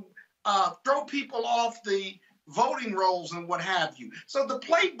throw people off the voting rolls and what have you. So the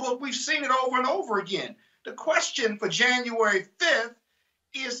playbook, we've seen it over and over again. The question for January 5th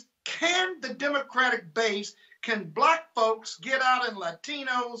is, can the Democratic base, can Black folks get out and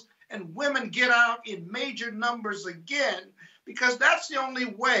Latinos and women get out in major numbers again? Because that's the only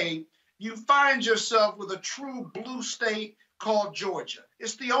way you find yourself with a true blue state called Georgia.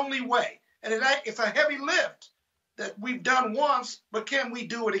 It's the only way. And it's a heavy lift that we've done once, but can we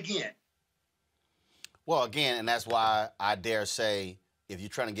do it again? Well, again, and that's why I dare say, if you're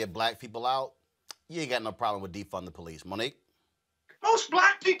trying to get black people out, you ain't got no problem with defund the police. Monique? Most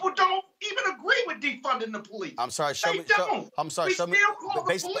black people don't even agree with defunding the police. I'm sorry, show me. I'm sorry, show me.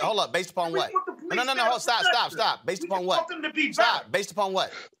 Hold up, based upon what? No, stop. Based upon what? Stop. Based upon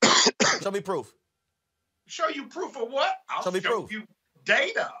what? Show me proof. Show you proof of what? I'll show me proof. You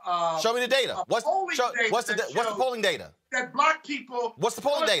data. Show me the data. What's the polling data? That black people. What's the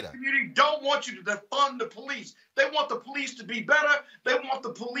polling data? Community don't want you to defund the police. They want the police to be better. They want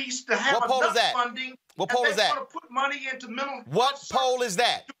the police to have enough funding. What poll is that? They want to put money into mental. What poll is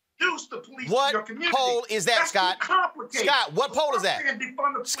that? Reduce the police what in your community. Poll is that, Scott? Scott, what poll is that?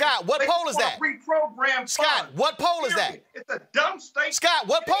 Scott, what poll is that? Reprogram Scott, what poll is that? It's a dumb state. Scott,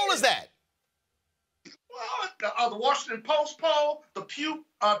 what poll is that? Well, the Washington Post poll, the Pew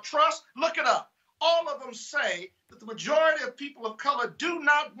Trust, look it up. All of them say that the majority of people of color do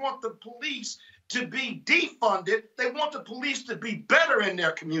not want the police to be defunded. They want the police to be better in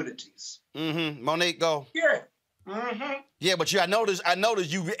their communities. Mm-hmm. Monique, go. Yeah. Mm-hmm. Yeah, but I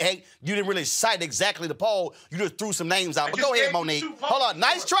noticed you didn't really cite exactly the poll. You just threw some names out. But go ahead, Monique. Hold on.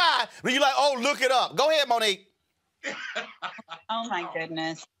 Nice try. But you're like, oh, look it up. Go ahead, Monique. Oh, my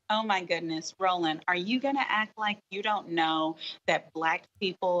goodness. Oh, my goodness. Roland, are you going to act like you don't know that Black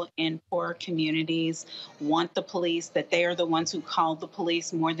people in poor communities want the police, that they are the ones who call the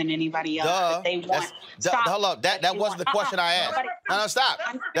police more than anybody else? That they want. Hold up. That wasn't the question I asked. No, stop.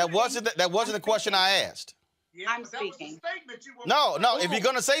 That wasn't the question I asked. I'm speaking. No. If you're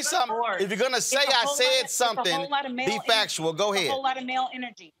gonna say something, if you're gonna say I said something, be factual. Go ahead. A whole lot of male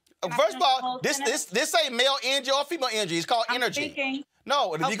energy. First of all, this ain't male energy or female energy. It's called energy. Speaking.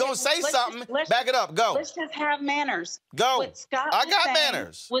 No, if you're gonna say something, back it up. Go. Let's just have manners. Go. What Scott I got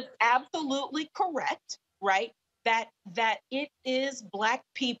manners. Was absolutely correct, right? That it is Black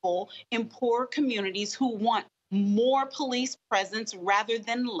people in poor communities who want more police presence rather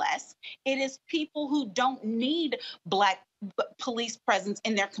than less. It is people who don't need Black police presence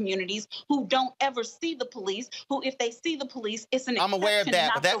in their communities, who don't ever see the police, who if they see the police, it's an exception. I'm aware of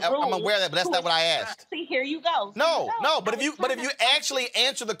that, but that's not what I asked. See, here you go. No, but if you actually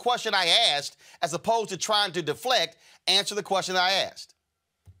answer the question I asked, as opposed to trying to deflect, answer the question I asked.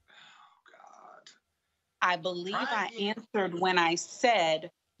 I believe I answered when I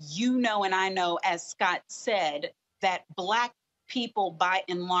said, you know, and I know, as Scott said, that Black people by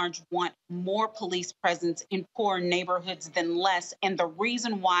and large want more police presence in poor neighborhoods than less. And the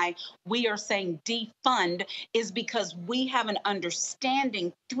reason why we are saying defund is because we have an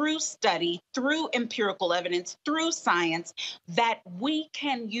understanding through study, through empirical evidence, through science, that we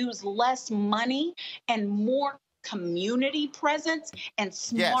can use less money and more community presence and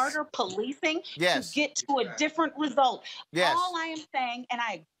smarter policing to get to a different result. All I am saying, and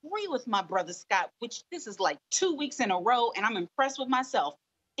I agree with my brother Scott, which this is like 2 weeks in a row, and I'm impressed with myself,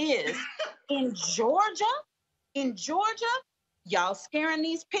 is in Georgia, y'all scaring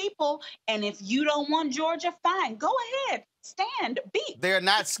these people. And if you don't want Georgia, fine, go ahead. They're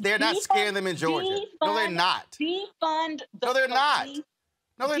not scaring them in Georgia. No, they're not. Defund the No, they're not. police.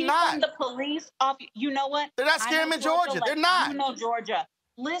 No, they're not. The police off. You know what? They're not scaring them in Georgia. They're not. You know Georgia.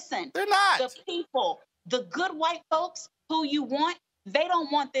 Listen. They're not. The people, the good white folks who you want, they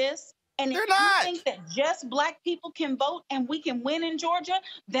don't want this. And if you think that just Black people can vote and we can win in Georgia,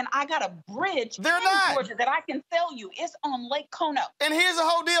 then I got a bridge in Georgia that I can sell you. It's on Lake Kono. And here's the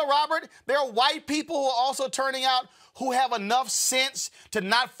whole deal, Robert. There are white people who are also turning out who have enough sense to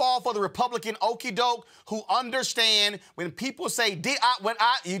not fall for the Republican okie doke, who understand when people say,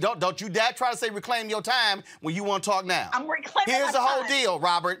 don't you dare try to say reclaim your time when you want to talk now. I'm reclaiming Here's the whole deal,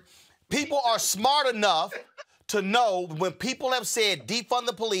 Robert. People are smart enough to know when people have said defund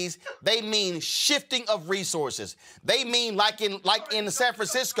the police, they mean shifting of resources. They mean like in San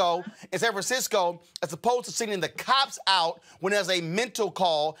Francisco, as opposed to sending the cops out when there's a mental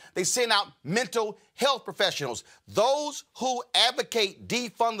call, they send out mental health professionals. Those who advocate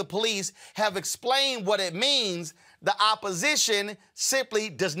defund the police have explained what it means. The opposition simply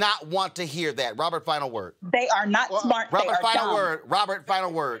does not want to hear that. Robert, final word. They are not smart. Robert, final dumb. word. Robert,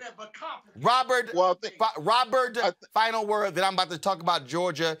 final word. Robert, final word that I'm about to talk about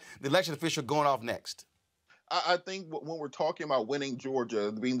Georgia, the election official going off next. I think when we're talking about winning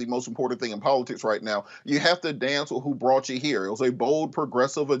Georgia being the most important thing in politics right now, you have to dance with who brought you here. It was a bold,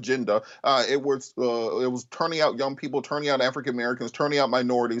 progressive agenda. It was turning out young people, turning out African Americans, turning out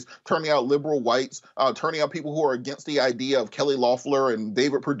minorities, turning out liberal whites, turning out people who are against the idea of Kelly Loeffler and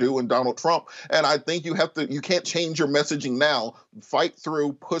David Perdue and Donald Trump. And I think you can't change your messaging now. Fight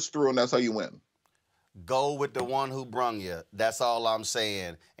through, push through, and that's how you win. Go with the one who brung you. That's all I'm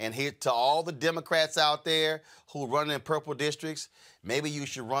saying. And here to all the Democrats out there who run in purple districts, maybe you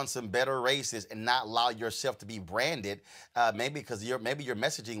should run some better races and not allow yourself to be branded. Maybe because your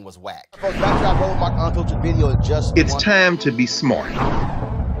messaging was whack. It's time to be smart.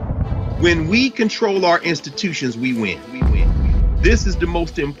 When we control our institutions, we win. This is the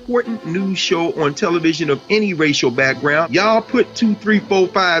most important news show on television of any racial background. Y'all put $2, $3, $4, $5,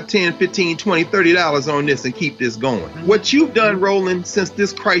 $10, $15, $20, $30 on this and keep this going. What you've done, Roland, since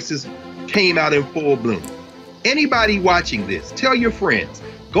this crisis came out in full bloom. Anybody watching this, tell your friends.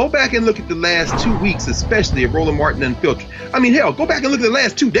 Go back and look at the last 2 weeks, especially of Roland Martin Unfiltered. I mean, hell, go back and look at the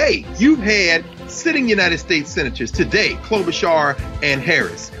last 2 days. You've had sitting United States senators today, Klobuchar and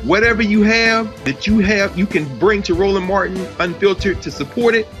Harris. Whatever you have that you can bring to Roland Martin Unfiltered to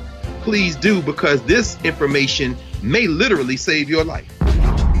support it, please do, because this information may literally save your life.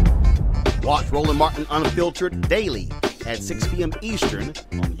 Watch Roland Martin Unfiltered daily at 6 p.m. Eastern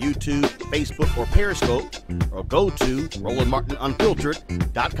on YouTube, Facebook, or Periscope, or go to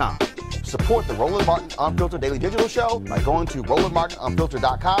RolandMartinUnfiltered.com. Support the Roland Martin Unfiltered Daily Digital Show by going to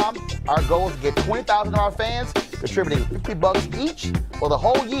RolandMartinUnfiltered.com. Our goal is to get 20,000 of our fans contributing $50 each for the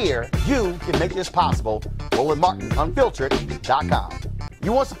whole year. You can make this possible. RolandMartinUnfiltered.com.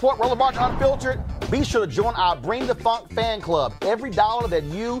 You want to support Roland Martin Unfiltered? Be sure to join our Bring the Funk fan club. Every dollar that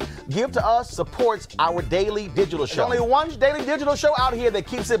you give to us supports our daily digital show. There's only one daily digital show out here that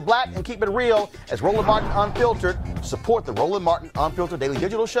keeps it black and keep it real as Roland Martin Unfiltered. Support the Roland Martin Unfiltered Daily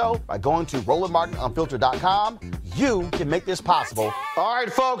Digital Show by going to RolandMartinUnfiltered.com. You can make this possible. All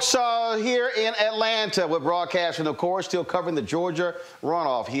right, folks, here in Atlanta, we're broadcasting, of course, still covering the Georgia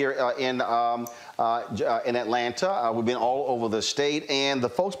runoff here in Atlanta. We've been all over the state, and the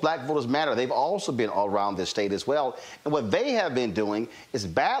folks, Black Voters Matter, they've also been all around this state as well. And what they have been doing is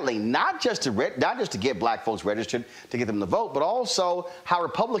battling not just to get black folks registered, to get them to vote, but also how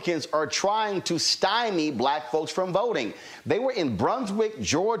Republicans are trying to stymie black folks from voting. They were in Brunswick,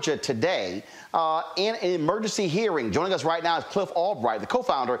 Georgia today in an emergency hearing. Joining us right now is Cliff Albright, the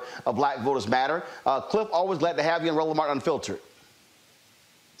co-founder of Black Voters Matter. Cliff, always glad to have you on Roland Martin Unfiltered.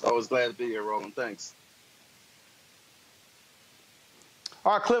 Always glad to be here, Roland. Thanks.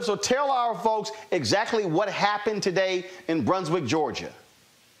 All right, Cliff, so tell our folks exactly what happened today in Brunswick, Georgia.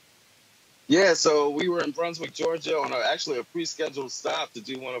 Yeah, so we were in Brunswick, Georgia on actually a pre-scheduled stop to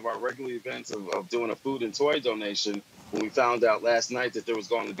do one of our regular events of doing a food and toy donation when we found out last night that there was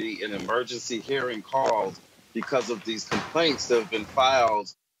going to be an emergency hearing called because of these complaints that have been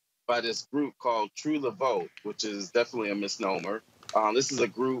filed by this group called True the Vote, which is definitely a misnomer. This is a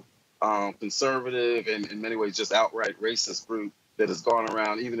group, conservative and in many ways just outright racist group that has gone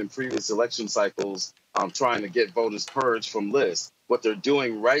around, even in previous election cycles, trying to get voters purged from lists. What they're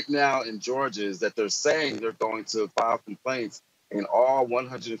doing right now in Georgia is that they're saying they're going to file complaints in all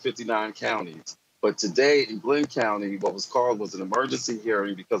 159 counties. But today in Glynn County, what was called was an emergency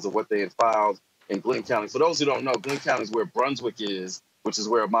hearing because of what they had filed in Glynn County. For those who don't know, Glynn County is where Brunswick is, which is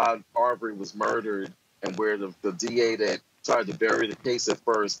where Ahmaud Arbery was murdered and where the DA that tried to bury the case at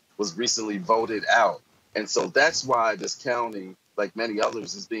first was recently voted out. And so that's why this county, like many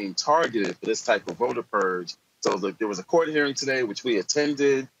others, is being targeted for this type of voter purge. So there was a court hearing today, which we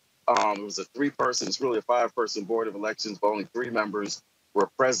attended. It was a 3-person, it's really a 5-person board of elections, but only 3 members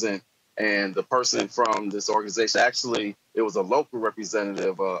were present. And the person from this organization, actually, it was a local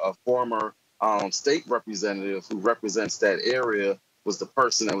representative, a former state representative who represents that area, was the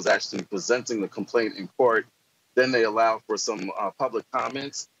person that was actually presenting the complaint in court. Then they allowed for some public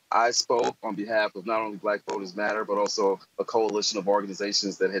comments. I spoke on behalf of not only Black Voters Matter, but also a coalition of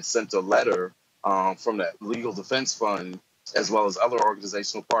organizations that had sent a letter from that Legal Defense Fund, as well as other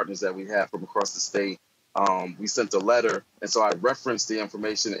organizational partners that we have from across the state. We sent a letter, and so I referenced the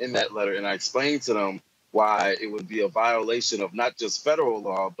information in that letter, and I explained to them why it would be a violation of not just federal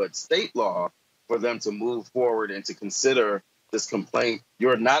law, but state law for them to move forward and to consider this complaint.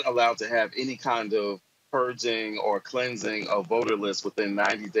 You're not allowed to have any kind of purging or cleansing of voter lists within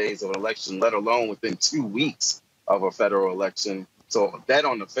 90 days of an election, let alone within 2 weeks of a federal election. So that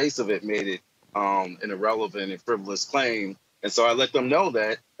on the face of it made it an irrelevant and frivolous claim. And so I let them know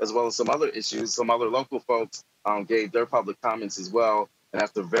that, as well as some other issues. Some other local folks gave their public comments as well. And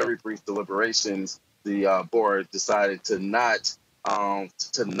after very brief deliberations, the board decided to not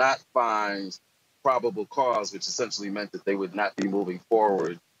find probable cause, which essentially meant that they would not be moving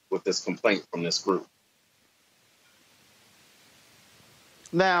forward with this complaint from this group.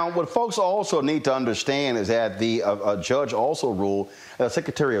 Now, what folks also need to understand is that the judge also ruled that the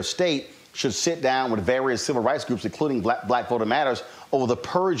Secretary of State should sit down with various civil rights groups, including Black Voter Matters, over the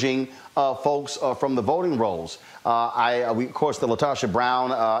purging of folks from the voting rolls. We, of course, the LaTosha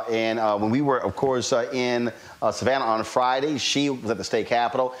Brown, and when we were, of course, in Savannah on Friday, she was at the state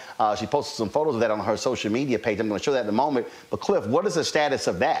capitol. She posted some photos of that on her social media page. I'm going to show that in a moment. But, Cliff, what is the status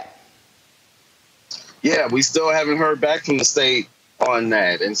of that? Yeah, we still haven't heard back from the state on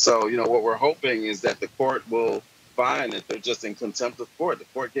that. And so, what we're hoping is that the court will find that they're just in contempt of court. The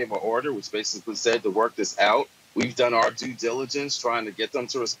court gave an order which basically said to work this out. We've done our due diligence trying to get them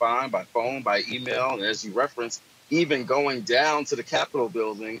to respond by phone, by email, and as you referenced, even going down to the Capitol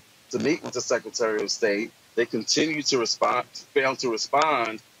building to meet with the Secretary of State. They continue to fail to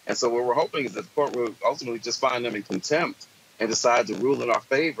respond. And so what we're hoping is that the court will ultimately just find them in contempt and decide to rule in our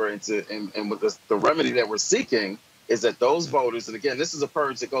favor. And with the remedy that we're seeking is that those voters, and again, this is a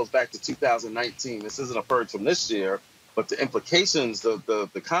purge that goes back to 2019. This isn't a purge from this year, but the implications,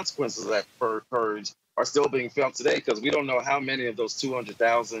 the consequences of that purge are still being felt today, because we don't know how many of those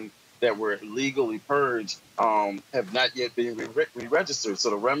 200,000 that were legally purged have not yet been re-registered. So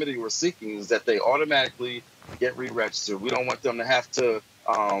the remedy we're seeking is that they automatically get re-registered. We don't want them to have to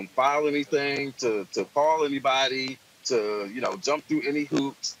file anything, to call anybody, to jump through any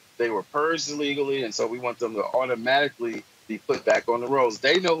hoops. They were purged illegally, and so we want them to automatically be put back on the rolls.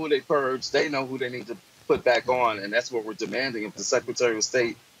 They know who they purged. They know who they need to put back on, and that's what we're demanding. If the Secretary of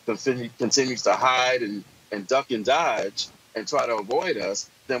State continues to hide and duck and dodge and try to avoid us,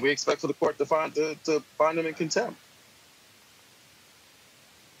 then we expect for the court to find them in contempt.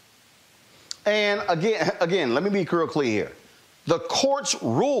 And again, let me be real clear here. The courts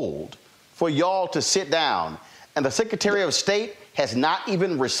ruled for y'all to sit down, and the Secretary of State has not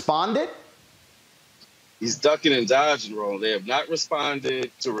even responded? He's ducking and dodging, Roland. They have not responded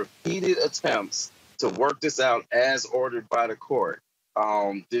to repeated attempts to work this out as ordered by the court.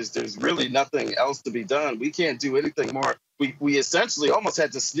 There's really nothing else to be done. We can't do anything more. We essentially almost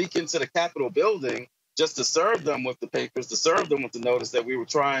had to sneak into the Capitol building just to serve them with the papers, to serve them with the notice that we were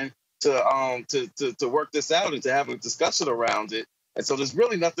trying to work this out and to have a discussion around it. And so there's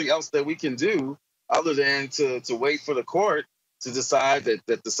really nothing else that we can do other than to wait for the court to decide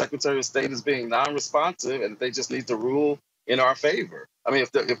that the Secretary of State is being non-responsive and they just need to rule in our favor. I mean,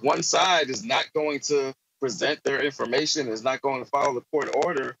 if one side is not going to present their information, is not going to follow the court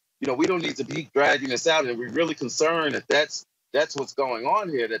order, we don't need to be dragging this out. And we're really concerned that that's what's going on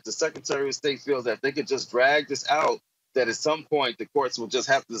here, that the Secretary of State feels that they could just drag this out, that at some point the courts will just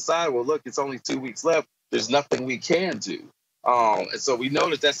have to decide, well, look, it's only 2 weeks left. There's nothing we can do. And so we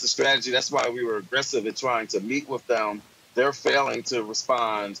know that that's the strategy. That's why we were aggressive in trying to meet with them. They're failing to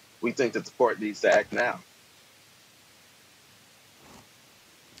respond. We think that the court needs to act now.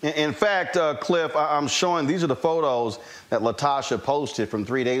 In fact, Cliff, I'm showing these are the photos that Latasha posted from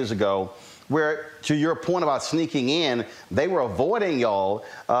 3 days ago, where, to your point about sneaking in, they were avoiding y'all,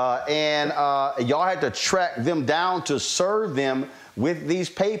 and y'all had to track them down to serve them with these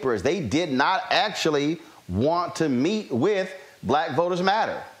papers. They did not actually want to meet with Black Voters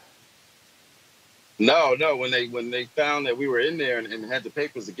Matter. No. When they found that we were in there and had the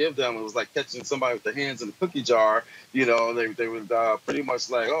papers to give them, it was like catching somebody with their hands in a cookie jar. They were pretty much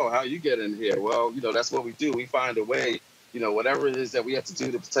like, oh, how you get in here? Well, that's what we do. We find a way, whatever it is that we have to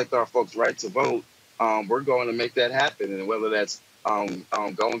do to protect our folks' right to vote, we're going to make that happen. And whether that's going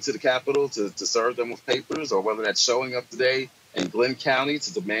to the Capitol to serve them with papers, or whether that's showing up today in Glenn County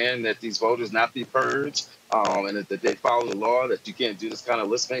to demand that these voters not be purged, and that they follow the law, that you can't do this kind of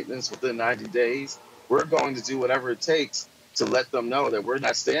list maintenance within 90 days. We're going to do whatever it takes to let them know that we're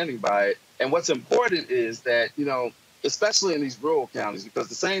not standing by it. And what's important is that, especially in these rural counties, because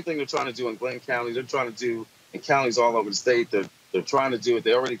the same thing they're trying to do in Glenn County, they're trying to do in counties all over the state. They're trying to do it.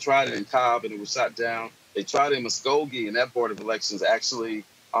 They already tried it in Cobb and it was shot down. They tried it in Muskogee, and that Board of Elections actually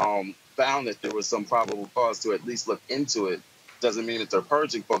found that there was some probable cause to at least look into it. Doesn't mean that they're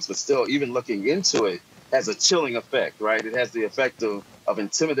purging folks, but still, even looking into it has a chilling effect, right? It has the effect of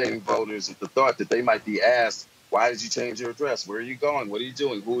intimidating voters with the thought that they might be asked, why did you change your address? Where are you going? What are you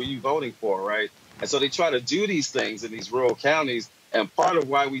doing? Who are you voting for, right? And so they try to do these things in these rural counties. And part of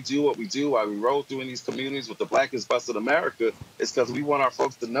why we do what we do, why we roll through in these communities with the Blackest Bus in America, is because we want our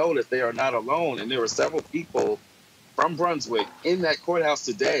folks to know that they are not alone. And there were several people from Brunswick in that courthouse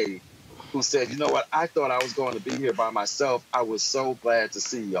today who said, you know what, I thought I was going to be here by myself. I was so glad to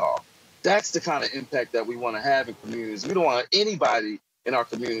see y'all. That's the kind of impact that we want to have in communities. We don't want anybody in our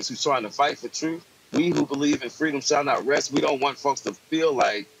communities who's trying to fight for truth. We who believe in freedom shall not rest. We don't want folks to feel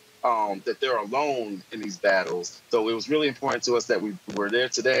like that they're alone in these battles. So it was really important to us that we were there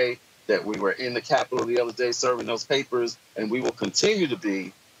today, that we were in the Capitol the other day serving those papers, and we will continue to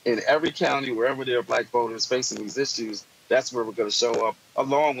be in every county, wherever there are Black voters facing these issues. That's where we're going to show up,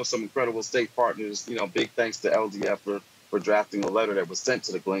 along with some incredible state partners. Big thanks to LDF for drafting a letter that was sent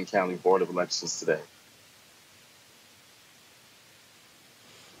to the Glenn County Board of Elections today.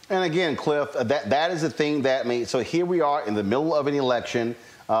 And again, Cliff, that is the thing that made, so here we are in the middle of an election.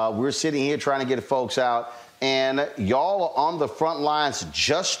 We're sitting here trying to get folks out, and y'all are on the front lines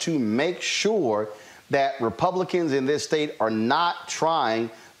just to make sure that Republicans in this state are not trying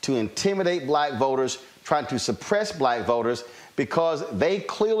to intimidate black voters, trying to suppress black voters, because they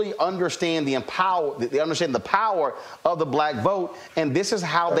clearly understand the power of the black vote, and this is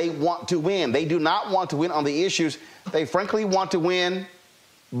how they want to win. They do not want to win on the issues. They frankly want to win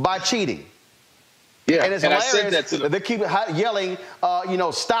by cheating. Yeah, and it's and hilarious I said that to them. they keep yelling,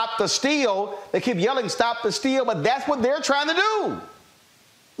 stop the steal. They keep yelling, stop the steal, but that's what they're trying to do.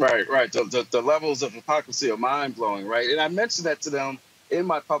 Right. The levels of hypocrisy are mind-blowing, right? And I mentioned that to them in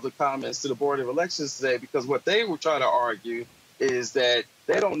my public comments to the Board of Elections today, because what they were trying to argue is that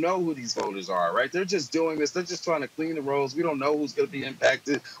they don't know who these voters are, right? They're just doing this. They're just trying to clean the rolls. We don't know who's going to be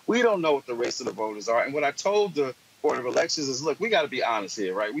impacted. We don't know what the race of the voters are. And what I told the Board of Elections is, look, we got to be honest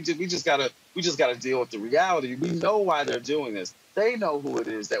here, right? We just got to deal with the reality. We know why they're doing this. They know who it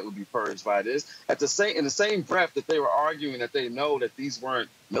is that would be purged by this. In the same breath that they were arguing that they know that these weren't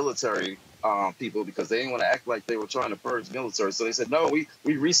military people, because they didn't want to act like they were trying to purge military. So they said, no, we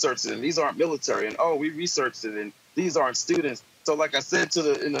researched it, and these aren't military. And we researched it, and these aren't students. So like I said to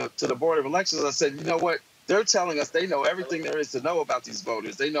the Board of Elections, I said, you know what? They're telling us they know everything there is to know about these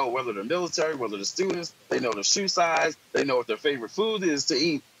voters. They know whether they're military, whether they're students. They know their shoe size. They know what their favorite food is to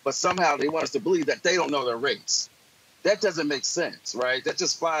eat. But somehow they want us to believe that they don't know their race. That doesn't make sense, right? That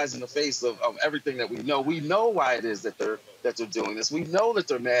just flies in the face of everything that we know. We know why it is that they're doing this. We know that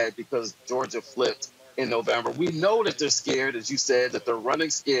they're mad because Georgia flipped in November. We know that they're scared, as you said, that they're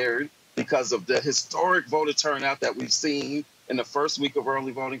running scared because of the historic voter turnout that we've seen in the first week of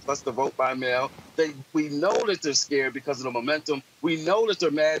early voting, plus the vote by mail. We know that they're scared because of the momentum. We know that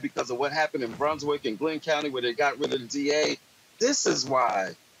they're mad because of what happened in Brunswick and Glenn County, where they got rid of the DA. This is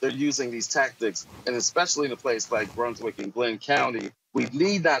why they're using these tactics, and especially in a place like Brunswick and Glenn County, we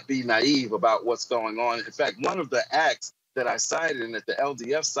need not be naive about what's going on. In fact, one of the acts that I cited and that the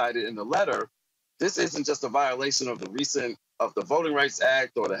LDF cited in the letter, this isn't just a violation of the Voting Rights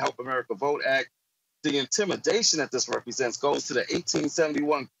Act or the Help America Vote Act. The intimidation that this represents goes to the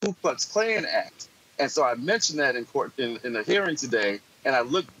 1871 Ku Klux Klan Act. And so I mentioned that in court in the hearing today, and I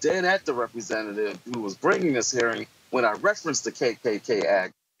looked dead at the representative who was bringing this hearing when I referenced the KKK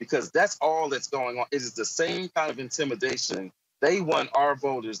Act, because that's all that's going on. It is the same kind of intimidation. They want our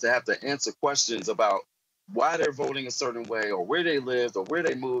voters to have to answer questions about why they're voting a certain way, or where they lived, or where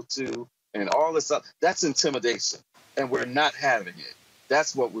they moved to, and all this stuff. That's intimidation, and we're not having it.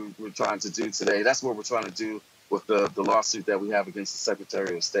 That's what we're trying to do today. That's what we're trying to do with the lawsuit that we have against the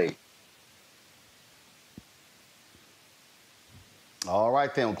Secretary of State. All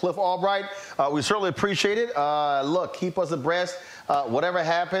right, then. Cliff Albright, we certainly appreciate it. Look, keep us abreast. Whatever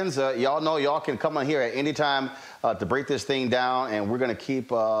happens, y'all know y'all can come on here at any time to break this thing down, and we're going to keep,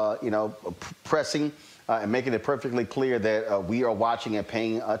 pressing and making it perfectly clear that we are watching and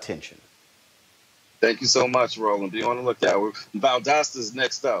paying attention. Thank you so much, Roland. Be on the lookout. Valdosta's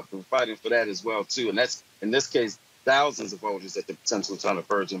next up. We're fighting for that as well, too. And that's, in this case, thousands of voters that they're potentially trying to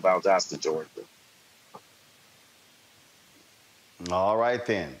purge in Valdosta, Georgia. All right,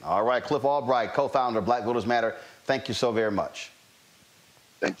 then. All right, Cliff Albright, co-founder of Black Voters Matter. Thank you so very much.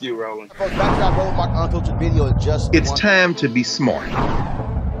 Thank you, Roland. Back to our Roland Martin Unfiltered video in just It's time to be smart.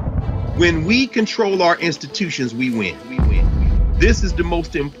 When we control our institutions, we win. This is the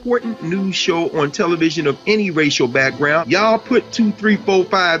most important news show on television of any racial background. Y'all put $2, $3, $4, $5,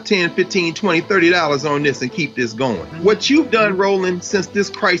 $10, $15, $20, $30 on this and keep this going. What you've done, Roland, since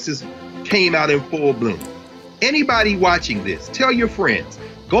this crisis came out in full bloom. Anybody watching this, tell your friends.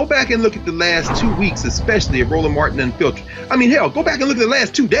 Go back and look at the last 2 weeks, especially of Roland Martin Unfiltered. I mean, hell, go back and look at the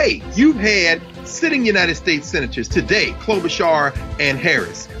last 2 days. You've had sitting United States senators today, Klobuchar and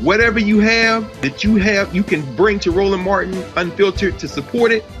Harris. Whatever you have you can bring to Roland Martin Unfiltered to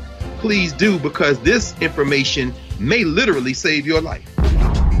support it, please do, because this information may literally save your life.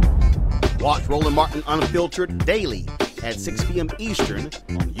 Watch Roland Martin Unfiltered daily at 6 p.m. Eastern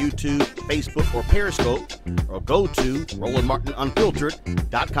on YouTube, Facebook, or Periscope, or go to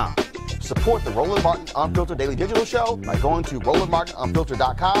RolandMartinUnfiltered.com. Support the Roland Martin Unfiltered Daily Digital Show by going to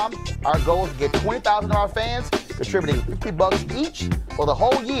RolandMartinUnfiltered.com. Our goal is to get 20,000 of our fans contributing $50 each for the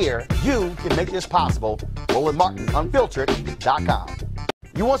whole year. You can make this possible. RolandMartinUnfiltered.com.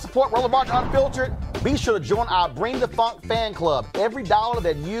 You want to support Roland Martin Unfiltered? Be sure to join our Bring the Funk fan club. Every dollar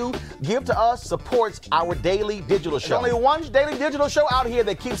that you give to us supports our daily digital show. There's only one daily digital show out here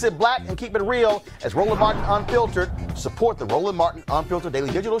that keeps it black and keep it real as Roland Martin Unfiltered. Support the Roland Martin Unfiltered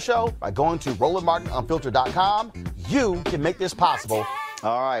Daily Digital Show by going to RolandMartinUnfiltered.com. You can make this possible.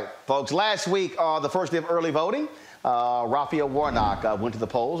 All right, folks, last week, the first day of early voting, Raphael Warnock went to the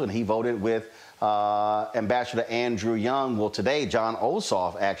polls and he voted with Ambassador Andrew Young. Well, today, John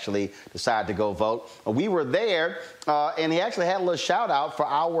Ossoff actually decided to go vote. We were there, and he actually had a little shout out for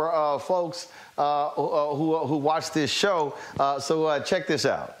our folks who watched this show. So check this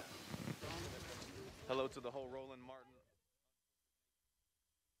out. Hello to the whole Roland Martin.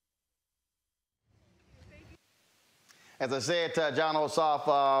 As I said, John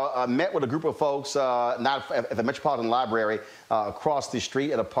Ossoff met with a group of folks, not at the Metropolitan Library, across the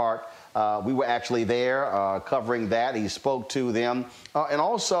street at a park. We were actually there covering that. He spoke to them. And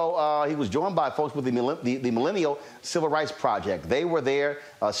also, he was joined by folks with the Millennial Civil Rights Project. They were there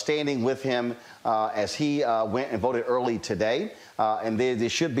standing with him as he went and voted early today. And there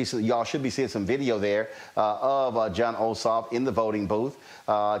should be, y'all should be seeing some video there of John Ossoff in the voting booth,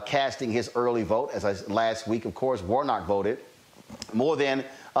 casting his early vote. Last week, of course, Warnock voted. More than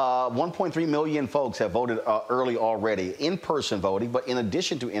 1.3 million folks have voted early already, in-person voting. But in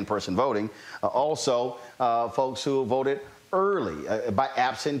addition to in-person voting, also folks who voted early by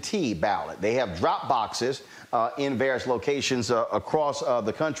absentee ballot. They have drop boxes in various locations across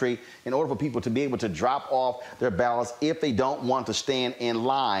the country in order for people to be able to drop off their ballots if they don't want to stand in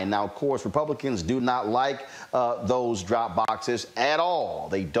line. Now, of course, Republicans do not like those drop boxes at all.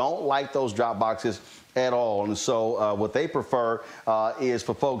 They don't like those drop boxes at all. And so what they prefer is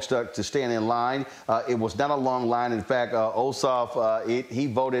for folks to stand in line. It was not a long line. In fact, Ossoff, he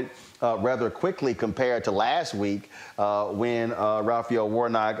voted rather quickly compared to last week when Raphael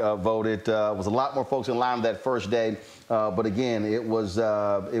Warnock voted. Was a lot more folks in line that first day. But again, it was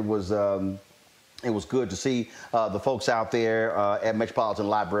good to see the folks out there at Metropolitan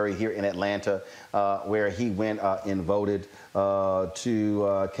Library here in Atlanta, where he went and voted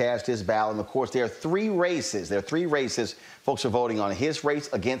to cast his ballot. And of course, there are three races. Folks are voting on: his race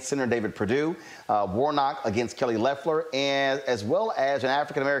against Senator David Perdue, Warnock against Kelly Loeffler, and as well as an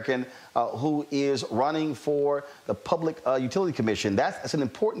African-American who is running for the Public Utility Commission. That's an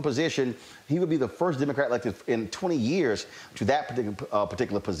important position. He would be the first Democrat elected in 20 years to that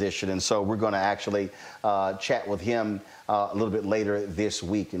particular position. And so we're going to actually chat with him a little bit later this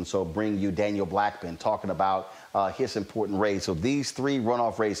week. And so bring you Daniel Blackman talking about his important race. So these three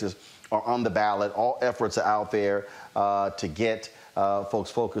runoff races are on the ballot. All efforts are out there to get folks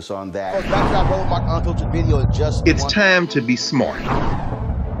focused on that. It's time to be smart.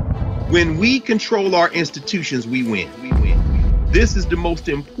 When we control our institutions, we win. This is the most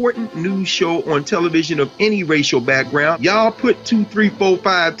important news show on television of any racial background. Y'all put $2, $3, $4, $5,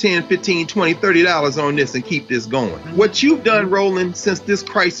 $10, $15, $20, $30 on this and keep this going. What you've done, Roland, since this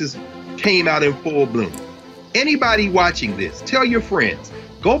crisis came out in full bloom. Anybody watching this, tell your friends.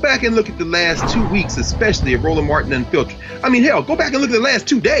 Go back and look at the last 2 weeks, especially of Roland Martin Unfiltered. I mean, hell, go back and look at the last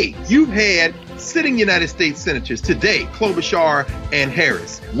 2 days. You've had sitting United States senators today, Klobuchar and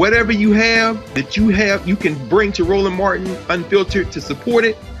Harris. Whatever you have that you can bring to Roland Martin Unfiltered to support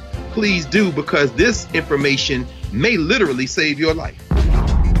it, please do, because this information may literally save your life.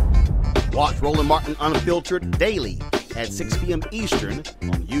 Watch Roland Martin Unfiltered daily at 6 p.m. Eastern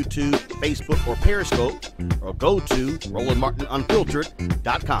on YouTube, Facebook, or Periscope, or go to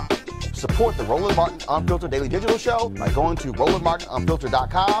RolandMartinUnfiltered.com. Support the Roland Martin Unfiltered Daily Digital Show by going to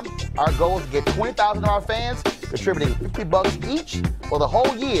RolandMartinUnfiltered.com. Our goal is to get 20,000 of our fans contributing $50 each for the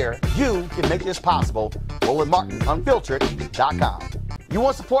whole year. You can make this possible. RolandMartinUnfiltered.com. You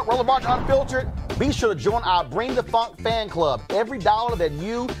want to support Roland Martin Unfiltered? Be sure to join our Bring the Funk fan club. Every dollar that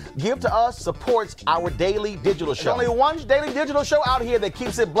you give to us supports our daily digital show. There's only one daily digital show out here that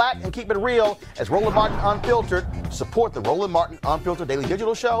keeps it black and keep it real as Roland Martin Unfiltered. Support the Roland Martin Unfiltered Daily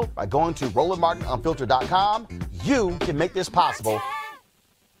Digital Show by going to RolandMartinUnfiltered.com. You can make this possible.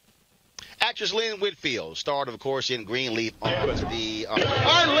 Actress Lynn Whitfield starred, of course, in Greenleaf on the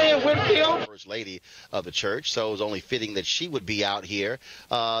Lynn Whitfield, First Lady of the church. So it was only fitting that she would be out here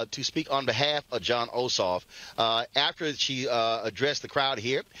to speak on behalf of John Ossoff. After she addressed the crowd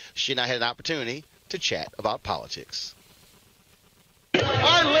here, she and I had an opportunity to chat about politics.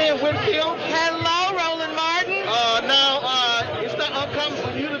 Lynn Whitfield. Hello, Roland Martin. It's not uncommon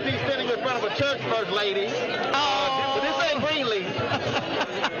for you to be sitting in front of a church, First Lady. But this ain't Greenleaf.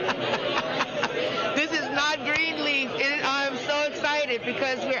 This is not Greenleaf. I'm so excited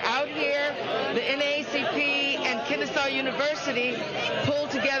because we're out here. The NAACP and Kennesaw University pulled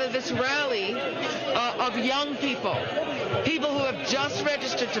together this rally of young people who have just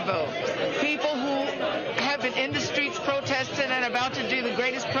registered to vote, people who have been in the streets protesting and about to do the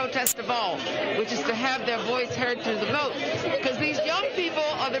greatest protest of all, which is to have their voice heard through the vote. Because these young people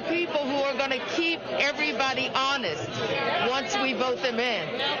are the people who are going to keep everybody honest once we vote them in.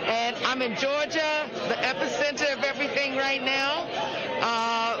 And I'm in Georgia, the epicenter of everything right now,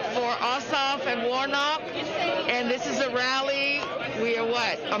 for Ossoff and Warnock, and this is a rally. We are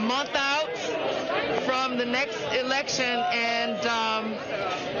a month out from the next election, and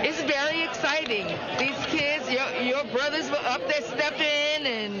it's very exciting. These kids, your brothers were up there stepping,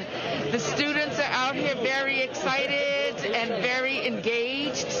 and the students are out here very excited and very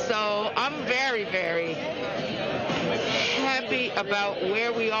engaged. So I'm very, very happy about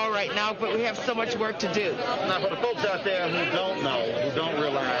where we are right now, but we have so much work to do. Now, for the folks out there who don't know, who don't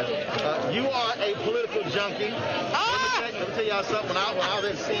realize, you are a political junkie. Let me tell y'all something. When I was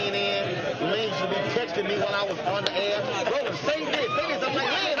at CNN, the ladies used to be texting me when I was on the air. Roland, say this. I'm like,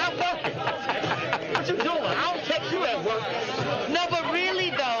 man, I'm working. What you doing? I don't text you at work. No, but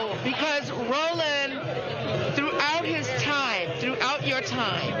really, though, because Roland, throughout his time, throughout your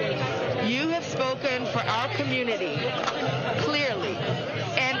time, you have spoken for our community clearly.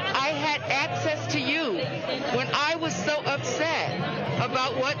 And I had access to you when I was so upset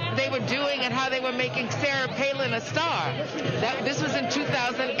about what they were doing and how they were making Sarah Palin a star. This was in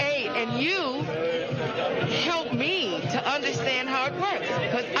 2008, and you helped me to understand how it works,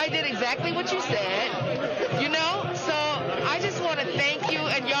 because I did exactly what you said, you know? So I just want to thank you,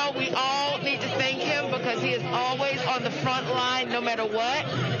 and y'all, we all need to thank him, because he is always on the front line no matter what.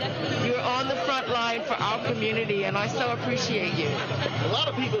 You're on the front line for our community, and I so appreciate you. A lot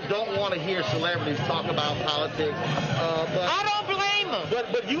of people don't want to hear celebrities talk about politics, but I don't blame them.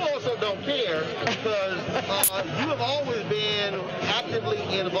 But you also don't care, because you have always been actively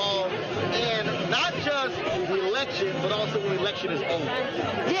involved in not just the election, but also when the election is over.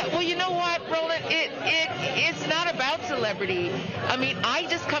 Yeah, well, you know what, Roland? It's not about celebrity. I mean, I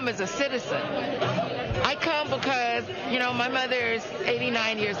just come as a citizen. I come because, you know, my mother is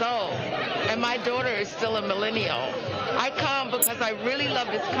 89 years old, and my daughter is still a millennial. I come because I really love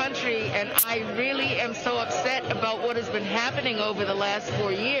this country, and I really am so upset about what has been happening over the last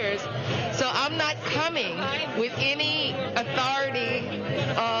 4 years. So I'm not coming with any authority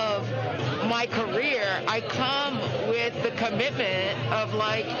of my career. I come with the commitment of,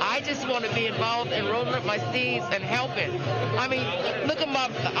 like, I just want to be involved and rolling up my sleeves and helping. I mean, look at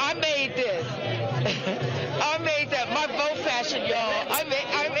I made this. I made that. My vote fashion, y'all. I made,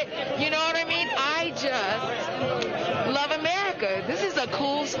 you know what I mean? I just love America. This is a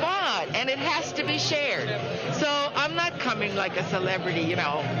cool spot, and it has to be shared. So I'm not coming like a celebrity, you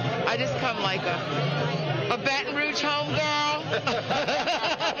know. I just come like a Baton Rouge homegirl.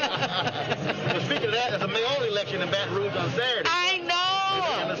 Well, speaking of that, there's a mayoral election in Baton Rouge on Saturday. I know.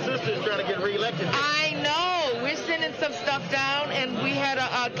 And the sister's trying to get reelected. I know. We're sending some stuff down, and we had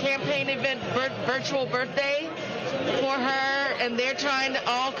a campaign event, virtual birthday for her, and they're trying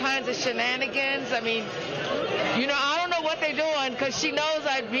all kinds of shenanigans. I mean, you know, I don't know what they're doing, because she knows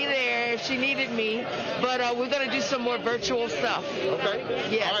I'd be there if she needed me, but we're going to do some more virtual stuff. Okay.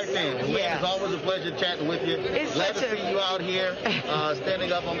 Yes. All right, then. Well, it's always a pleasure chatting with you. It's glad to see you out here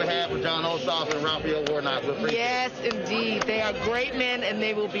standing up on behalf of John Ossoff and Raphael Warnock. Yes, indeed. They are great men, and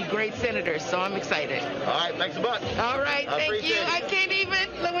they will be great senators, so I'm excited. All right. Thanks a bunch. All right. Thank you. I can't even.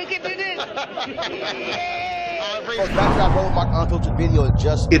 Let me get to this.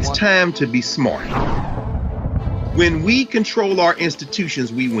 It's time to be smart. When we control our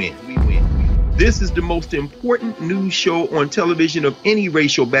institutions, we win. This is the most important news show on television of any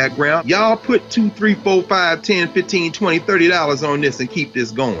racial background. Y'all put $2, $3, $4, $5, $10, $15, $20, $30 on this and keep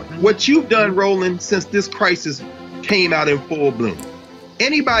this going. What you've done, Roland, since this crisis came out in full bloom.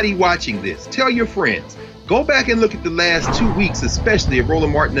 Anybody watching this, tell your friends. Go back and look at the last 2 weeks, especially of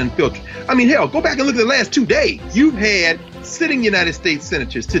Roland Martin Unfiltered. I mean, hell, go back and look at the last 2 days. You've had sitting United States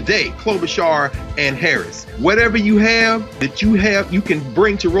senators today, Klobuchar and Harris. Whatever you have that you can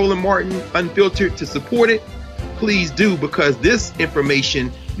bring to Roland Martin Unfiltered to support it, please do, because this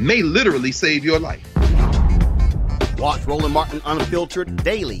information may literally save your life. Watch Roland Martin Unfiltered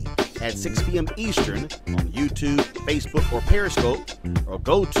daily at 6 p.m. Eastern on YouTube, Facebook, or Periscope, or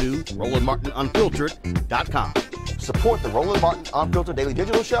go to RolandMartinUnfiltered.com. Support the Roland Martin Unfiltered Daily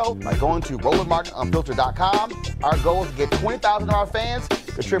Digital Show by going to RolandMartinUnfiltered.com. Our goal is to get 20,000 of our fans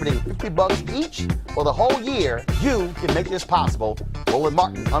contributing $50 each for the whole year. You can make this possible.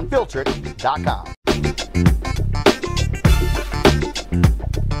 RolandMartinUnfiltered.com.